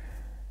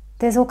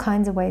 There's all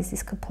kinds of ways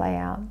this could play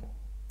out.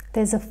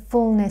 There's a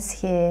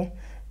fullness here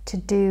to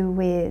do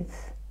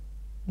with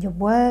your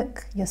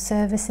work, your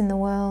service in the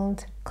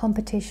world,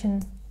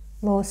 competition,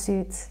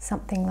 lawsuits,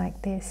 something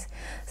like this.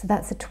 So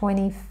that's the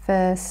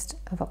 21st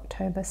of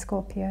October,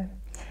 Scorpio.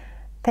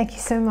 Thank you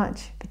so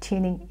much for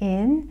tuning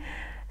in,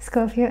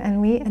 Scorpio,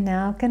 and we are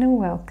now going to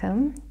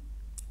welcome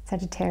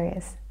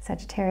Sagittarius.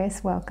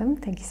 Sagittarius, welcome.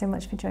 Thank you so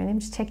much for joining. I'm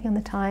just checking on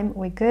the time.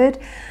 We're good.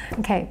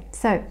 Okay,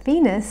 so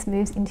Venus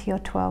moves into your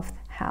 12th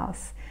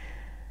house.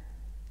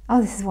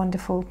 Oh, this is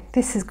wonderful.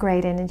 This is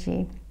great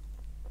energy.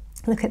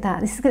 Look at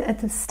that. This is at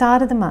the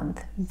start of the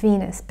month.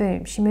 Venus,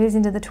 boom, she moves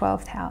into the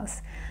 12th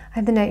house. I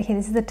have the note here.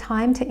 This is the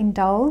time to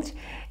indulge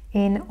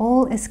in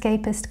all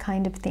escapist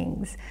kind of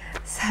things.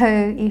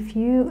 So if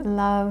you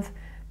love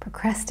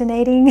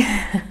procrastinating,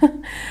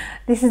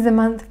 this is the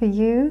month for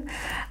you.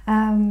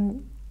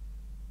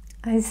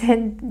 I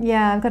said,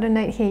 yeah, I've got a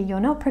note here. You're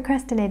not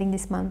procrastinating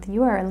this month.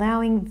 You are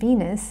allowing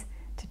Venus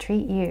to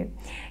treat you,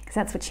 because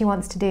that's what she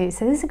wants to do.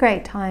 So this is a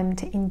great time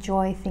to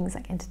enjoy things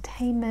like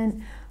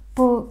entertainment,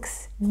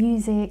 books,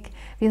 music.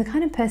 If you're the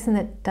kind of person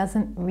that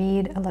doesn't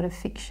read a lot of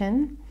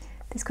fiction,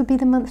 this could be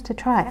the month to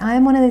try. I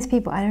am one of those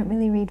people. I don't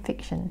really read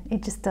fiction.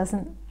 It just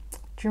doesn't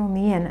draw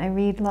me in. I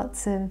read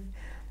lots of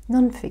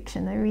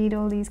non-fiction. I read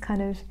all these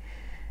kind of,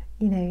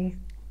 you know,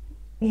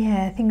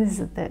 yeah, things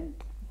that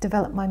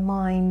develop my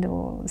mind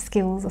or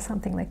skills or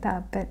something like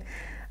that. But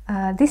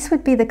this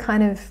would be the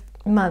kind of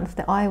month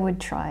that I would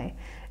try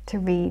to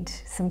read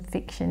some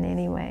fiction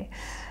anyway.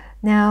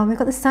 Now we've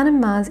got the Sun and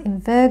Mars in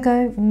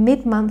Virgo.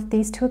 Mid-month,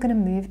 these two are going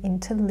to move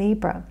into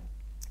Libra.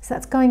 So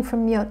that's going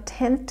from your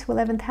 10th to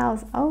 11th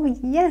house. Oh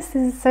yes,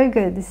 this is so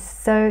good. This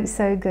is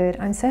so good.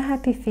 I'm so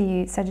happy for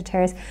you,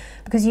 Sagittarius,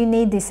 because you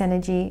need this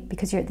energy,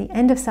 because you're at the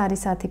end of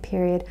Sadhisati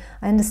period.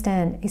 I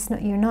understand it's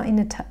not, you're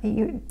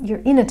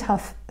in a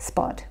tough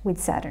spot with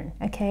Saturn,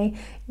 okay?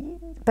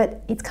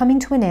 But it's coming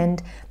to an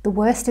end. The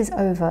worst is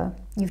over.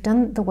 You've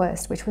done the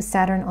worst, which was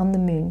Saturn on the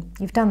moon.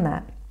 You've done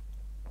that.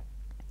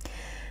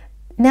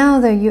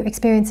 Now though, you're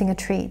experiencing a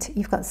treat.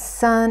 You've got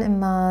Sun and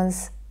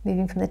Mars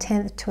moving from the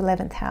 10th to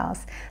 11th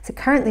house. So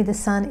currently the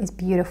Sun is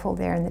beautiful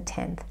there in the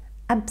 10th.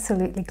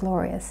 Absolutely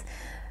glorious.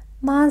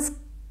 Mars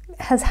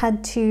has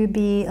had to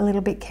be a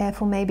little bit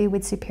careful maybe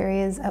with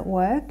superiors at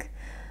work.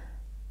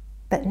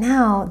 But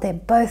now they're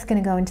both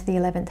going to go into the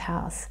 11th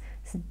house.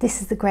 So this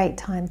is the great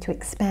time to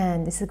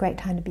expand. This is a great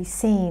time to be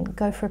seen,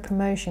 go for a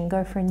promotion,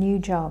 go for a new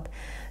job.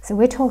 So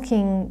we're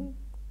talking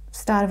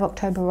start of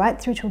October right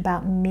through to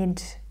about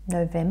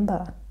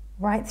mid-November,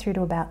 right through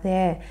to about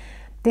there.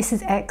 This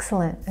is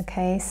excellent,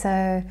 okay?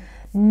 So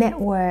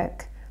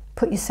network,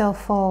 put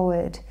yourself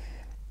forward,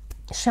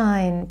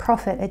 shine,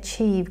 profit,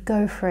 achieve,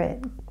 go for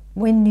it,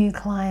 win new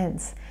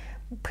clients,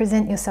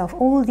 present yourself,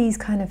 all these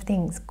kind of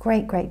things.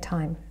 Great, great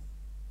time.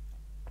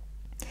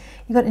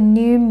 You've got a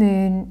new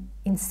moon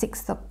in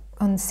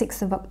on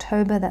 6th of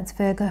October, that's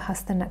Virgo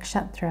Hasta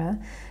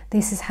Nakshatra.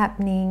 This is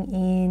happening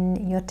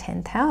in your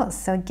 10th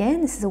house. So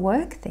again, this is a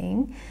work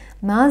thing.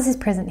 Mars is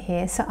present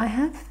here. So I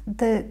have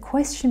the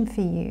question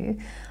for you.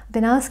 I've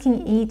been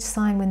asking each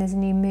sign when there's a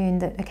new moon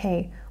that,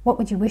 okay, what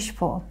would you wish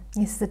for?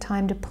 This is the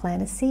time to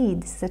plant a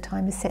seed. This is the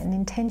time to set an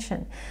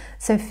intention.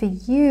 So for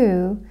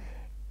you,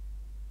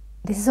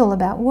 this is all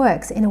about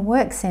work. So in a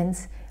work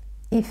sense,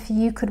 if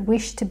you could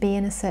wish to be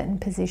in a certain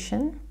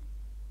position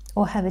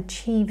or have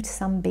achieved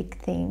some big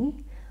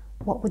thing,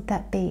 what would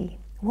that be?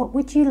 What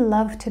would you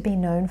love to be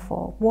known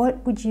for?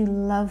 What would you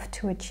love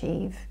to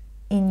achieve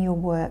in your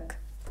work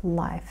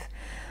life?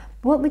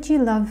 What would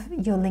you love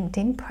your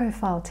LinkedIn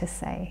profile to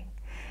say?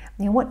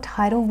 You know, what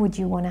title would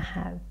you want to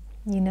have?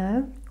 You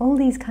know, all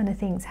these kind of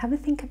things. Have a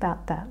think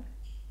about that.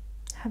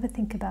 Have a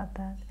think about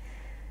that.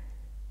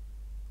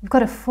 We've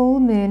got a full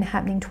moon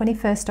happening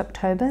 21st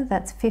October.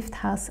 That's 5th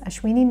house,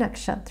 Ashwini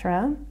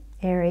Nakshatra,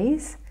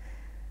 Aries.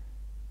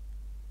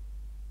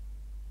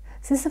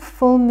 So this is a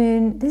full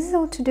moon. This is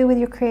all to do with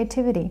your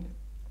creativity.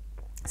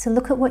 So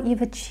look at what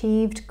you've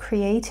achieved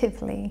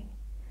creatively.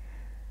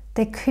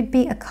 There could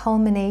be a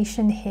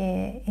culmination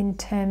here in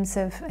terms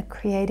of a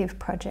creative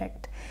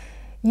project.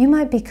 You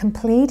might be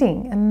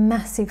completing a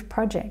massive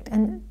project,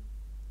 and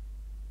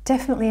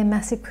definitely a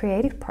massive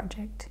creative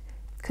project.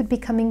 Could be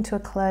coming to a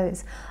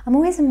close. I'm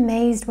always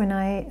amazed when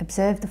I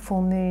observe the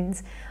full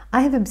moons.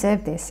 I have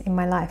observed this in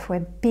my life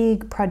where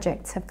big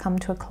projects have come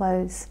to a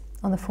close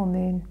on the full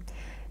moon.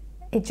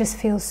 It just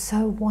feels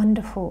so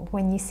wonderful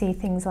when you see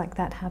things like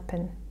that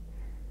happen.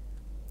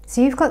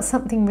 So you've got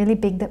something really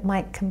big that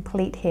might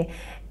complete here.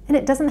 And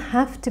it doesn't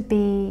have to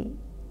be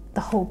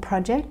the whole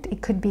project.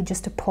 It could be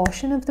just a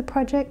portion of the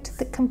project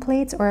that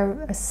completes,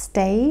 or a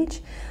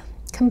stage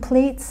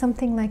completes,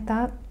 something like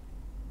that.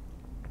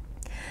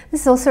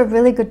 This is also a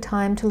really good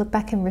time to look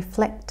back and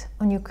reflect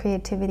on your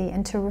creativity,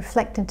 and to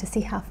reflect and to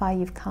see how far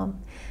you've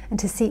come, and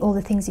to see all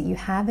the things that you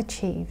have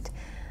achieved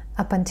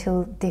up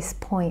until this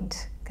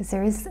point. Because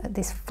there is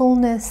this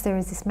fullness, there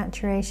is this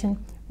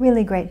maturation.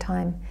 Really great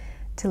time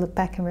to look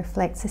back and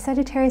reflect. So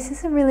Sagittarius, this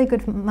is a really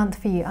good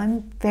month for you.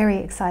 I'm very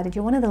excited.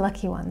 You're one of the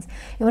lucky ones.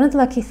 You're one of the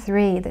lucky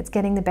 3 that's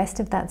getting the best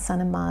of that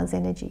Sun and Mars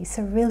energy.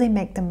 So really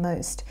make the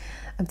most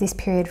of this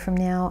period from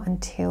now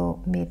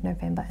until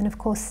mid-November. And of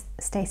course,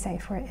 stay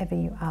safe wherever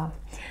you are.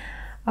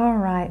 All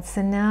right,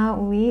 so now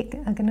we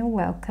are going to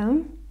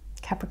welcome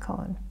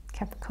Capricorn.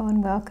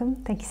 Capricorn, welcome.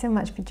 Thank you so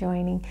much for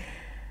joining.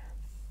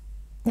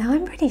 Now,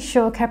 I'm pretty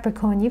sure,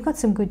 Capricorn, you've got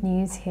some good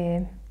news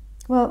here.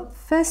 Well,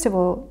 first of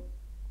all,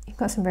 you've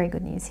got some very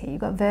good news here.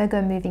 You've got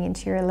Virgo moving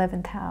into your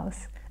 11th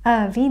house.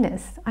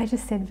 Venus. I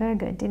just said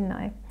Virgo, didn't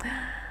I?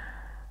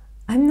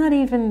 I'm not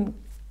even,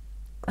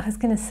 I was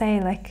going to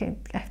say, like,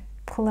 I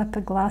pull up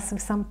a glass of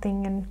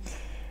something and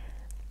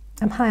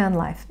I'm high on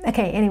life.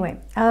 Okay, anyway.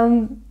 I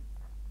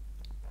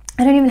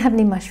don't even have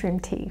any mushroom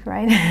tea,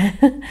 right?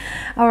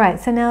 All right,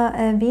 so now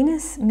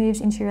Venus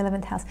moves into your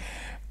 11th house.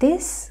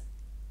 This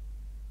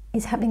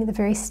is happening at the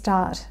very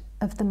start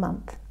of the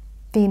month.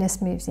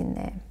 Venus moves in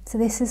there. So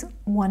this is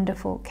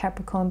wonderful,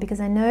 Capricorn, because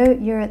I know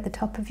you're at the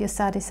top of your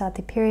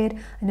Sati period.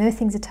 I know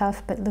things are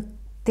tough, but look,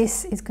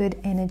 this is good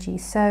energy.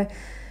 So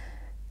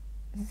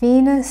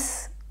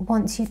Venus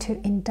wants you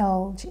to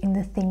indulge in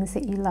the things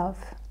that you love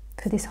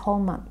for this whole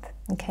month.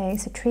 Okay,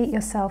 so treat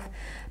yourself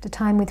to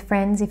time with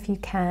friends if you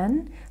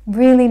can.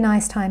 Really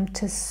nice time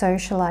to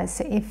socialize.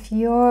 So if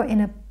you're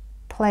in a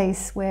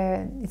place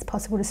where it's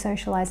possible to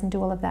socialize and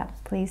do all of that,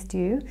 please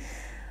do.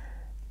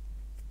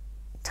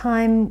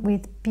 Time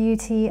with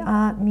beauty,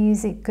 art,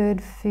 music,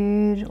 good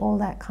food, all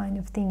that kind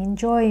of thing.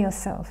 Enjoy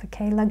yourself,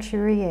 okay?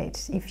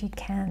 Luxuriate if you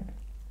can.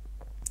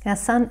 Now,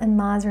 Sun and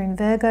Mars are in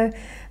Virgo.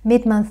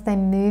 Mid-month, they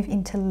move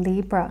into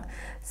Libra.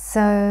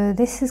 So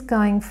this is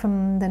going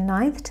from the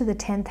 9th to the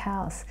 10th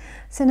house.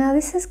 So now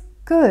this is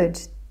good.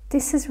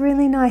 This is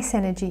really nice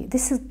energy.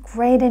 This is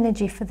great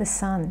energy for the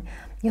Sun.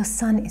 Your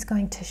Sun is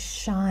going to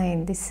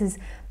shine. This is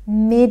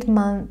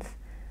mid-month,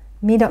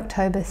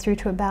 mid-October through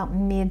to about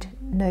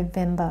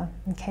mid-November,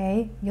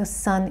 okay? Your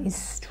Sun is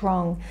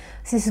strong.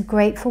 So this is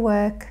great for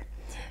work.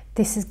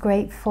 This is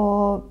great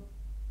for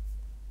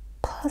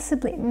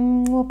possibly,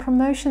 well,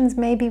 promotions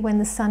maybe when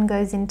the Sun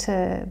goes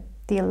into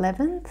the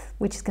 11th,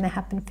 which is going to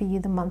happen for you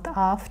the month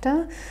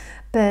after.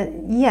 But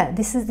yeah,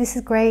 this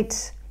is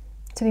great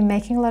to be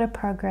making a lot of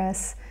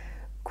progress.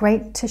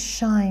 Great to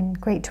shine,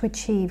 great to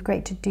achieve,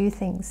 great to do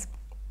things.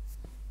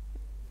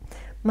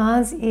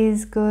 Mars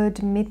is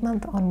good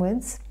mid-month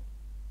onwards.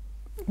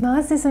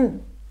 Mars is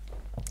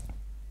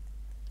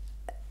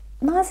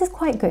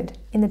quite good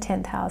in the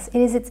 10th house.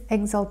 It is its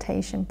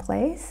exaltation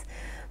place,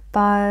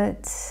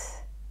 but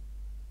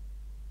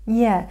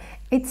yeah,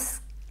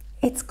 it's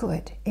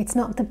good. It's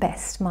not the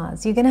best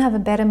Mars. You're going to have a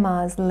better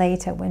Mars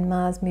later when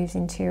Mars moves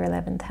into your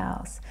 11th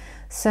house.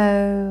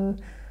 So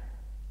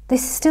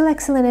this is still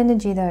excellent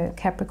energy though,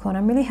 Capricorn.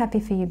 I'm really happy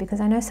for you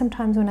because I know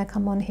sometimes when I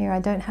come on here I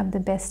don't have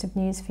the best of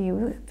news for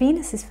you.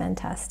 Venus is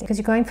fantastic because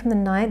you're going from the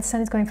 9th,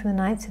 Sun is going from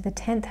the 9th to the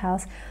 10th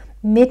house,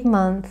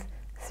 mid-month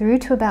through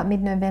to about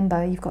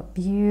mid-November. You've got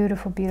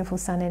beautiful, beautiful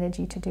Sun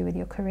energy to do with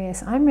your career.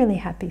 So I'm really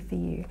happy for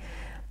you,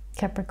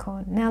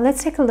 Capricorn. Now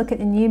let's take a look at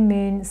the new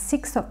moon,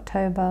 6th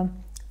October,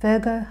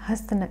 Virgo,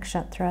 Hasta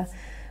Nakshatra.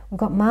 We've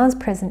got Mars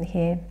present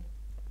here.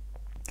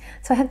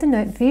 So I have the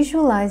note,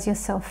 visualize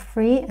yourself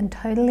free and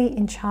totally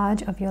in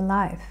charge of your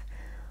life.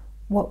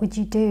 What would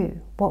you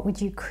do? What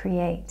would you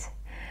create?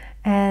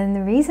 And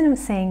the reason I'm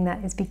saying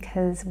that is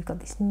because we've got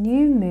this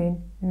new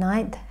moon,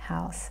 9th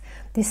house.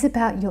 This is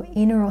about your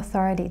inner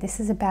authority. This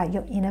is about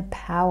your inner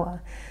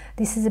power.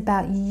 This is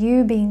about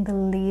you being the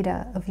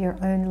leader of your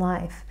own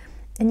life.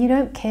 And you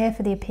don't care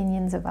for the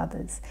opinions of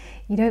others.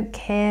 You don't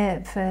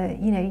care for,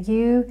 you know,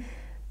 you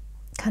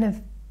kind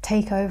of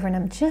take over. And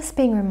I'm just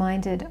being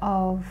reminded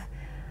of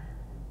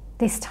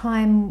this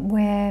time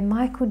where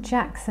Michael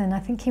Jackson, I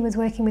think he was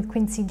working with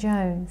Quincy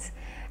Jones.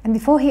 And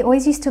before, he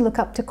always used to look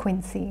up to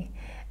Quincy.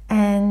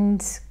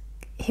 and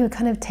he would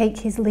kind of take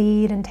his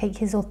lead and take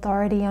his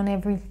authority on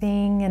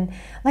everything, and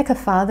like a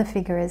father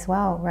figure as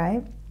well,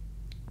 right?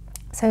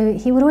 So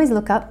he would always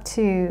look up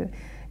to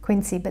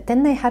Quincy, but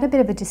then they had a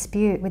bit of a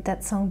dispute with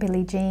that song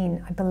Billie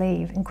Jean, I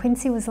believe, and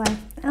Quincy was like,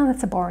 oh,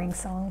 that's a boring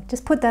song,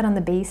 just put that on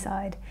the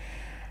B-side.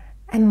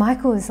 And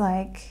Michael was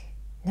like,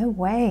 no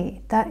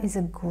way, that is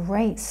a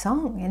great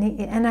song.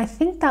 And I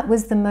think that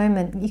was the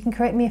moment, you can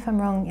correct me if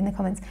I'm wrong in the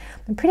comments,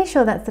 I'm pretty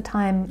sure that's the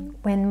time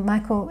when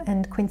Michael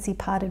and Quincy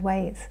parted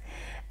ways.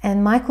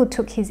 And Michael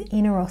took his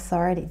inner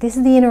authority. This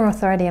is the inner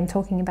authority I'm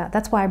talking about.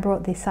 That's why I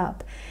brought this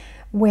up,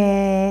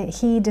 where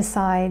he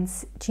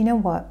decides, do you know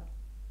what?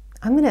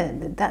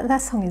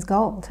 That song is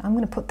gold. I'm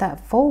gonna put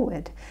that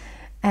forward.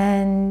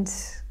 And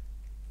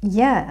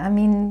yeah, I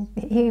mean,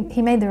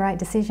 he made the right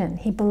decision.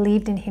 He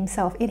believed in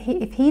himself. If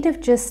he'd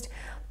have just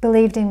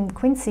believed in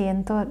Quincy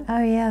and thought,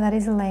 oh yeah, that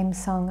is a lame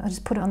song, I'll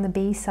just put it on the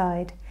B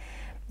side.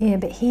 Yeah,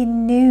 but he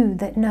knew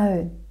that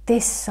no,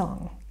 this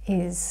song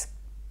is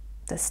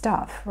the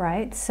stuff,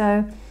 right?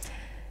 So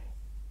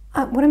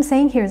what I'm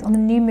saying here is on the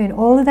new moon,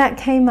 all of that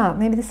came up.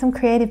 Maybe there's some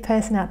creative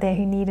person out there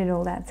who needed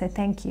all that, so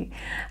thank you.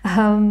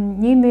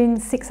 New moon,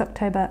 6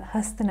 October,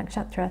 Hasta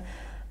Nakshatra.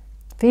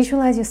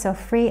 Visualize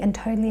yourself free and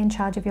totally in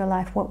charge of your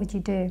life. What would you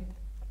do?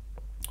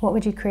 What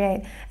would you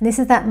create? And this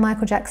is that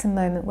Michael Jackson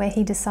moment where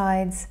he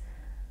decides,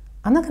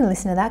 I'm not going to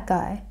listen to that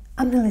guy.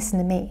 I'm going to listen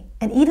to me.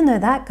 And even though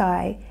that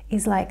guy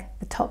is like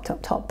the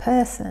top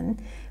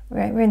person,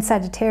 right? We're in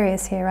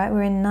Sagittarius here, right?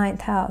 We're in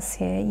 9th house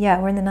here. Yeah,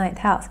 we're in the 9th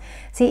house.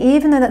 See,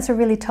 even though that's a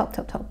really top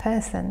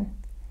person,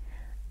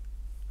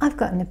 I've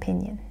got an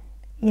opinion.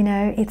 You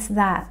know, it's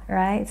that,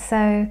 right?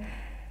 So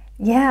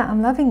yeah,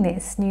 I'm loving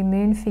this new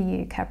moon for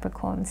you,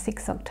 Capricorn,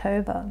 6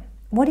 October.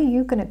 What are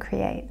you going to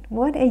create?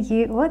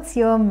 What's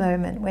your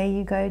moment where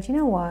you go, do you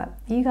know what?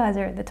 You guys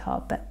are at the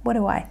top, but what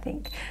do I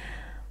think?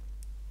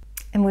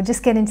 And we'll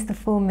just get into the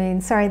full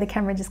moon. Sorry, the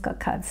camera just got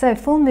cut. So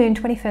full moon,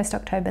 21st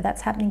October,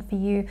 that's happening for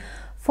you.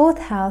 4th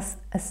house,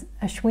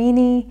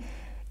 Ashwini,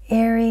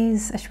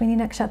 Aries, Ashwini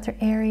Nakshatra,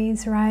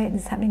 Aries, right?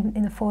 It's happening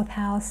in the 4th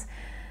house.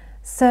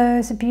 So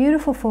it's a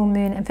beautiful full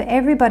moon. And for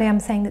everybody, I'm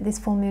saying that this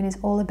full moon is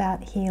all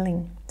about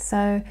healing.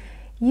 So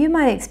you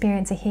might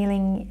experience a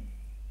healing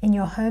in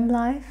your home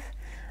life,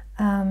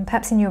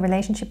 perhaps in your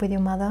relationship with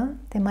your mother.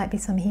 There might be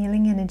some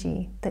healing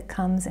energy that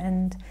comes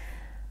and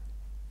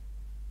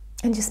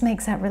just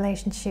makes that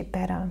relationship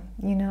better,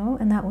 you know,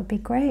 and that would be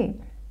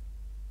great.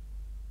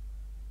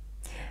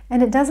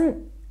 And it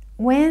doesn't,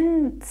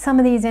 when some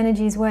of these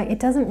energies work, it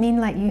doesn't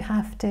mean like you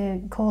have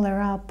to call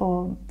her up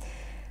or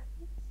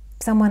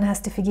someone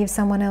has to forgive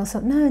someone else.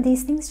 No,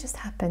 these things just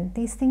happen.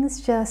 These things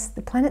just,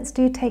 the planets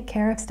do take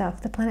care of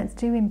stuff. The planets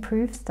do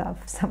improve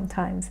stuff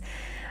sometimes.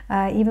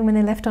 Even when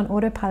they're left on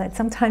autopilot,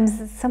 sometimes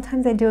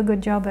they do a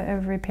good job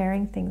of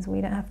repairing things.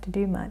 We don't have to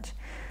do much.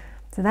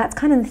 So that's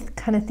kind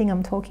of thing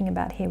I'm talking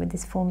about here with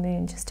this full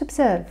moon. Just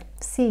observe,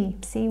 see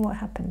what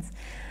happens.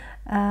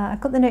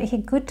 I've got the note here,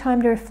 good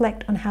time to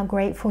reflect on how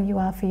grateful you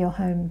are for your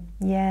home.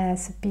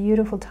 Yes, a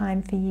beautiful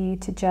time for you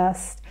to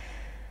just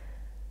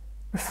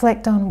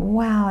reflect on,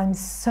 wow, I'm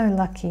so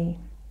lucky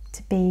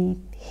to be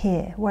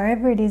here,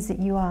 wherever it is that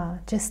you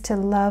are, just to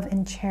love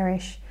and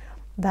cherish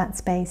that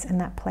space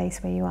and that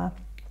place where you are.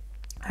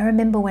 I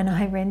remember when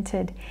I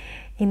rented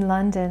in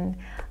London,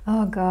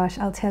 oh gosh,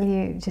 I'll tell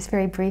you just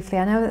very briefly.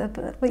 I know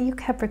that, well, you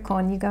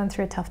Capricorn, you're going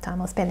through a tough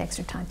time. I'll spend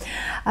extra time.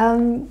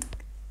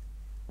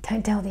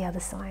 Don't tell the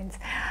other signs.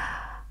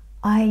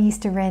 I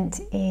used to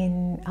rent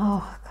in,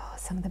 oh God,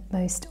 some of the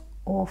most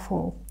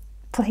awful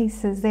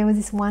places. There was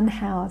this one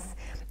house,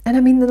 and I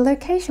mean, the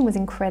location was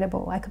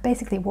incredible. I could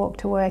basically walk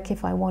to work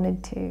if I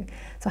wanted to.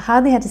 So I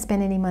hardly had to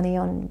spend any money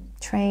on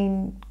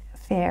train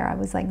fare. I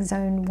was like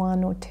zone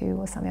 1 or 2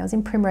 or something. I was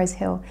in Primrose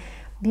Hill,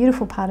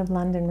 beautiful part of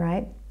London,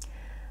 right?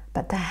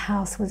 But the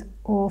house was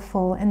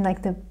awful, and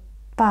like the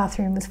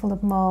bathroom was full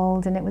of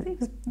mold, and it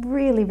was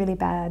really, really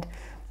bad.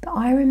 But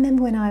I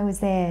remember when I was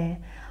there,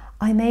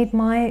 I made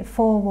my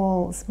 4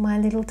 walls, my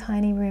little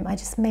tiny room, I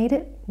just made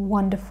it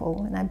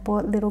wonderful. And I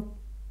bought little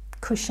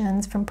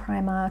cushions from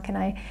Primark, and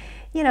I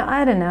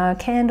don't know,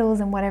 candles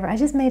and whatever. I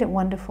just made it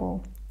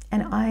wonderful.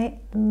 And I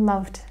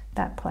loved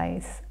that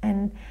place.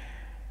 And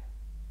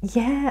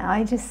yeah,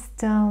 I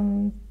just,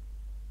 and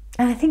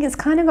I think it's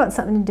kind of got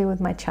something to do with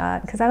my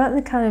chart, because I got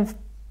the kind of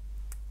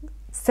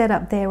set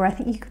up there where I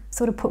think you could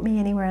sort of put me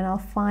anywhere and I'll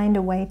find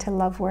a way to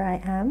love where I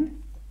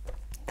am.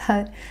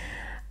 But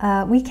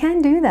we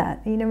can do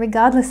that, you know,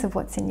 regardless of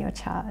what's in your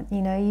chart.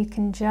 You know, you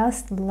can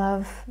just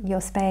love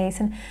your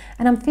space, and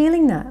I'm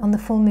feeling that on the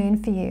full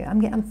moon for you.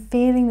 I'm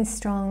feeling this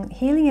strong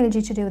healing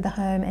energy to do with the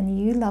home and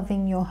you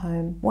loving your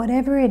home,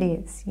 whatever it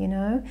is, you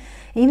know,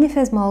 even if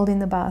there's mold in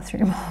the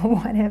bathroom or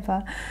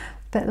whatever,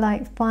 but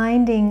like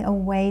finding a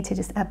way to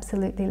just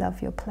absolutely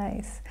love your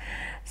place.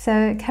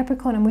 So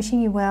Capricorn, I'm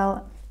wishing you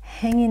well.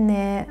 Hang in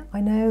there. I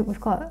know we've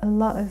got a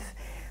lot of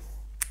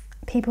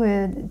people who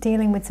are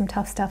dealing with some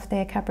tough stuff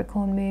there,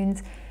 Capricorn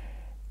moons.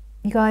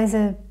 You guys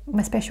are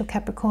my special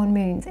Capricorn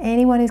moons.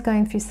 Anyone who's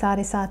going through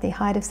Sadhisati,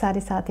 height of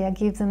Sadhisati, I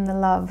give them the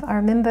love. I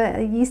remember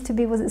it used to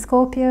be, was it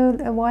Scorpio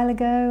a while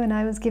ago, and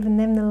I was giving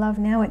them the love.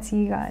 Now it's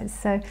you guys.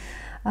 So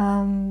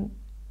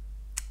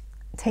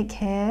take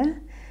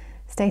care,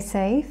 stay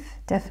safe,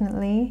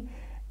 definitely,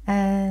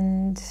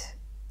 and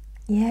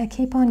yeah,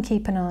 keep on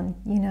keeping on,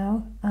 you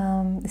know.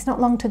 It's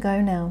not long to go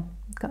now.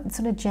 We've got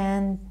sort of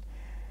Jan,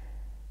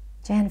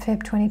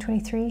 Feb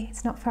 2023.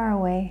 It's not far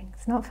away.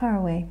 It's not far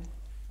away.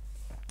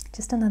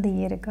 Just another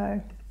year to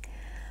go.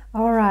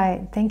 All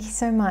right, thank you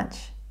so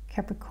much,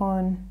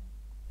 Capricorn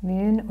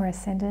moon or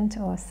ascendant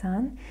or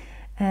sun.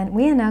 And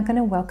we are now going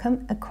to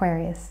welcome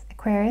Aquarius.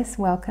 Aquarius,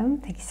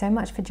 welcome. Thank you so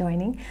much for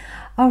joining.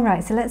 All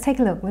right, so let's take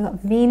a look. We've got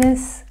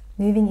Venus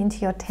moving into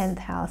your 10th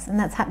house, and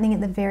that's happening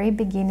at the very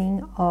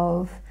beginning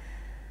of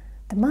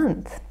the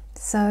month.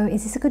 So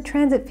is this a good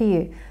transit for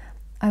you?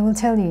 I will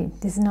tell you,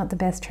 this is not the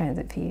best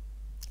transit for you.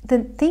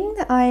 The thing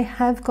that I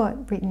have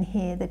got written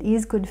here that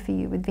is good for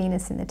you with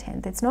Venus in the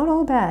 10th, it's not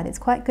all bad, it's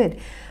quite good.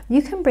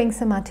 You can bring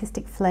some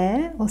artistic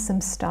flair or some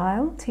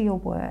style to your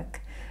work,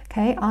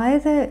 okay?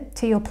 Either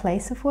to your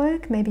place of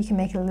work, maybe you can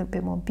make it a little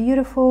bit more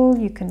beautiful,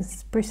 you can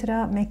spruce it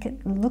up, make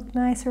it look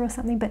nicer or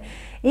something, but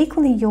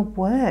equally your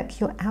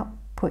work, your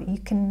output, you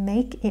can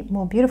make it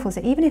more beautiful.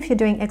 So even if you're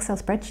doing Excel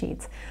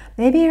spreadsheets,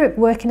 maybe you're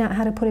working out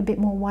how to put a bit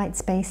more white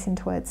space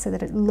into it so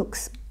that it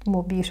looks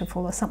more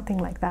beautiful or something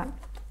like that.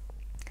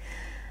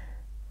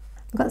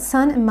 We've got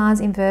Sun and Mars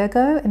in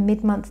Virgo, and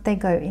mid-month they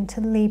go into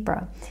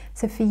Libra.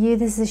 So for you,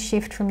 this is a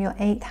shift from your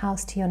 8th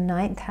house to your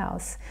 9th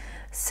house.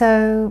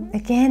 So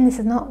again, this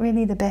is not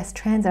really the best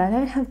transit. I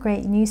don't have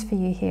great news for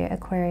you here,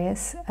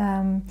 Aquarius.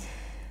 You're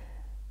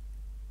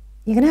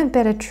going to have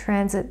better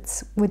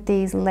transits with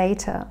these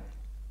later.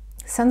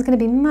 Sun's going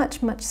to be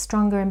much, much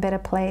stronger and better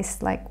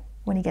placed, like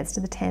when he gets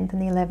to the 10th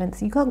and the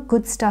 11th. You've got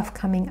good stuff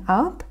coming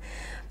up,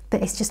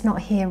 but it's just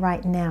not here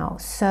right now.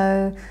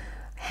 So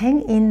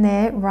hang in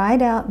there,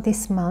 ride out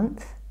this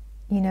month,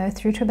 you know,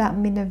 through to about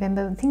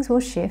mid-November. Things will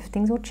shift,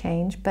 things will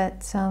change,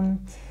 but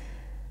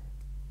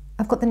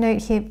I've got the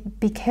note here,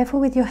 be careful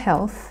with your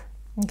health,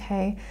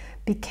 okay?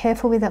 Be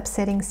careful with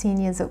upsetting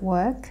seniors at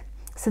work.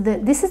 So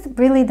that this is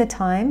really the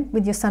time,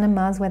 with your Sun and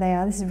Mars where they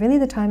are, this is really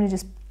the time to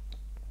just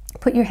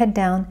put your head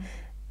down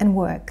and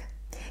work.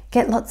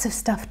 Get lots of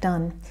stuff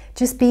done.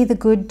 Just be the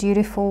good,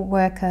 dutiful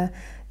worker.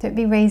 Don't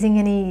be raising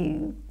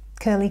any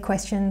curly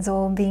questions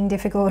or being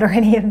difficult or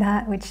any of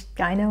that, which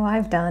I know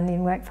I've done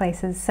in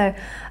workplaces. So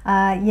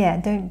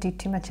yeah, don't do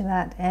too much of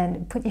that,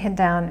 and put your head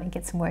down and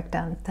get some work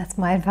done. That's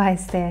my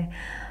advice there.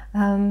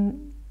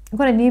 We've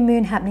got a new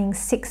moon happening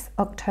 6th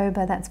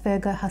October. That's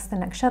Virgo Hasta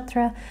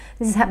Nakshatra.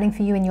 This is happening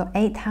for you in your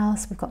 8th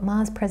house. We've got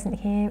Mars present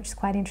here, which is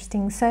quite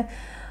interesting. So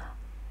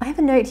I have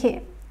a note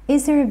here.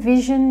 Is there a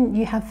vision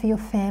you have for your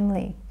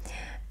family?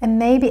 And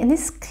maybe, and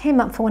this came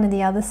up for one of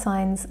the other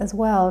signs as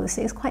well,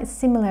 so it's quite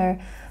similar.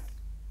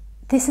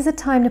 This is a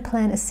time to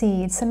plant a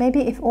seed. So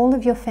maybe if all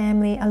of your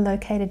family are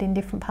located in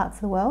different parts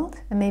of the world,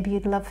 and maybe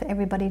you'd love for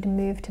everybody to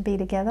move to be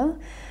together,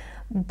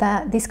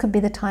 that this could be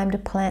the time to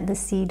plant the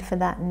seed for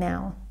that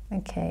now,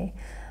 okay?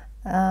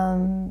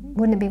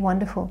 Wouldn't it be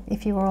wonderful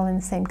if you were all in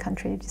the same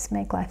country? It'd just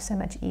make life so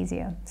much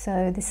easier.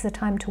 So this is a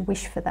time to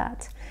wish for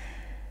that.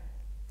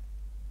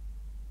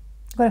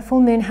 We've got a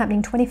full moon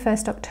happening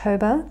 21st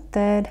October,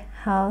 3rd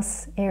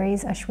house,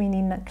 Aries,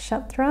 Ashwini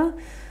Nakshatra.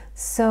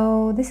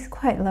 So this is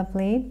quite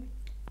lovely.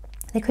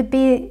 There could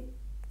be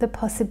the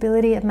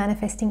possibility of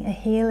manifesting a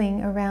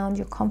healing around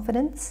your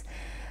confidence,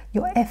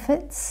 your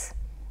efforts,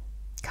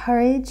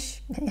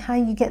 courage, how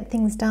you get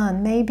things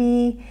done.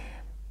 Maybe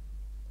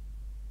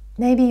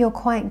you're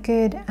quite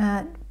good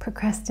at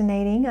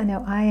procrastinating, I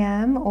know I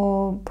am,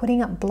 or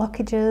putting up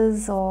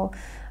blockages, or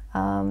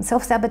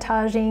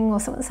self-sabotaging, or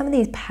some of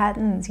these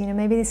patterns. You know,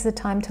 maybe this is a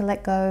time to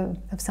let go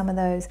of some of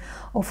those,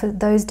 or for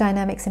those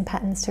dynamics and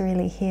patterns to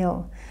really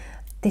heal.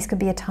 This could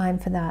be a time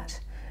for that.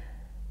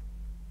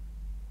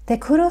 There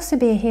could also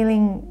be a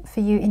healing for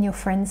you in your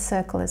friends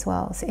circle as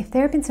well. So if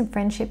there have been some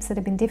friendships that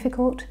have been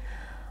difficult,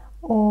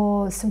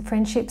 or some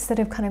friendships that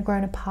have kind of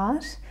grown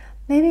apart,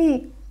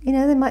 maybe, you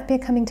know, there might be a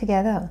coming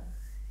together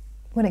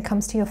when it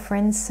comes to your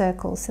friends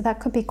circle. So that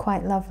could be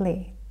quite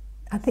lovely.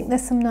 I think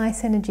there's some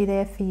nice energy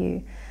there for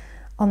you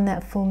on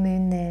that full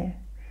moon there,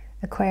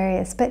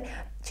 Aquarius. But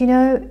do you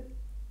know,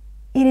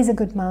 it is a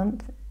good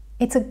month.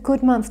 It's a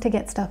good month to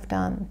get stuff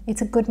done.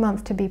 It's a good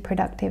month to be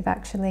productive,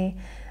 actually.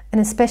 And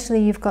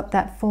especially you've got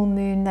that full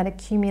moon, that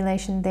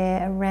accumulation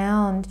there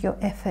around your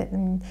effort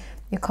and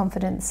your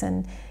confidence,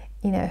 and,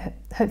 you know,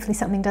 hopefully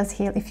something does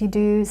heal. If you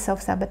do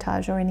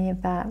self-sabotage or any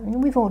of that,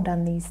 we've all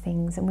done these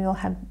things and we all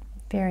have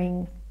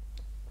varying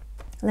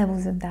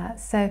levels of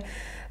that. So,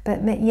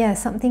 but yeah,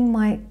 something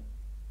might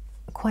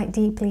quite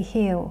deeply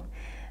heal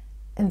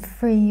and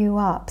free you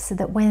up, so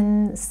that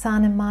when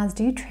Sun and Mars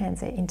do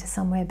transit into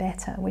somewhere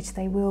better, which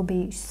they will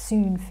be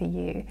soon for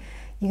you,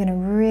 you're going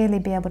to really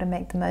be able to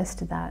make the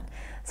most of that.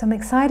 So I'm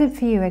excited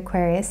for you,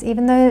 Aquarius.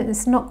 Even though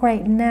it's not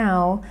great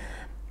now,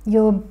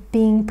 you're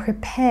being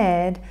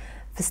prepared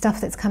for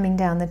stuff that's coming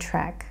down the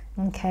track,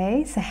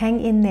 Okay, so hang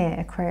in there,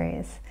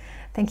 Aquarius.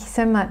 Thank you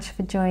so much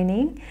for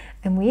joining,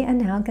 and we are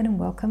now going to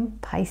welcome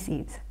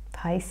Pisces.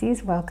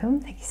 Pisces,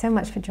 welcome. Thank you so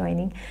much for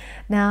joining.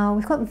 Now,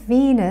 we've got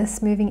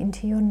Venus moving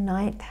into your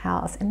 9th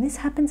house, and this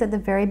happens at the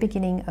very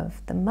beginning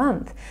of the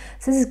month.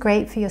 So this is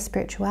great for your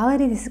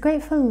spirituality. This is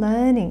great for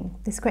learning.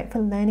 This is great for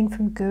learning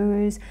from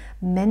gurus,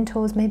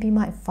 mentors. Maybe you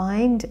might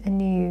find a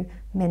new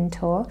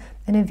mentor.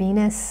 And a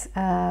Venus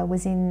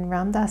was in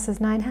Ram Dass's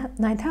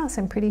 9th house,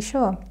 I'm pretty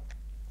sure.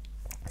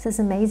 So it's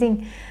an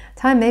amazing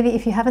time. Maybe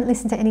if you haven't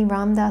listened to any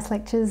Ram Dass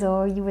lectures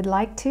or you would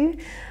like to,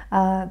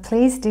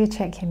 please do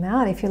check him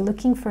out. If you're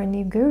looking for a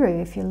new guru,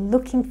 if you're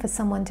looking for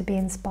someone to be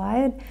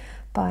inspired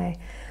by,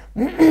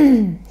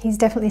 he's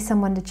definitely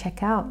someone to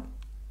check out.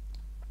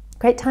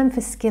 Great time for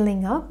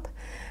skilling up.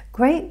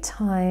 Great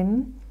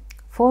time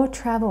for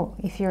travel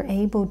if you're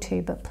able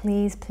to, but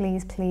please,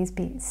 please, please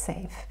be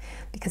safe,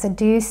 because I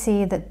do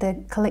see that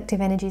the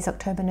collective energies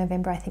October,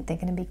 November, I think they're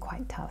going to be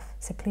quite tough.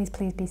 So please,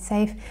 please be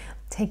safe.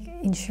 Take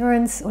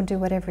insurance or do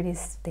whatever it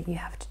is that you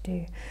have to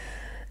do.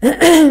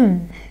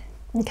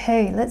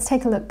 Okay, let's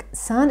take a look.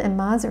 Sun and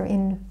Mars are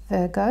in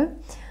Virgo.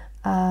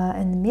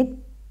 In the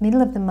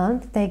middle of the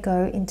month, they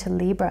go into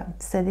Libra.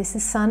 So this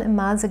is Sun and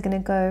Mars are going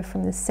to go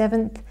from the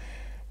 7th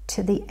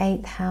to the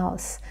 8th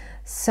house.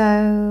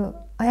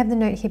 So I have the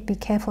note here, be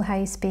careful how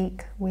you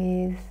speak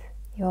with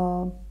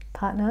your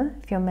partner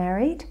if you're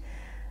married.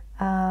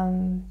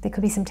 There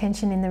could be some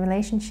tension in the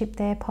relationship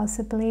there,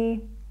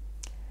 possibly.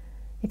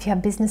 If you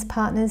have business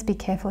partners, be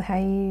careful how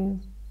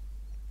you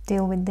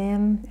deal with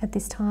them at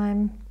this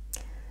time.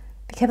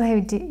 Be careful how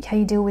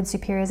you deal with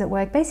superiors at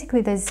work.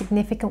 Basically, there's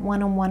significant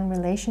one-on-one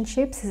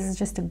relationships. This is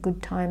just a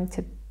good time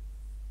to,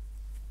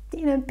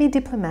 you know, be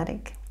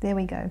diplomatic. There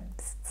we go.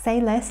 Say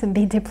less and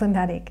be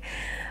diplomatic.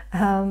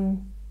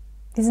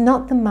 Is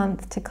not the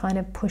month to kind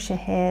of push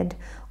ahead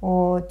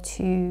or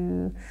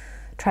to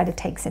try to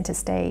take center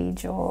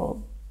stage,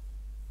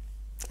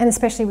 and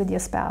especially with your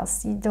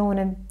spouse. You don't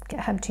want to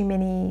have too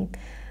many,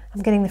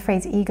 I'm getting the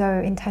phrase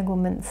ego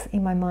entanglements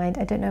in my mind.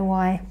 I don't know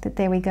why, but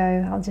there we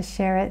go. I'll just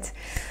share it.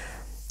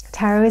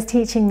 Tarot is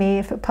teaching me,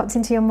 if it pops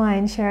into your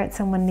mind, share it,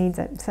 someone needs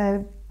it.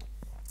 So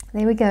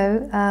there we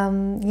go.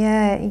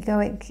 Yeah,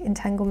 egoic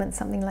entanglement,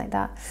 something like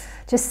that.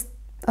 Just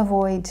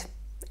avoid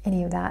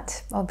any of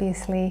that,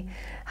 obviously.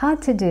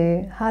 Hard to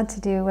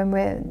do when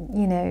we're,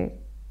 you know,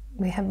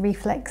 we have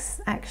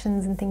reflex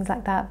actions and things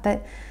like that.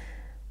 But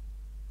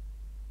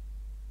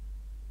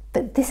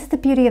this is the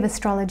beauty of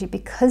astrology.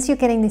 Because you're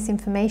getting this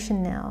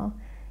information now,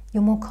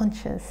 you're more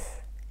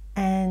conscious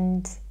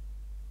and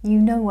you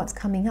know what's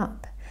coming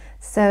up.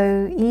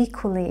 So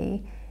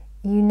equally,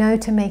 you know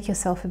to make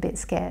yourself a bit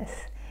scarce,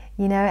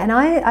 you know. And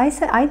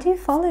I do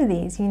follow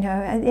these, you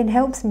know. It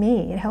helps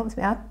me. It helps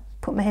me. I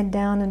put my head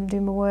down and do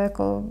my work,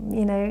 or,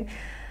 you know,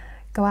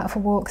 go out for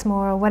walks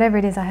more, or whatever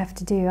it is I have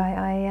to do.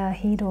 I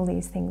heed all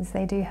these things.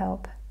 They do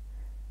help.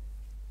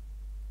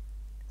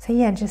 So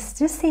yeah, just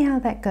see how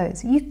that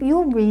goes.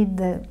 You'll read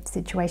the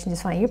situation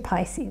just fine. You're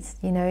Pisces,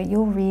 you know,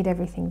 you'll read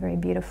everything very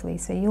beautifully.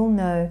 So you'll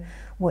know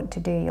what to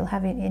do. You'll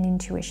have an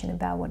intuition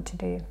about what to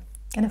do.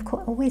 And of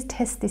course, always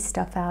test this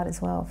stuff out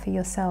as well for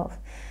yourself.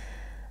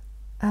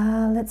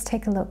 Let's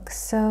take a look.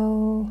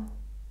 So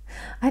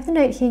I have a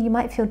note here, you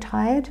might feel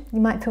tired, you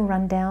might feel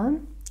run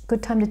down.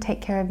 Good time to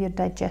take care of your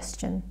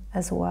digestion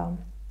as well.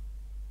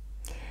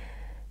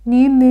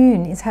 New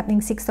moon is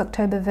happening 6th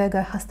October,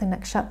 Virgo, Hasta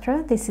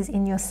Nakshatra. This is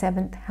in your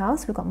 7th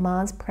house. We've got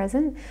Mars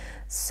present.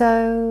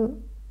 So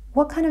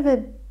what kind of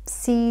a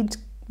seed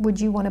would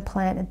you want to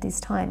plant at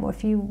this time? Or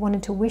if you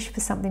wanted to wish for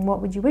something,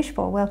 what would you wish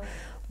for? Well,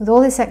 with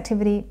all this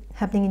activity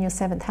happening in your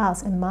 7th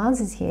house and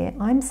Mars is here,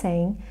 I'm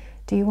saying,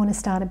 do you want to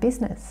start a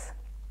business?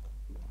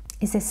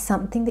 Is there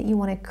something that you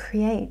want to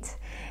create?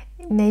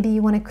 Maybe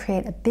you want to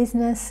create a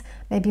business,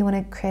 maybe you want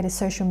to create a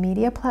social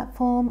media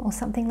platform or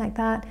something like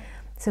that.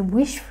 So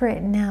wish for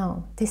it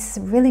now. This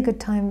is a really good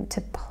time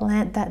to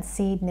plant that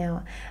seed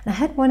now. And I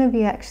had one of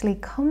you actually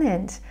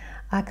comment,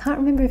 I can't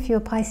remember if you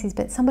were Pisces,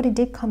 but somebody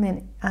did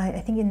comment, I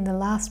think in the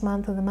last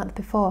month or the month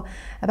before,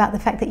 about the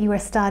fact that you were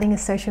starting a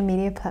social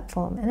media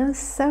platform. And I was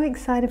so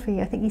excited for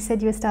you. I think you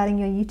said you were starting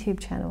your YouTube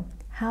channel.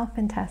 How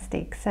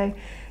fantastic. So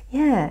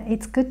yeah,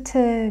 it's good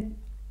to,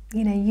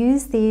 you know,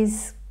 use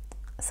these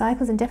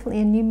cycles, and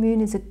definitely a new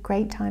moon is a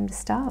great time to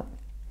start.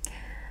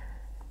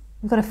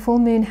 We've got a full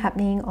moon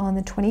happening on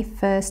the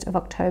 21st of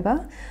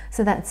October.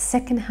 So that's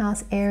 2nd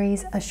house,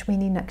 Aries,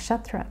 Ashwini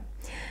Nakshatra.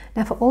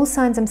 Now for all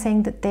signs, I'm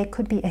saying that there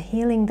could be a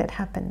healing that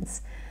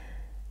happens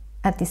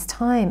at this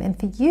time. And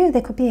for you,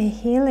 there could be a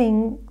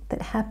healing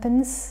that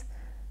happens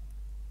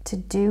to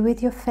do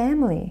with your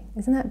family.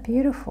 Isn't that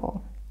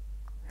beautiful?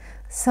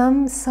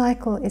 Some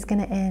cycle is going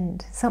to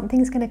end.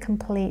 Something's going to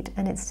complete,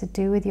 and it's to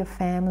do with your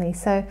family.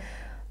 So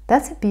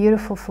that's a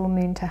beautiful full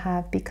moon to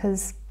have,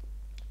 because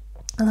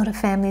a lot of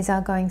families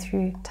are going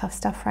through tough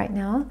stuff right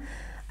now.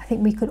 I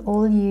think we could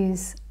all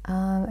use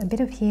a bit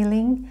of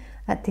healing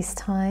at this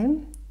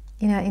time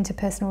in our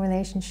interpersonal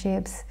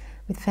relationships,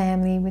 with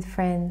family, with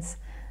friends.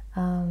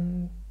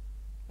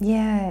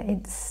 Yeah,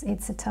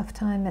 it's a tough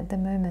time at the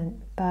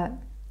moment, but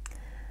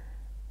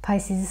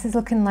Pisces, this is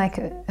looking like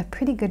a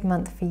pretty good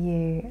month for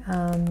you.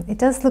 It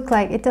does look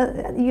like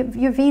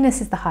your Venus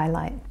is the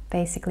highlight,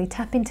 basically.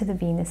 Tap into the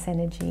Venus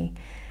energy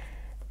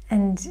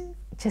and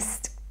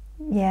just,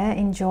 yeah,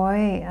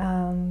 enjoy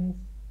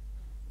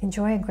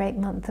a great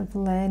month of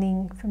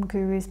learning from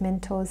gurus,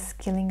 mentors,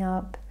 skilling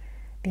up,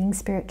 being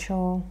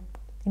spiritual,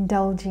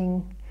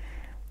 indulging,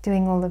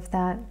 doing all of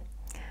that.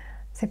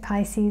 So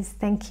Pisces,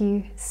 thank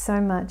you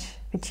so much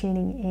for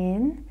tuning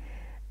in,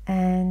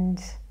 and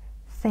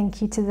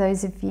thank you to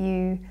those of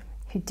you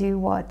who do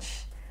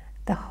watch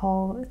the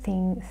whole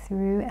thing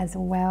through as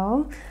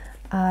well.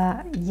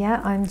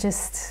 Yeah, I'm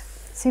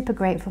just super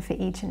grateful for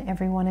each and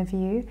every one of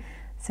you.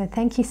 So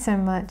thank you so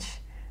much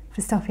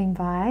for stopping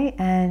by,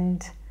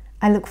 and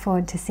I look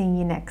forward to seeing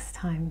you next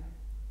time.